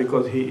Huraira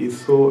because he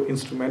is so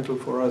instrumental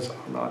for us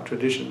in our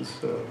traditions.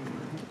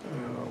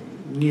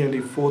 Nearly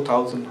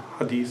 4,000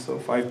 hadiths or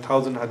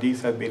 5,000 hadiths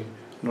have been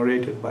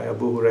narrated by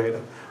Abu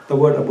Huraira. The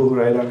word Abu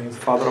Huraira means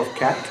father of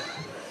cat.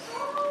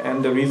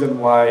 And the reason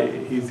why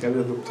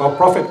the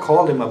Prophet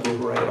called him Abu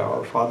Huraira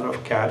or father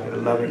of cat, a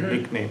loving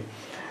nickname.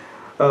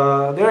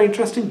 There are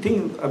interesting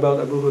things about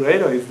Abu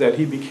Huraira is that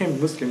he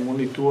became Muslim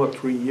only 2 or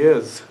 3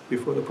 years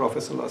before the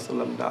Prophet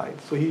ﷺ died.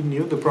 So he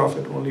knew the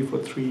Prophet only for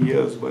 3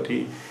 years, but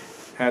he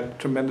had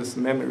tremendous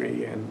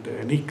memory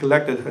and he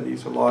collected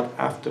hadiths a lot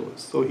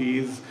afterwards. So he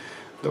is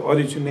the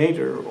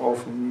originator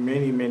of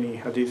many, many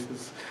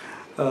hadiths.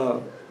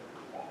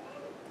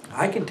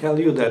 I can tell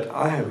you that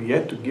I have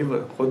yet to give a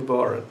khutbah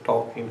or a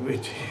talk in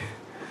which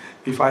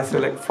if I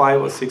select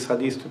 5 or 6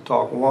 hadiths to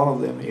talk, one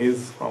of them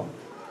is from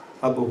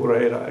Abu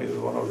Huraira, is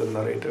one of the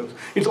narrators.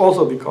 It's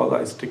also because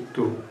I stick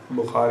to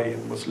Bukhari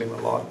and Muslim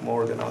a lot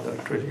more than other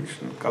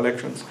traditional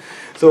collections.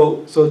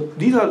 So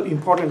these are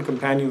important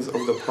companions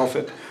of the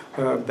Prophet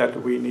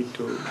that we need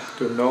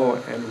to know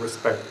and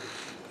respect.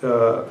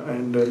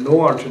 And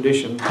know our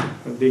tradition.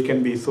 They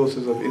can be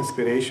sources of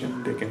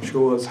inspiration. They can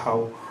show us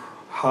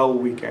how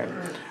we can.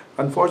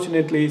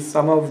 Unfortunately,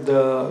 some of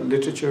the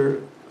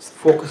literature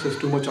focuses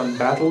too much on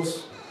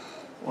battles,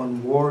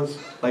 on wars.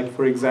 Like,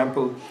 for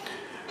example,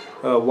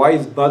 why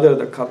is Badr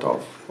the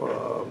cutoff?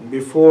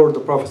 Before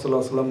the Prophet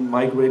ﷺ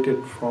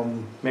migrated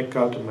from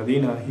Mecca to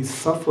Medina, he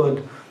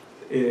suffered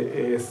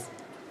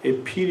a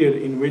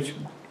period in which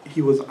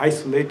he was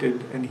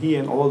isolated, and he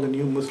and all the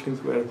new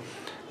Muslims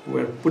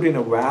were put in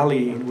a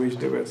valley in which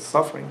they were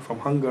suffering from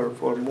hunger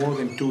for more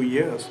than 2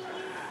 years.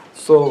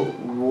 So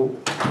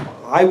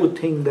I would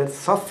think that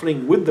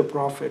suffering with the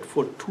Prophet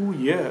for 2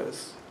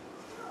 years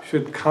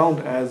should count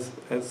as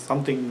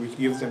something which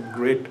gives them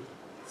great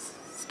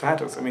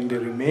status. I mean, they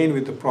remain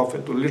with the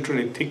Prophet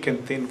literally thick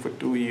and thin for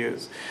 2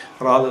 years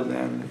rather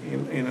than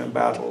in a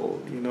battle,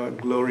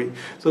 glory.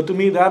 So to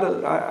me, that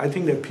I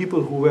think that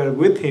people who were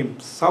with him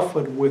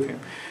suffered with him.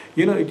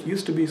 It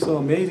used to be so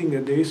amazing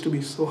that they used to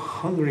be so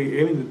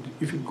hungry. I mean,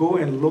 if you go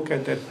and look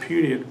at that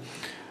period,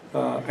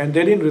 and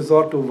they didn't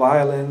resort to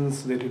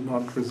violence, they did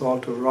not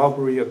resort to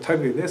robbery or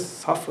thuggery. They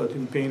suffered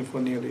in pain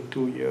for nearly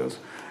 2 years.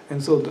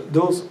 And so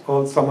those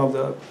are some of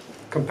the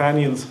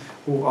companions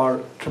who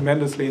are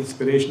tremendously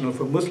inspirational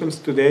for Muslims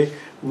today,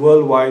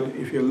 worldwide.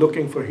 If you're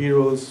looking for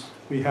heroes,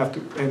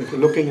 and if you're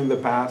looking in the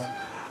past,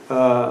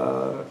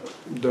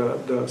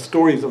 the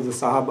stories of the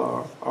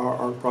Sahaba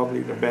are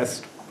probably the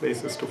best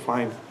places to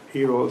find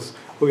heroes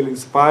who will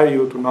inspire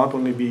you to not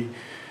only be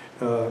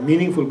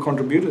meaningful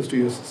contributors to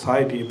your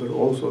society, but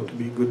also to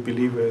be good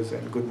believers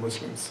and good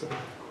Muslims. So,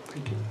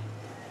 thank you.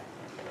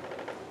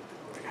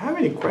 If you have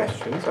any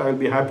questions, I will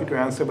be happy to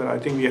answer, but I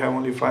think we have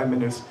only 5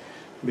 minutes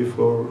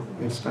before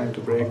it's time to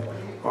break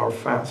our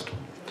fast.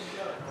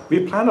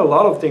 We planned a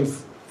lot of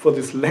things for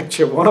this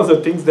lecture. One of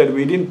the things that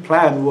we didn't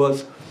plan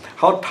was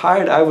how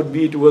tired I would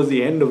be towards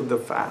the end of the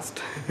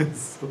fast.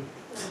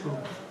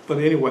 But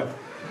anyway,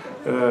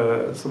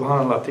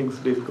 subhanAllah, things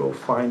did go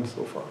fine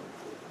so far.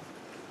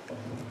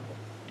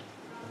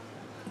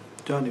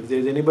 John, if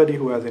there's anybody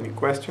who has any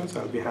questions,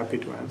 I'll be happy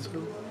to answer.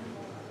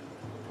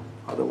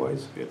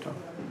 Otherwise, we are done.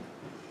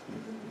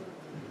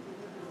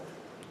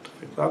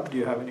 Do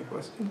you have any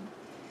questions?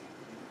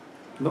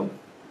 No?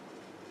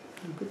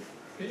 Good.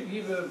 Can you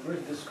give a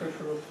brief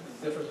description of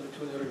the difference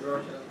between the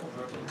reverting and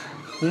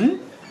converting?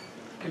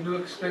 Can you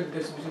explain the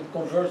difference between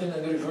converting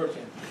and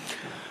reverting?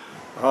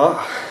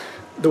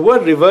 The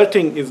word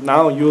reverting is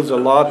now used a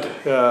lot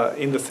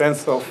in the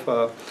sense of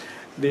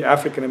the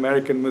African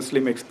American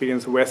Muslim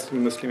experience,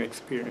 Western Muslim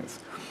experience.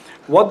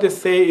 What they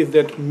say is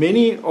that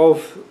many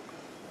of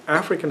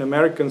African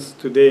Americans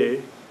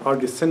today are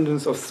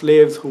descendants of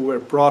slaves who were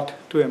brought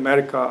to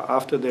America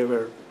after they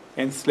were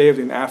enslaved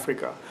in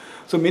Africa.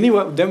 So many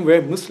of them were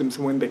Muslims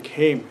when they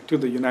came to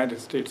the United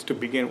States to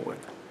begin with.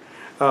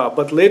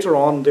 But later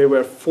on, they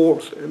were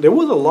forced. There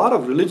was a lot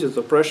of religious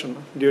oppression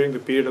during the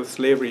period of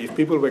slavery. If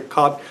people were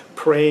caught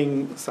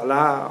praying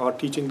Salah or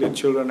teaching their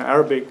children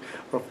Arabic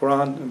or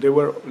Quran, they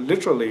were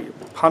literally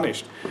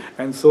punished.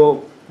 And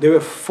so they were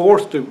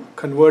forced to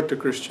convert to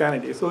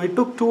Christianity. So it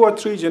took 2 or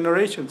 3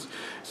 generations,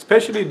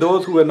 especially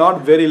those who were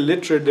not very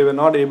literate. They were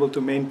not able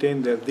to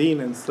maintain their deen,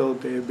 and so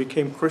they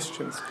became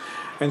Christians.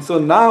 And so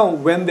now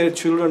when their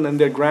children and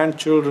their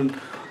grandchildren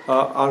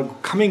are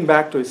coming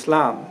back to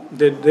Islam,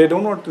 they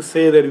don't want to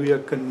say that we are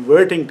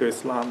converting to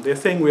Islam. They're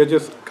saying we are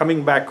just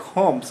coming back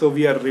home, so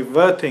we are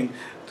reverting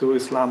to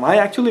Islam. I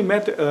actually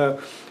met a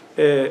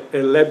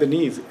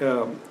Lebanese.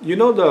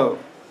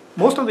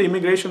 Most of the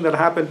immigration that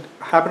happened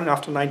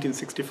after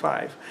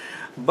 1965,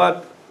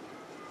 but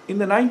in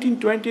the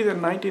 1920s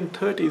and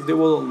 1930s, there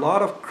was a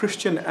lot of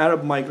Christian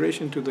Arab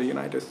migration to the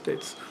United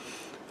States,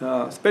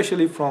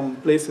 especially from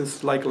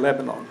places like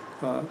Lebanon.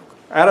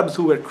 Arabs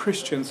who were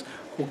Christians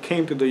who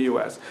came to the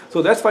U.S.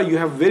 So that's why you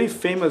have very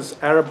famous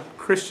Arab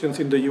Christians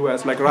in the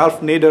U.S. Like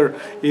Ralph Nader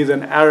is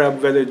an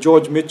Arab, whether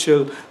George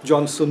Mitchell,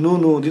 John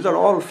Sununu, these are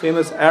all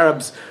famous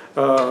Arabs.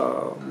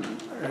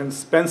 And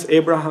Spence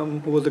Abraham,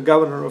 who was the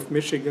governor of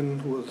Michigan,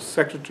 who was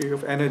Secretary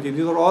of Energy,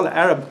 these are all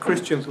Arab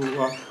Christians who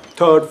are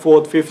third,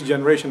 fourth, fifth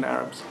generation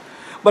Arabs.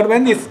 But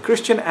when these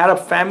Christian Arab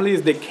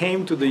families, they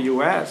came to the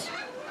U.S.,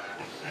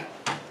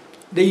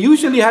 they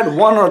usually had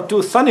one or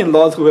two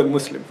son-in-laws who were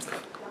Muslims.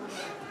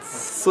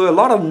 So a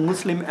lot of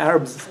Muslim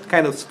Arabs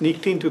kind of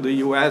sneaked into the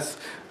U.S.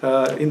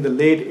 In the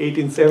late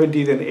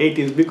 1870s and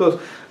 80s because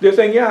they're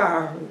saying,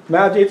 yeah,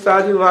 Majid,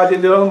 Sajid,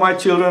 Wajid, they're all my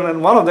children,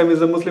 and one of them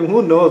is a Muslim.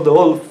 Who knows? The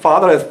whole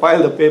father has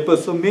filed the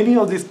papers. So many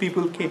of these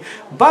people came.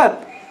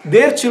 But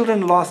their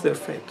children lost their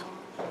faith,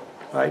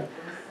 right?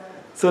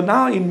 So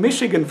now in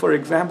Michigan, for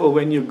example,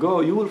 when you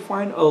go, you will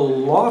find a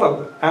lot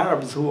of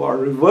Arabs who are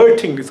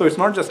reverting. So it's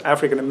not just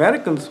African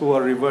Americans who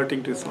are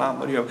reverting to Islam,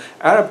 but you have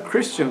Arab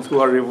Christians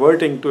who are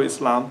reverting to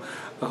Islam,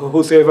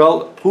 who say,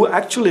 well, who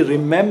actually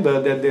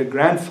remember that their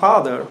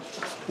grandfather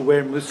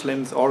were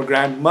Muslims or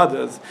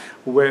grandmothers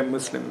were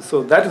Muslims.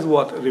 So that is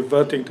what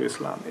reverting to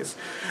Islam is.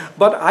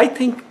 But I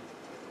think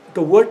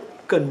the word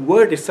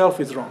convert itself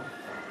is wrong.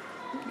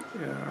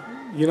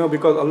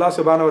 Because Allah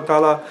subhanahu wa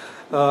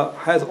ta'ala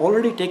has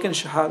already taken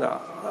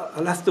shahada.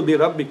 Alastu bi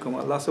rabbikum.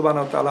 Allah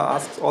subhanahu wa ta'ala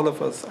asks all of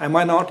us, am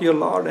I not your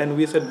Lord? And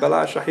we said,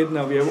 Bala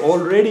shahidna. We have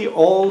already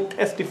all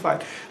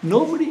testified.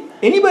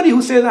 Anybody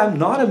who says I'm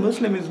not a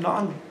Muslim is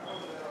not.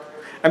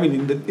 I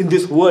mean, in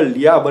this world,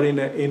 yeah, but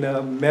in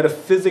a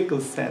metaphysical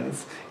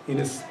sense, in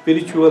a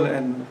spiritual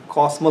and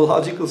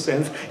cosmological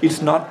sense,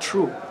 it's not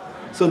true.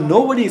 So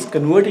nobody is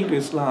converting to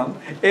Islam.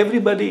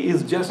 Everybody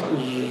is just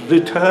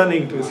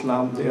returning to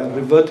Islam. They are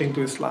reverting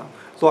to Islam.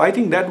 So I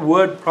think that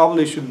word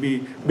probably should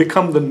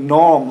become the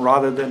norm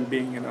rather than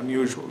being an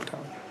unusual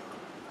term.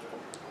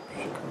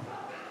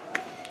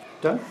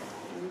 Done?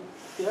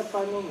 Yeah,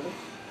 5 more minutes.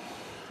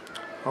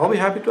 I'll be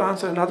happy to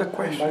answer another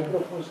question.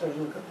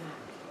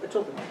 It's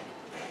open.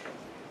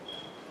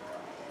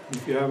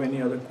 If you have any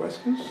other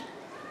questions,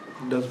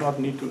 it does not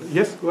need to.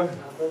 Yes, go ahead.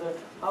 Brother,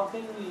 how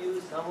can we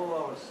use some of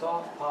our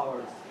soft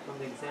powers from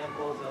the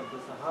examples of the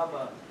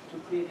Sahaba to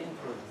create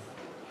influence?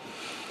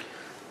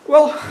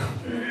 Well,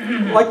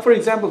 like for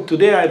example,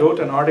 today I wrote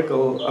an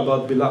article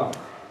about Bilal.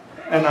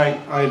 And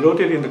I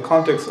wrote it in the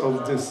context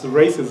of this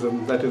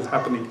racism that is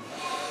happening.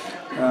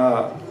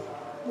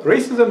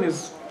 Racism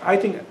is, I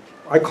think,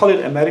 I call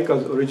it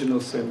America's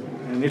original sin.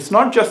 And it's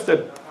not just that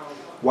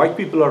white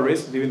people are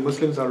racist, even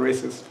Muslims are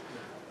racist.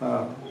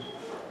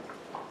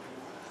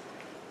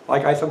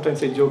 Like I sometimes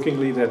say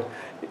jokingly that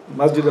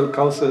Masjid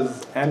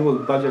al-Kausar's annual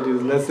budget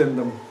is less than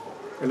the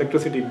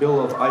electricity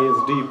bill of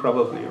ISD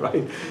probably,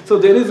 right? So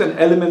there is an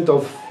element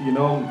of,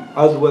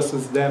 us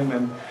versus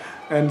them.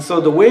 And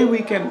so the way we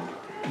can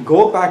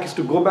go back is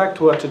to go back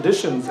to our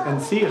traditions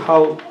and see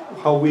how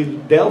we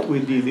dealt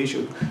with these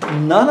issues.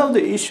 None of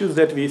the issues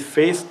that we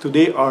face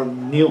today are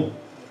new.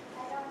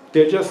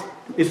 They're just,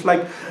 it's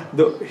like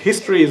the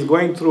history is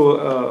going through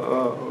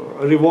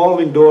a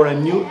revolving door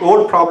and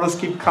old problems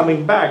keep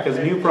coming back as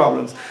new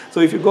problems. So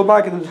if you go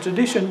back in the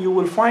tradition, you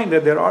will find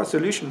that there are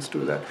solutions to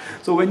that.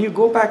 So when you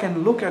go back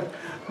and look at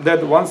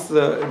that, once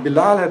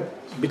Bilal had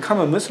become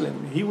a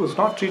Muslim, he was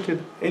not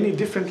treated any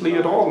differently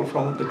at all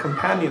from the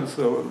companions.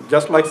 So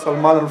just like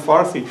Salman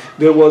al-Farsi,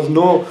 there was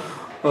no,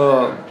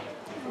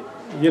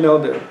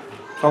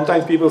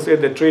 sometimes people say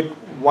they treat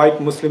white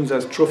Muslims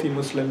as trophy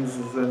Muslims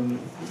and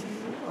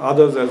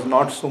others as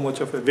not so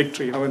much of a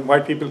victory. When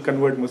white people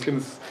convert,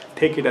 Muslims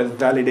take it as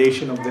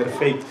validation of their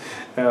faith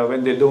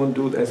when they don't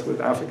do this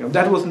with Africans.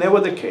 That was never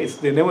the case.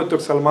 They never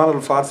took Salman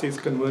al-Farsi's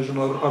conversion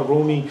or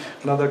Rumi,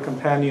 another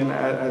companion,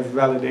 as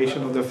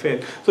validation of their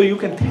faith. So you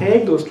can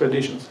take those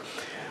traditions.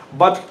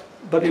 But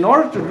in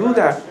order to do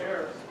that,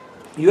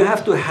 you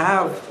have to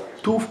have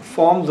two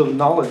forms of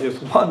knowledge.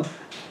 One,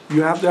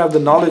 you have to have the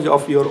knowledge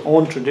of your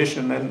own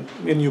tradition,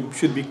 and you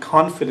should be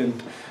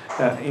confident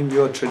in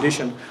your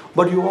tradition.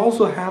 But you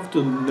also have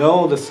to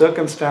know the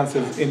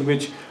circumstances in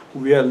which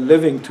we are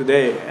living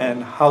today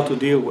and how to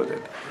deal with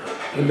it.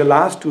 In the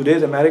last 2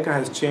 days, America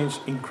has changed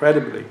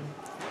incredibly.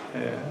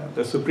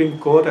 The Supreme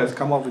Court has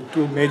come up with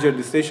 2 major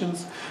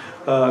decisions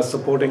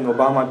supporting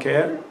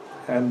Obamacare,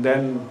 and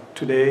then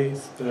today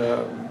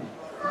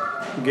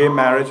gay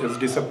marriage has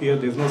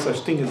disappeared. There's no such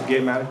thing as gay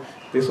marriage.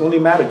 There's only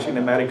marriage in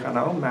America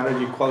now.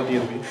 Marriage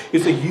equality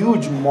it's a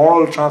huge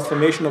moral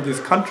transformation of this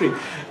country.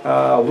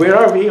 Where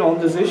are we on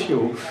this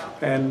issue?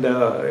 And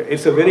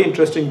it's a very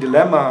interesting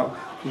dilemma.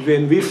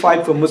 When we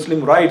fight for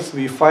Muslim rights,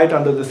 we fight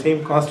under the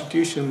same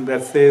constitution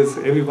that says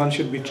everyone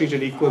should be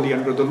treated equally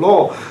under the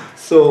law.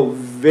 So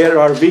where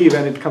are we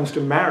when it comes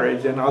to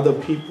marriage and other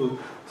people?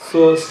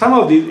 So some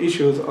of these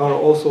issues are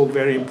also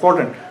very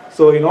important.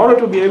 So in order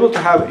to be able to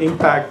have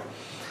impact,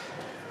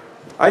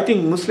 I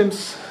think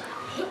Muslims,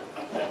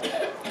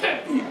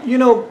 you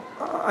know,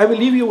 I will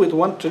leave you with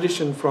one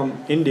tradition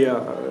from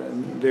India.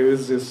 There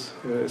is this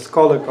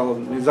scholar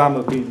called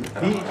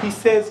Nizamuddin. He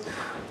says,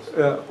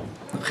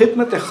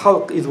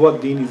 Khidmat-e-Khalq is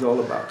what Deen is all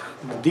about.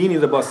 Deen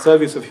is about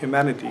service of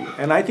humanity.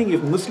 And I think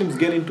if Muslims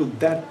get into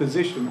that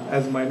position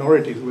as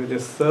minorities, where they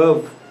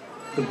serve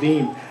the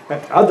Deen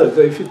and others,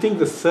 if you think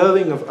the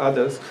serving of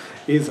others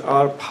is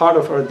our part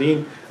of our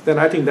Deen, then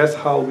I think that's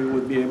how we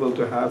would be able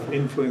to have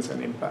influence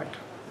and impact.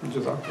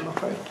 Jazakallah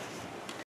khair.